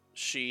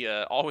 she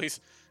always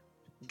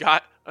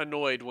got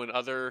annoyed when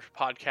other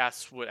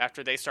podcasts would,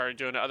 after they started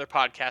doing it, other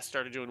podcasts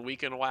started doing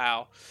Weekend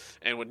WoW,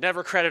 and would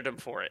never credit them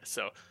for it.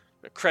 So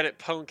credit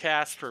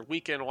Pwnecast for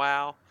Weekend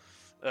WoW.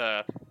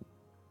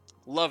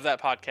 Love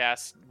that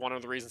podcast. One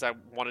of the reasons I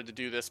wanted to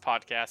do this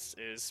podcast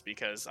is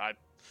because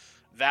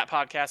that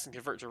podcast and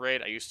Convert to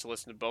Raid, I used to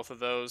listen to both of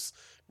those.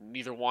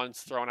 Neither one's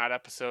thrown out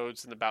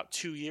episodes in about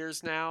 2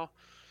 years now,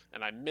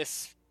 and I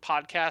miss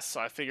podcasts,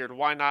 so I figured,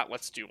 why not?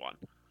 Let's do one.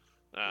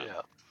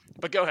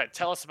 But go ahead,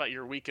 tell us about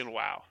your week in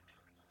WoW.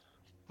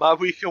 My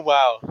week in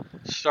WoW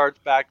starts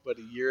back about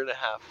a year and a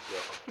half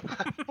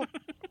ago.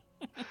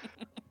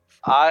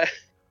 I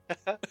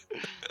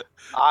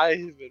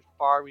have been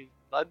farming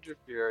Thunder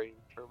Fury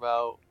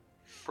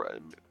for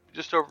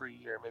just over a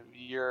year, maybe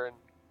a year and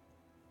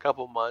a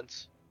couple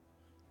months,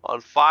 on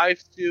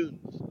 5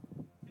 tunes.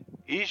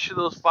 Each of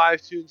those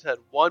 5 tunes had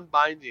 1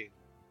 binding,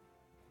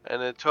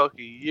 and it took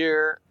a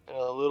year and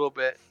a little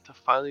bit to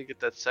finally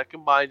get that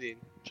second binding,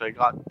 which I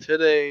got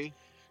today,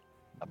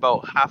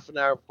 about half an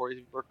hour before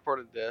we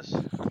recorded this.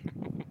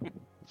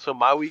 So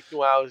my week in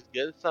WoW is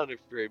getting Thunder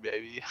Fury,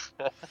 baby.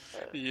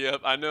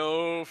 Yep, I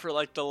know for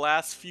like the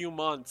last few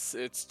months,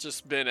 it's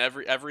just been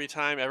every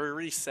time, every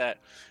reset,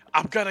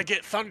 I'm gonna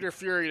get Thunder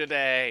Fury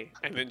today,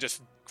 and then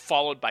just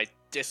followed by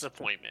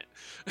disappointment.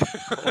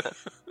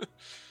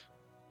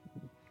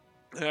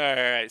 All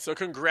right, so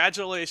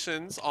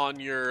congratulations on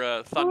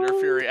your Thunder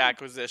Fury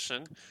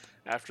acquisition.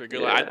 After a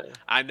good, Yeah.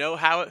 I know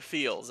how it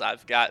feels.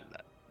 I've got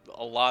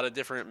a lot of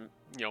different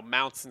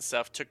mounts and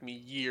stuff. Took me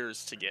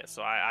years to get,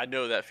 so I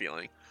know that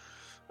feeling.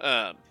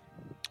 Um,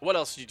 what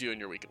else did you do in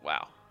your week at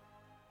WoW?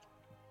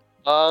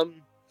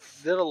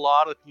 Did a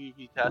lot of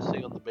PvP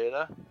testing on the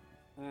beta.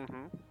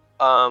 Mm-hmm.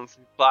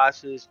 For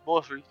classes,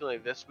 most recently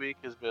this week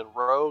has been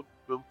Rogue,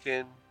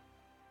 Boomkin,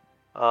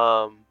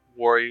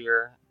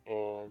 Warrior,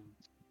 and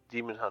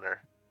Demon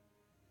Hunter.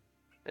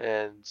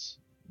 And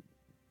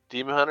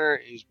Demon Hunter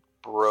is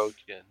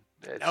broken.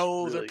 It's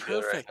No, they're really good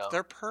right perfect. now.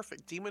 They're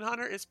perfect. Demon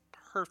Hunter is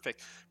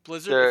perfect.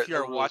 Blizzard, if you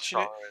They're are really watching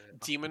strong it, right now.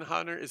 Demon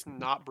Hunter is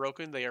not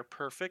broken. They are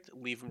perfect.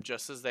 Leave them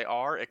just as they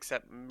are,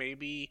 except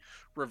maybe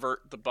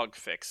revert the bug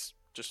fix.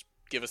 Just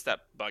give us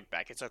that bug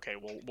back. It's okay.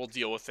 We'll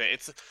deal with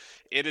it.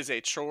 It is a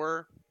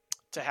chore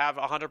to have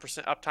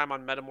 100% uptime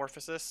on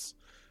Metamorphosis,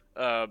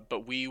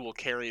 but we will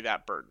carry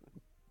that burden.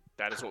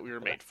 That is what we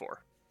were made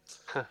for.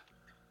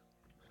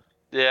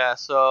 Yeah,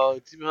 so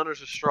Demon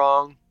Hunters are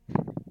strong.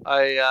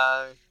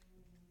 I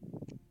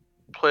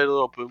played a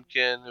little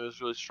Boomkin. It was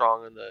really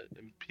strong in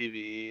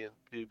PvE, and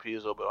PvP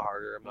is a little bit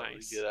harder. I'm not really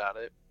Nice. good at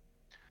it.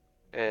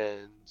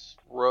 And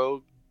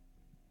Rogue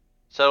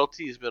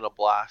Subtlety has been a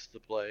blast to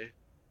play.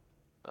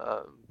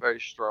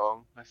 Very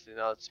strong. I see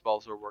now that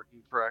spells are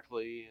working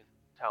correctly and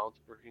talents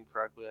are working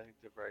correctly. I think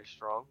they're very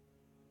strong.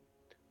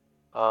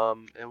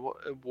 And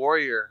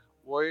Warrior.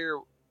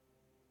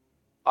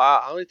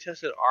 I only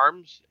tested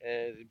arms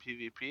and in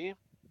PvP.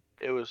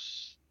 It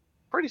was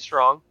pretty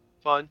strong,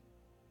 fun,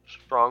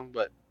 strong,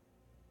 but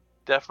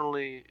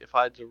definitely if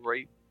I had to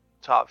rate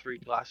top 3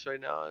 classes right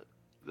now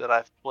that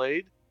I've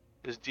played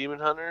is Demon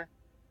Hunter,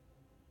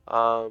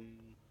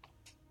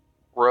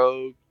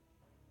 Rogue,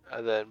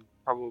 and then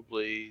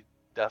probably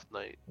Death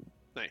Knight.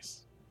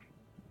 Nice.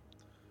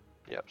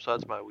 Yep, so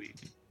that's my week.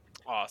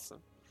 Awesome.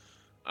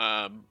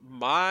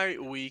 My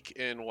week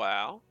in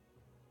WoW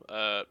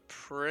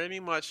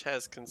pretty much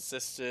has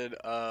consisted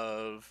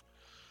of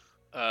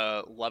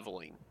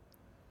leveling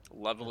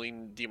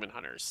demon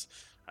hunters.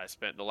 I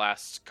spent the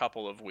last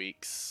couple of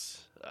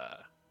weeks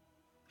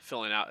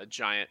filling out a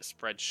giant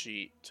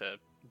spreadsheet to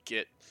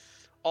get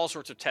all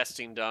sorts of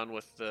testing done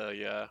with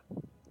the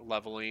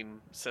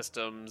leveling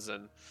systems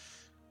and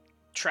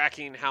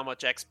tracking how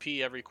much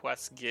XP every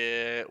quest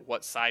get,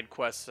 what side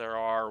quests there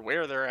are,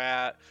 where they're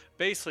at,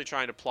 basically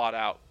trying to plot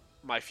out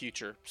my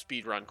future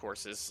speedrun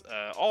courses,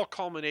 all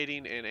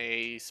culminating in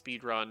a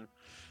speedrun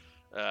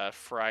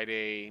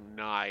Friday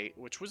night,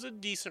 which was a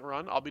decent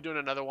run. I'll be doing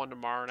another one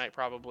tomorrow night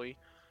probably,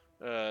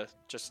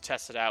 just to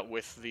test it out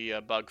with the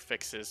bug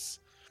fixes.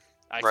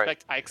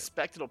 Right. I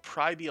expect it'll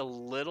probably be a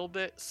little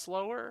bit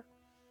slower.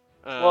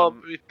 Well,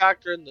 we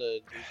factor in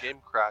the game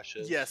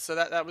crashes. Yeah, so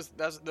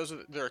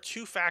there are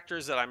two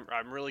factors that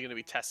I'm really going to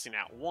be testing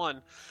out.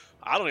 One,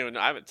 I don't even know.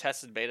 I haven't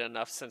tested beta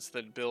enough since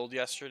the build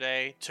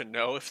yesterday to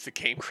know if the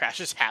game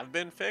crashes have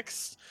been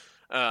fixed.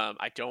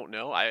 I don't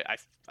know.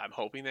 I'm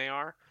hoping they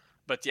are.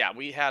 But yeah,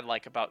 we had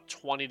like about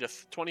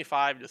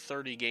 25 to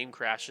 30 game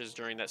crashes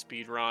during that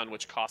speed run,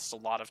 which costs a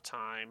lot of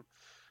time.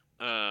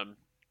 Um,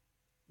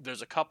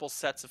 there's a couple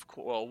sets of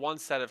one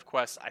set of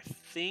quests I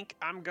think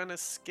I'm gonna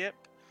skip.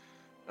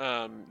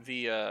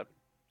 The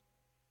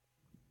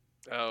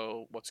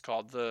what's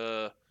called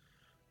the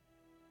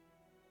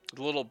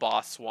little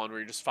boss one where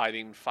you're just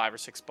fighting 5 or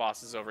 6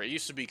 bosses over. It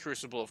used to be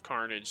Crucible of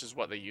Carnage, is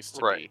what they used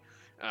to be.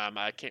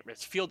 I can't.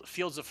 It's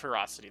Fields of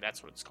Ferocity.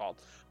 That's what it's called.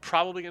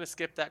 Probably gonna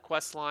skip that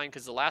quest line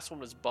because the last one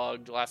was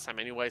bugged last time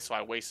anyway, so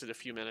I wasted a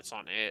few minutes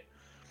on it.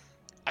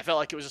 I felt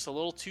like it was just a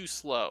little too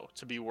slow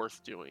to be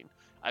worth doing.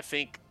 I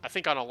think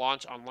on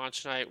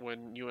launch night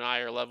when you and I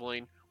are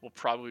leveling, we'll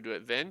probably do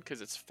it then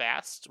because it's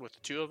fast with the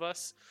two of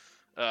us.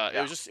 Yeah.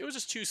 It was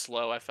just too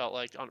slow. I felt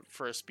like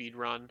for a speed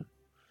run.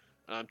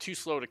 Too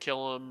slow to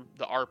kill him.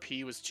 The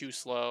RP was too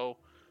slow,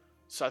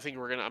 so I think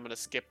I'm gonna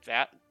skip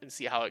that and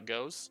see how it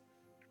goes.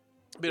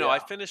 But I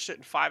finished it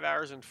in 5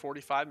 hours and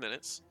 45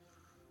 minutes.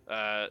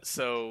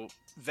 So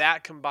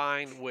that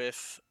combined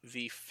with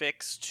the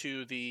fix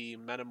to the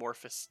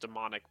Metamorphosis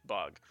demonic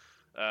bug.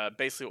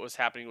 Basically, what was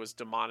happening was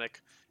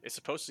demonic is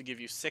supposed to give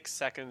you 6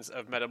 seconds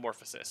of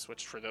metamorphosis,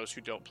 which for those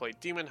who don't play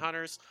Demon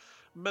Hunters,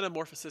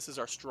 metamorphosis is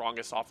our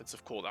strongest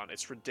offensive cooldown.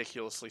 It's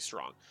ridiculously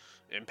strong.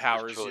 It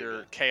empowers really your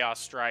good Chaos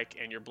Strike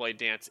and your Blade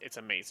Dance. It's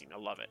amazing. I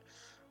love it.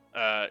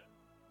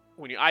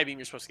 When you I-beam,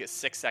 you're supposed to get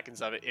 6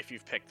 seconds of it if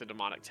you've picked the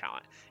demonic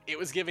talent. It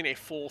was giving a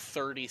full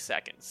 30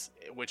 seconds,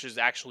 which is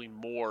actually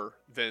more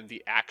than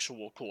the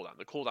actual cooldown.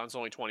 The cooldown's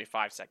only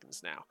 25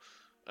 seconds now.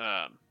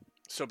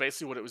 So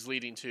basically what it was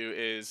leading to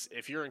is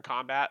if you're in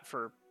combat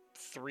for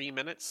 3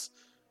 minutes,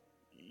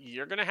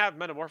 you're going to have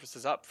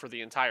Metamorphosis up for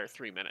the entire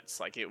 3 minutes.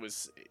 Like you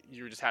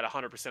just had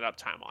 100%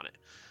 uptime on it.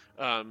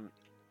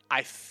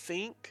 I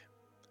think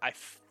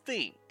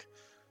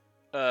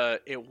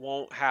it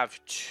won't have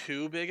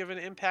too big of an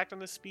impact on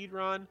the speed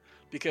run,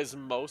 because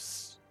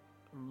most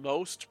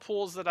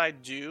pulls that I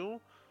do,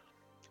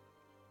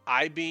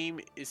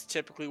 I-beam is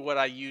typically what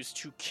I use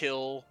to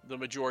kill the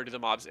majority of the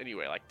mobs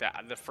anyway. Like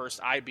that, the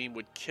first I-beam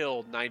would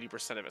kill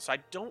 90% of it. So I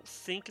don't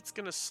think it's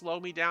going to slow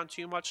me down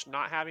too much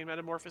not having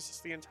Metamorphosis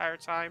the entire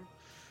time.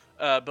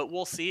 But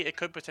we'll see. It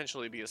could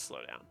potentially be a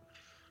slowdown.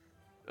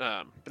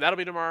 But that'll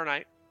be tomorrow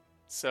night.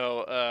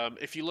 So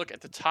if you look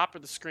at the top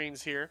of the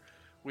screens here,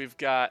 we've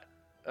got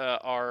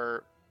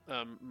our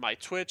my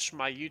Twitch,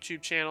 my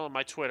YouTube channel, and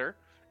my Twitter.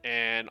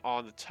 And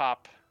on the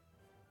top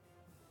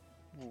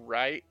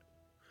right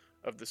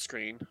of the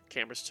screen,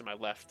 camera's to my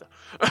left.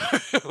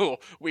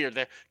 Weird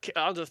there.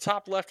 On the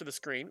top left of the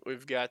screen,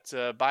 we've got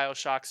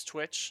Bioshock's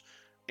Twitch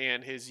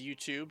and his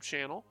YouTube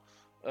channel.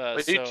 My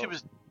YouTube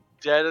is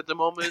dead at the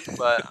moment,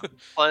 but I'm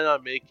planning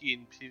on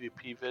making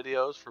PvP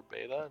videos for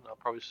beta, and I'll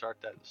probably start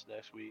that this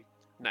next week.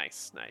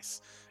 Nice.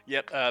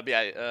 Yep.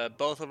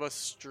 Both of us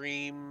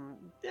stream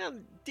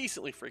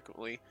decently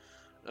frequently.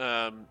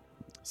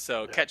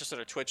 So catch us on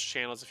our Twitch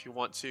channels if you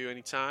want to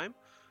anytime.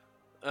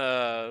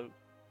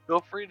 Feel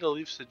free to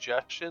leave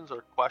suggestions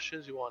or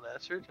questions you want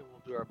answered, and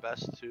we'll do our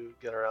best to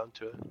get around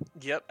to it.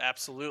 Yep,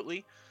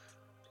 absolutely.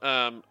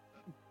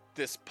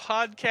 This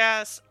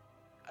podcast,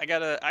 I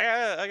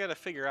gotta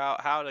figure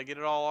out how to get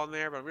it all on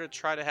there, but I'm gonna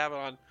try to have it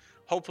on.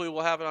 Hopefully,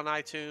 we'll have it on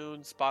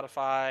iTunes,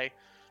 Spotify,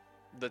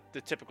 the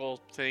typical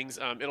things.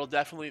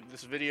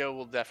 This video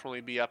will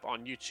definitely be up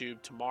on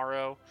YouTube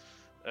tomorrow.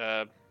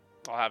 I'll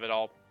have it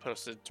all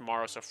posted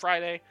tomorrow, so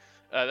Friday.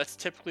 That's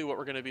typically what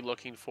we're going to be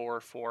looking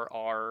for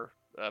our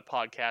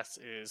podcast.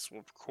 Is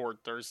we'll record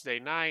Thursday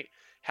night,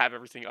 have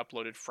everything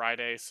uploaded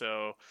Friday,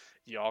 so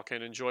y'all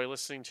can enjoy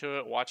listening to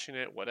it, watching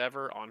it,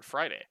 whatever, on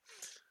Friday.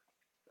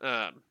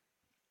 But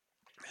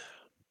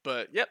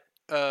yep,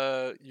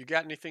 you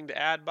got anything to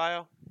add,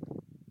 Bio?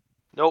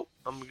 Nope,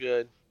 I'm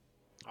good.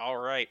 All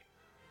right.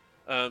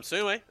 So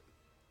anyway,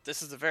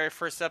 this is the very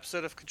first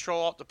episode of Ctrl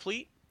Alt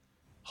Deplete.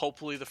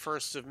 Hopefully the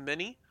first of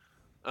many.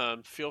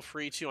 Feel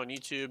free to on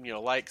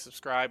YouTube, like,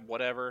 subscribe,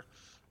 whatever.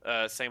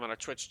 Same on our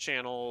Twitch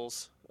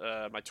channels,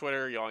 my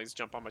Twitter. You always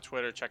jump on my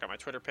Twitter, check out my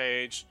Twitter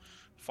page,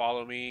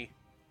 follow me,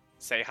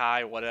 say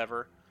hi,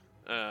 whatever.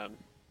 On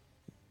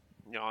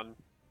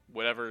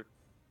whatever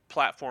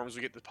platforms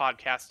we get the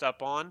podcast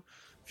up on,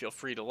 feel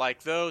free to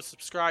like those,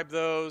 subscribe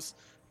those,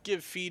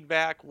 give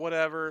feedback,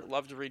 whatever.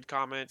 Love to read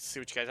comments, see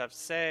what you guys have to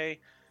say,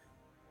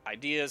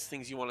 ideas,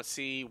 things you want to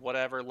see,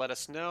 whatever. Let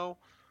us know,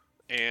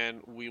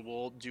 and we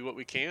will do what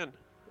we can.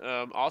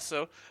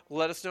 Also,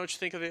 let us know what you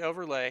think of the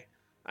overlay.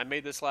 I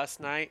made this last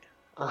night.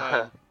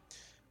 I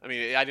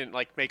didn't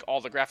make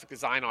all the graphic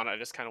design on it. I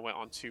just kind of went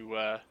onto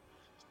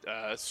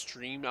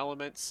Stream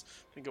Elements,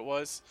 I think it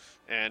was,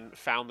 and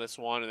found this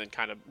one, and then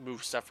kind of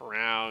moved stuff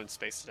around,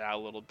 spaced it out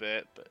a little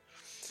bit. But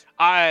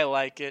I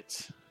like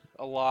it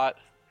a lot.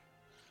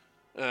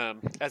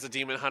 As a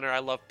demon hunter, I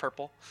love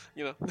purple,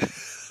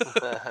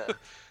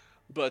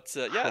 But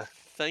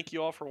thank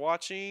you all for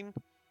watching,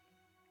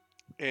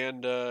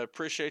 and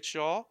appreciate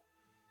y'all.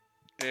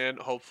 And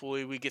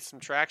hopefully we get some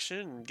traction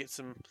and give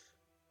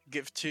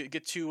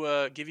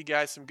you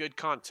guys some good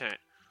content.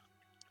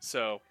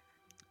 So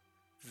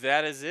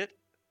that is it.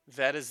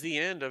 That is the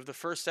end of the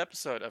first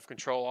episode of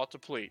Ctrl Alt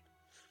Deplete.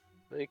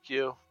 Thank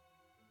you.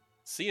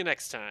 See you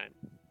next time.